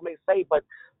whatever people may say, but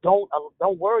don't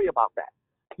worry about that.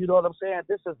 You know what I'm saying?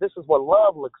 This is what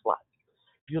love looks like,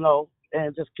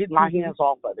 and just get my hands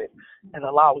off of it and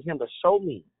allow him to show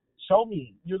me,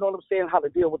 you know what I'm saying, how to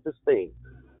deal with this thing,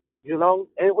 And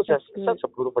it was just such a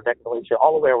beautiful declaration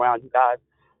all the way around. You guys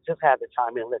just had to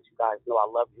chime in and let you guys know I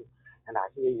love you and I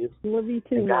hear you. Love you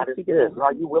too. And God is good.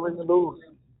 Are you willing to lose?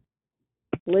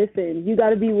 Listen, you got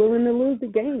to be willing to lose the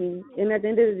game. And at the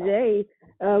end of the day,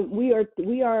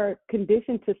 we are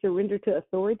conditioned to surrender to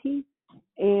authority.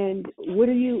 And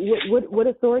what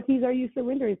authorities are you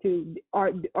surrendering to?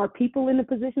 Are people in a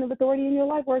position of authority in your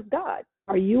life, or is God?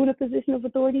 Are you in a position of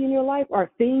authority in your life? Are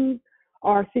things,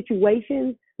 are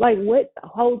situations? Like, what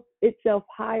holds itself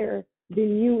higher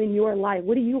than you in your life?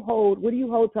 What do you hold? What do you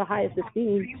hold to highest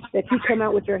esteem that you come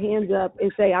out with your hands up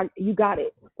and say, "You got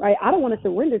it"? Right? I don't want to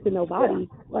surrender to nobody.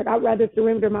 Like I'd rather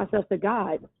surrender myself to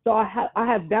God. So I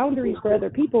have boundaries for other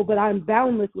people, but I'm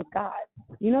boundless with God.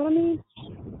 You know what I mean?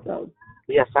 So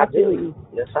Yes, I do.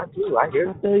 Yes, I do. I hear.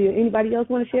 I feel you. Anybody else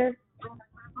want to share?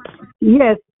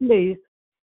 Yes, please.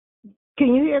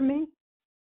 Can you hear me?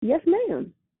 Yes,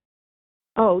 ma'am.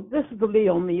 Oh, this is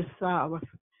Leo Misawa,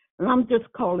 and I'm just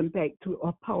calling back to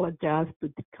apologize to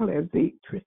declare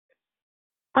victory.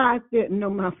 I didn't know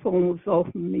my phone was off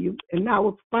mute, and I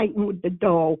was fighting with the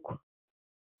dog,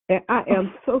 and I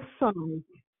am so sorry.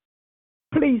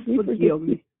 Please forgive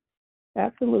me.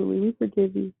 Absolutely, we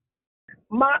forgive you.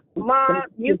 Ma,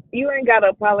 you ain't gotta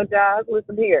apologize.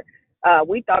 Listen here,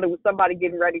 we thought it was somebody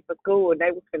getting ready for school, and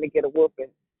they was gonna get a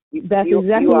whooping. That's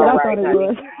exactly what I thought it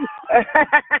was.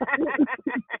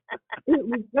 It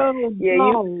was so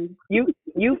yeah,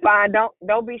 you fine.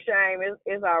 Don't be ashamed.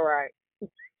 It's all right.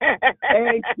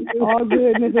 Thank you. All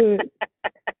good in the hood.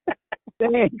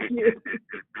 Thank you.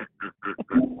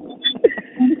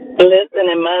 Listen,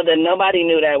 and Mother, nobody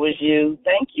knew that was you.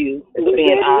 Thank you for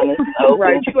being honest.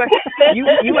 Right. You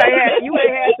ain't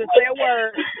had to say a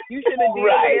word. You should have did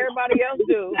what everybody else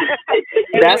do.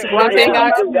 That's one thing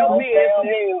I do.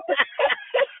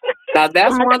 Now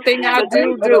that's one thing I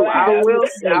do. I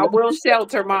will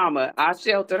shelter Mama. I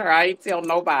sheltered her. I ain't tell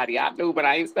nobody. I do, but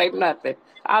I ain't say nothing.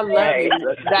 I love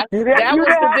you. That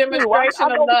was the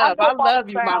demonstration of love. I love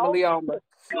you, Mama Leoma.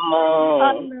 Come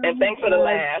on. And thanks for the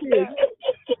laugh.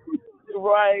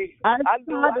 Right. That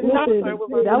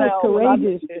was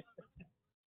courageous.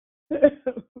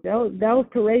 that was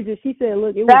courageous. She said,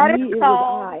 "Look, it was me. It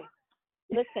was I."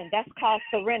 Listen, that's called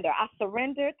surrender. I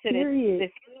surrender to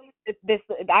this.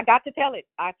 I got to tell it.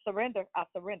 I surrender. I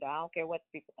don't care what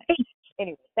people think.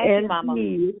 Anyway, thank you, Mama.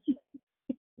 We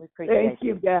appreciate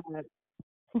you. Thank you, guys.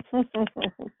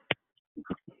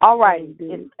 All right.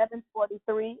 It's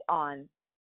 7:43 on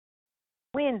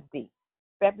Wednesday,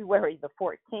 February the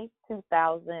 14th,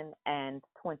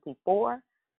 2024.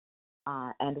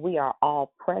 And we are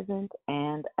all present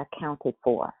and accounted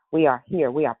for. We are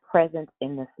here. We are present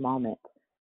in this moment.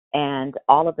 And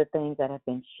all of the things that have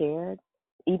been shared,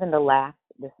 even the laugh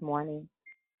this morning,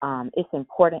 it's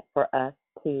important for us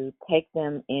to take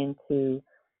them into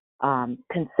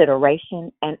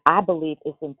consideration. And I believe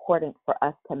it's important for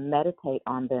us to meditate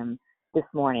on them this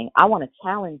morning. I want to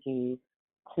challenge you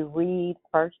to read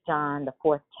 1 John, the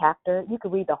 4th chapter. You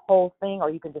can read the whole thing, or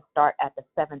you can just start at the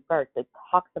 7th verse. It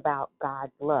talks about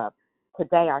God's love.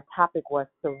 Today, our topic was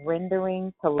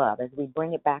surrendering to love. As we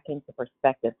bring it back into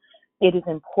perspective, it is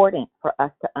important for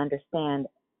us to understand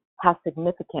how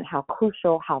significant, how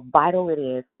crucial, how vital it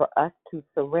is for us to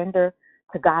surrender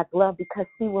to God's love. Because,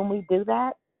 see, when we do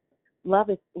that, love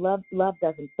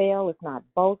doesn't fail. It's not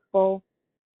boastful.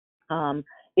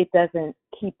 It doesn't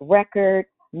keep record.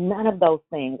 None of those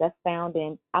things. That's found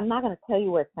in, I'm not going to tell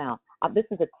you where it's found. This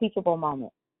is a teachable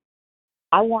moment.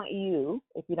 I want you,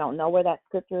 if you don't know where that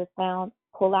scripture is found,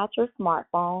 pull out your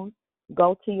smartphone,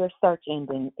 go to your search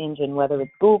engine, whether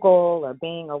it's Google or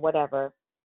Bing or whatever,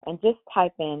 and just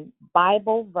type in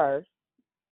Bible verse,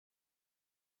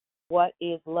 what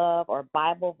is love, or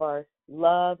Bible verse,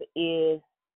 love is,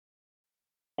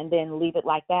 and then leave it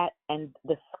like that, and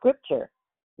the scripture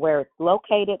where it's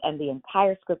located, and the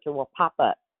entire scripture will pop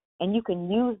up. And you can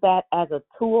use that as a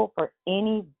tool for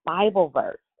any Bible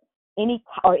verse, any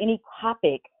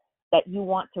topic that you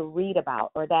want to read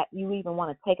about, or that you even want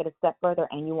to take it a step further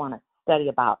and you want to study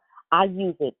about. I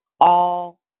use it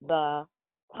all the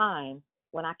time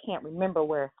when I can't remember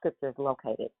where a scripture is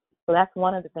located. So that's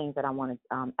one of the things that I want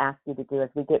to ask you to do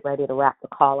as we get ready to wrap the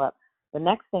call up. The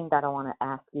next thing that I want to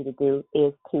ask you to do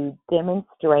is to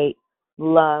demonstrate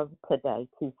love today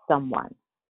to someone.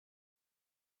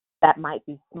 That might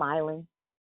be smiling,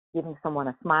 giving someone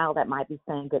a smile. That might be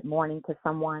saying good morning to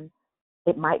someone.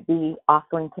 It might be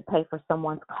offering to pay for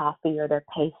someone's coffee or their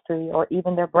pastry or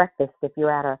even their breakfast if you're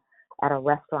at a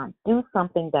restaurant. Do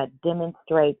something that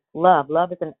demonstrates love.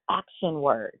 Love is an action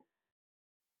word.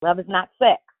 Love is not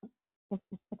sex.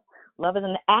 Love is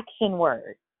an action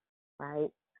word,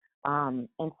 right?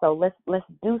 And so let's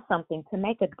do something to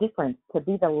make a difference, to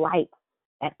be the light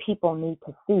that people need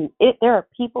to see. There are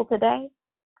people today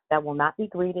that will not be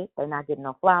greeted. They're not getting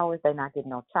no flowers. They're not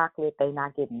getting no chocolate. They're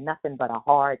not getting nothing but a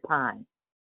hard time.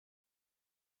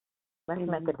 Let's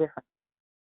make a difference.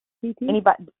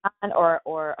 Anybody, or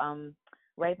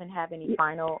Raven, have any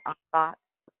final thoughts?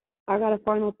 I got a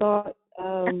final thought.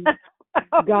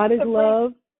 God is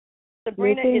love.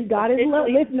 Sabrina Listen, is God is love.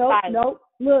 Listen, silent.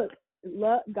 look,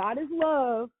 God is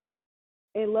love.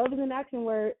 And love is an action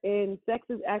word, and sex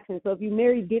is action. So if you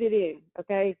married, get it in,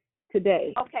 okay?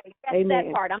 Today. Okay, that's Amen.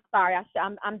 that part. I'm sorry. I'm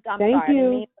Thank sorry. I didn't you.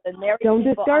 mean for the married Don't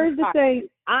people. discourage I'm the sorry.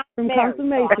 saints I'm from married, so I'm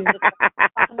consummation. just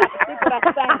talking about the people that's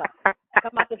single.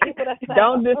 Talking about the people that's single.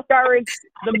 Don't discourage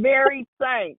the married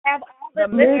saints. Have all The the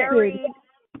married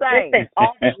saints. listen,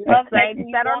 all the love Saints making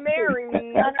you that are want to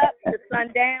married. sun up to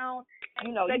sundown.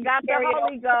 You know, They you got the carry it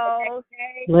Holy over the Ghost. next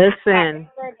day. Listen,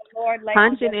 However the Lord lays on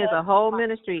hunching your is a heart. whole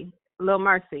ministry. Little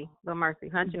mercy.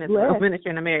 Hunching is a real Bless. ministry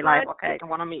in the married life. Okay, I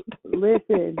want to meet.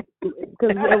 Listen,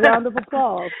 because a round of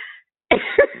applause.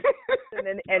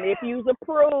 And if you's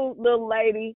approved, little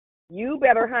lady, you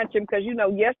better hunch him, because you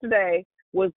know yesterday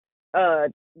was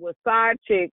side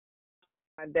chick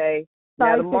Sunday. Now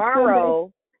Side chick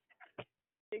tomorrow,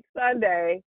 chick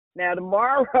Sunday. Now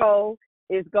tomorrow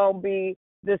is gonna be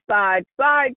the side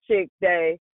chick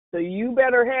day. So you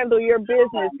better handle your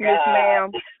business, Miss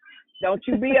Ma'am. Don't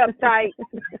you be uptight.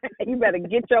 You better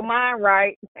get your mind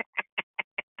right.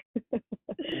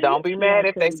 Don't be mad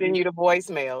if they send you the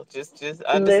voicemail. Just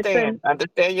understand.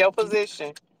 Understand your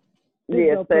position.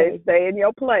 Yeah, stay in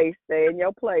your place. Stay in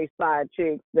your place, side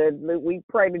chicks. We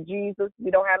pray to Jesus.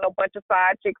 We don't have no bunch of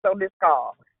side chicks on this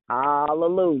call.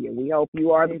 Hallelujah. We hope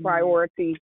you are the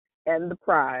priority and the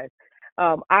prize.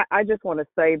 I just want to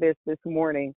say this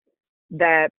morning,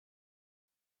 that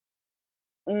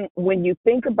when you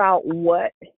think about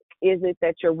what is it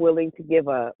that you're willing to give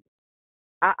up,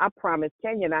 I promise,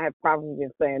 Kenya and I have probably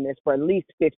been saying this for at least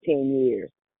 15 years.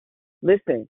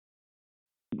 Listen,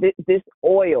 this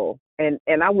oil, and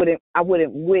I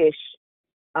wouldn't wish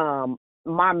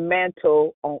my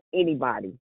mantle on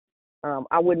anybody.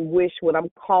 I wouldn't wish what I'm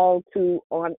called to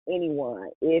on anyone.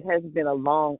 It has been a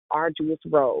long, arduous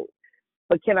road.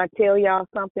 But can I tell y'all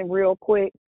something real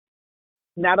quick?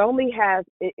 Not only has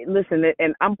listen,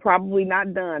 and I'm probably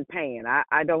not done paying.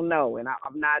 I don't know, and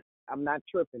I'm not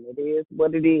tripping. It is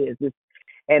what it is.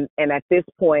 And at this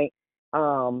point,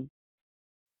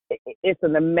 it's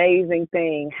an amazing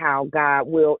thing how God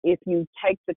will, if you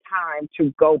take the time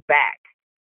to go back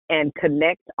and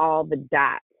connect all the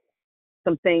dots,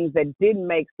 some things that didn't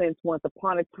make sense once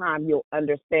upon a time, you'll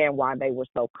understand why they were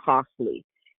so costly.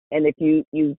 And if you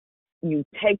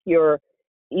take your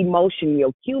emotion,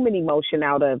 your human emotion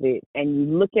out of it, and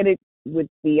you look at it with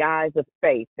the eyes of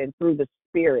faith and through the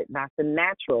spirit, not the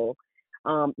natural,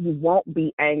 you won't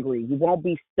be angry. You won't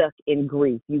be stuck in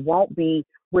grief. You won't be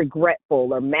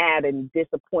regretful or mad and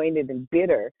disappointed and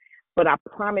bitter. But I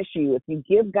promise you, if you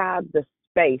give God the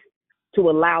space to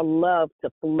allow love to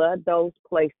flood those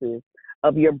places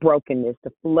of your brokenness,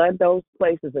 to flood those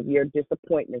places of your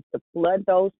disappointments, to flood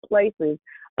those places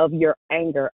of your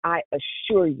anger, I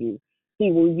assure you, He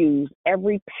will use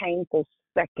every painful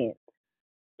second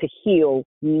to heal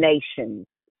nations.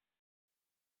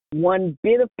 One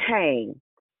bit of pain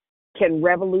can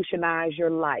revolutionize your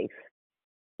life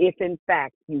if, in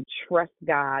fact, you trust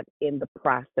God in the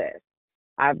process.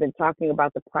 I've been talking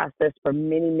about the process for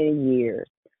many, many years.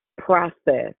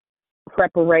 Process,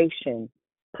 preparation,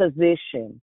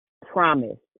 position,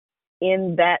 promise,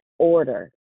 in that order.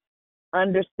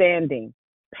 Understanding,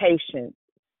 patience,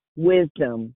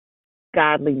 wisdom,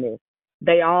 godliness.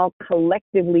 They all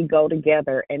collectively go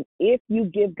together. And if you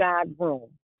give God room,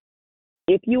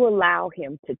 if you allow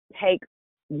Him to take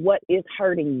what is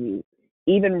hurting you,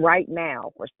 even right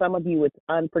now, for some of you, it's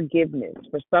unforgiveness.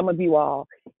 For some of you all,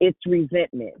 it's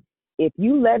resentment. If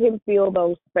you let Him fill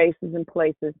those spaces and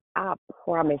places, I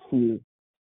promise you,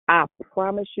 and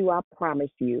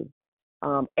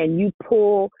you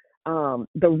pull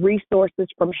the resources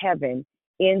from heaven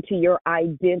into your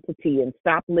identity and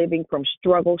stop living from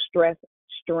struggle, stress,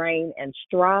 strain, and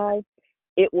strive,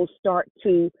 it will start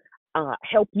to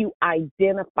help you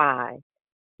identify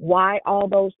why all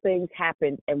those things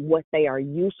happened and what they are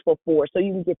useful for, so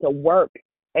you can get to work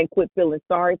and quit feeling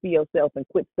sorry for yourself and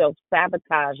quit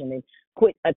self-sabotaging and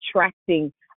quit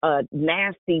attracting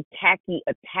nasty, tacky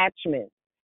attachments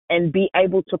and be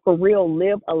able to, for real,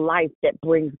 live a life that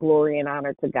brings glory and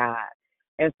honor to God.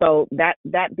 And so that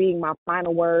being my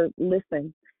final word,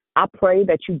 listen, I pray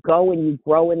that you go and you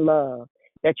grow in love,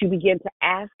 that you begin to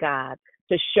ask God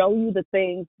to show you the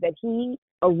things that He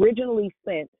originally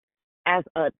sent as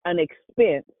an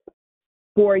expense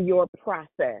for your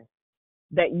process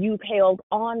that you've held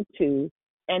on to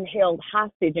and held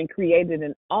hostage and created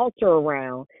an altar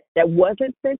around that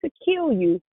wasn't sent to kill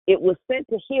you. It was sent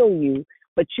to heal you,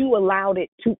 but you allowed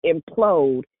it to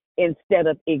implode instead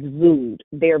of exude.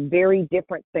 They're very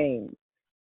different things.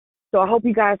 So I hope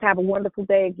you guys have a wonderful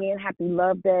day again. Happy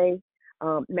Love Day.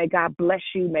 May God bless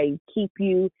you. May He keep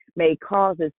you. May He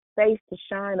cause His face to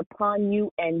shine upon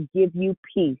you and give you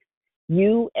peace.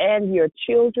 you and your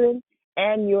children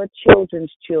and your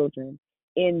children's children.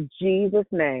 In Jesus'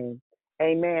 name,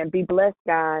 amen. Be blessed,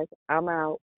 guys. I'm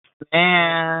out.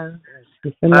 Man,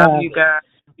 Peace and love love. you guys.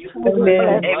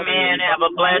 Amen. Amen. Have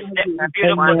a blessed,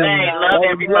 beautiful Amen. day. Love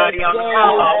everybody on the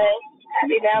call.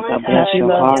 Happy God bless Valentine's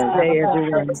your Love heart. Day,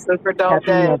 everyone. Super dope Happy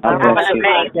day. God Love Have on bless an Mother's you.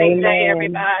 Day. somebody. amazing day, Amen.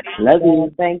 everybody. Love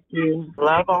you. Thank you.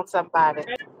 Love on somebody.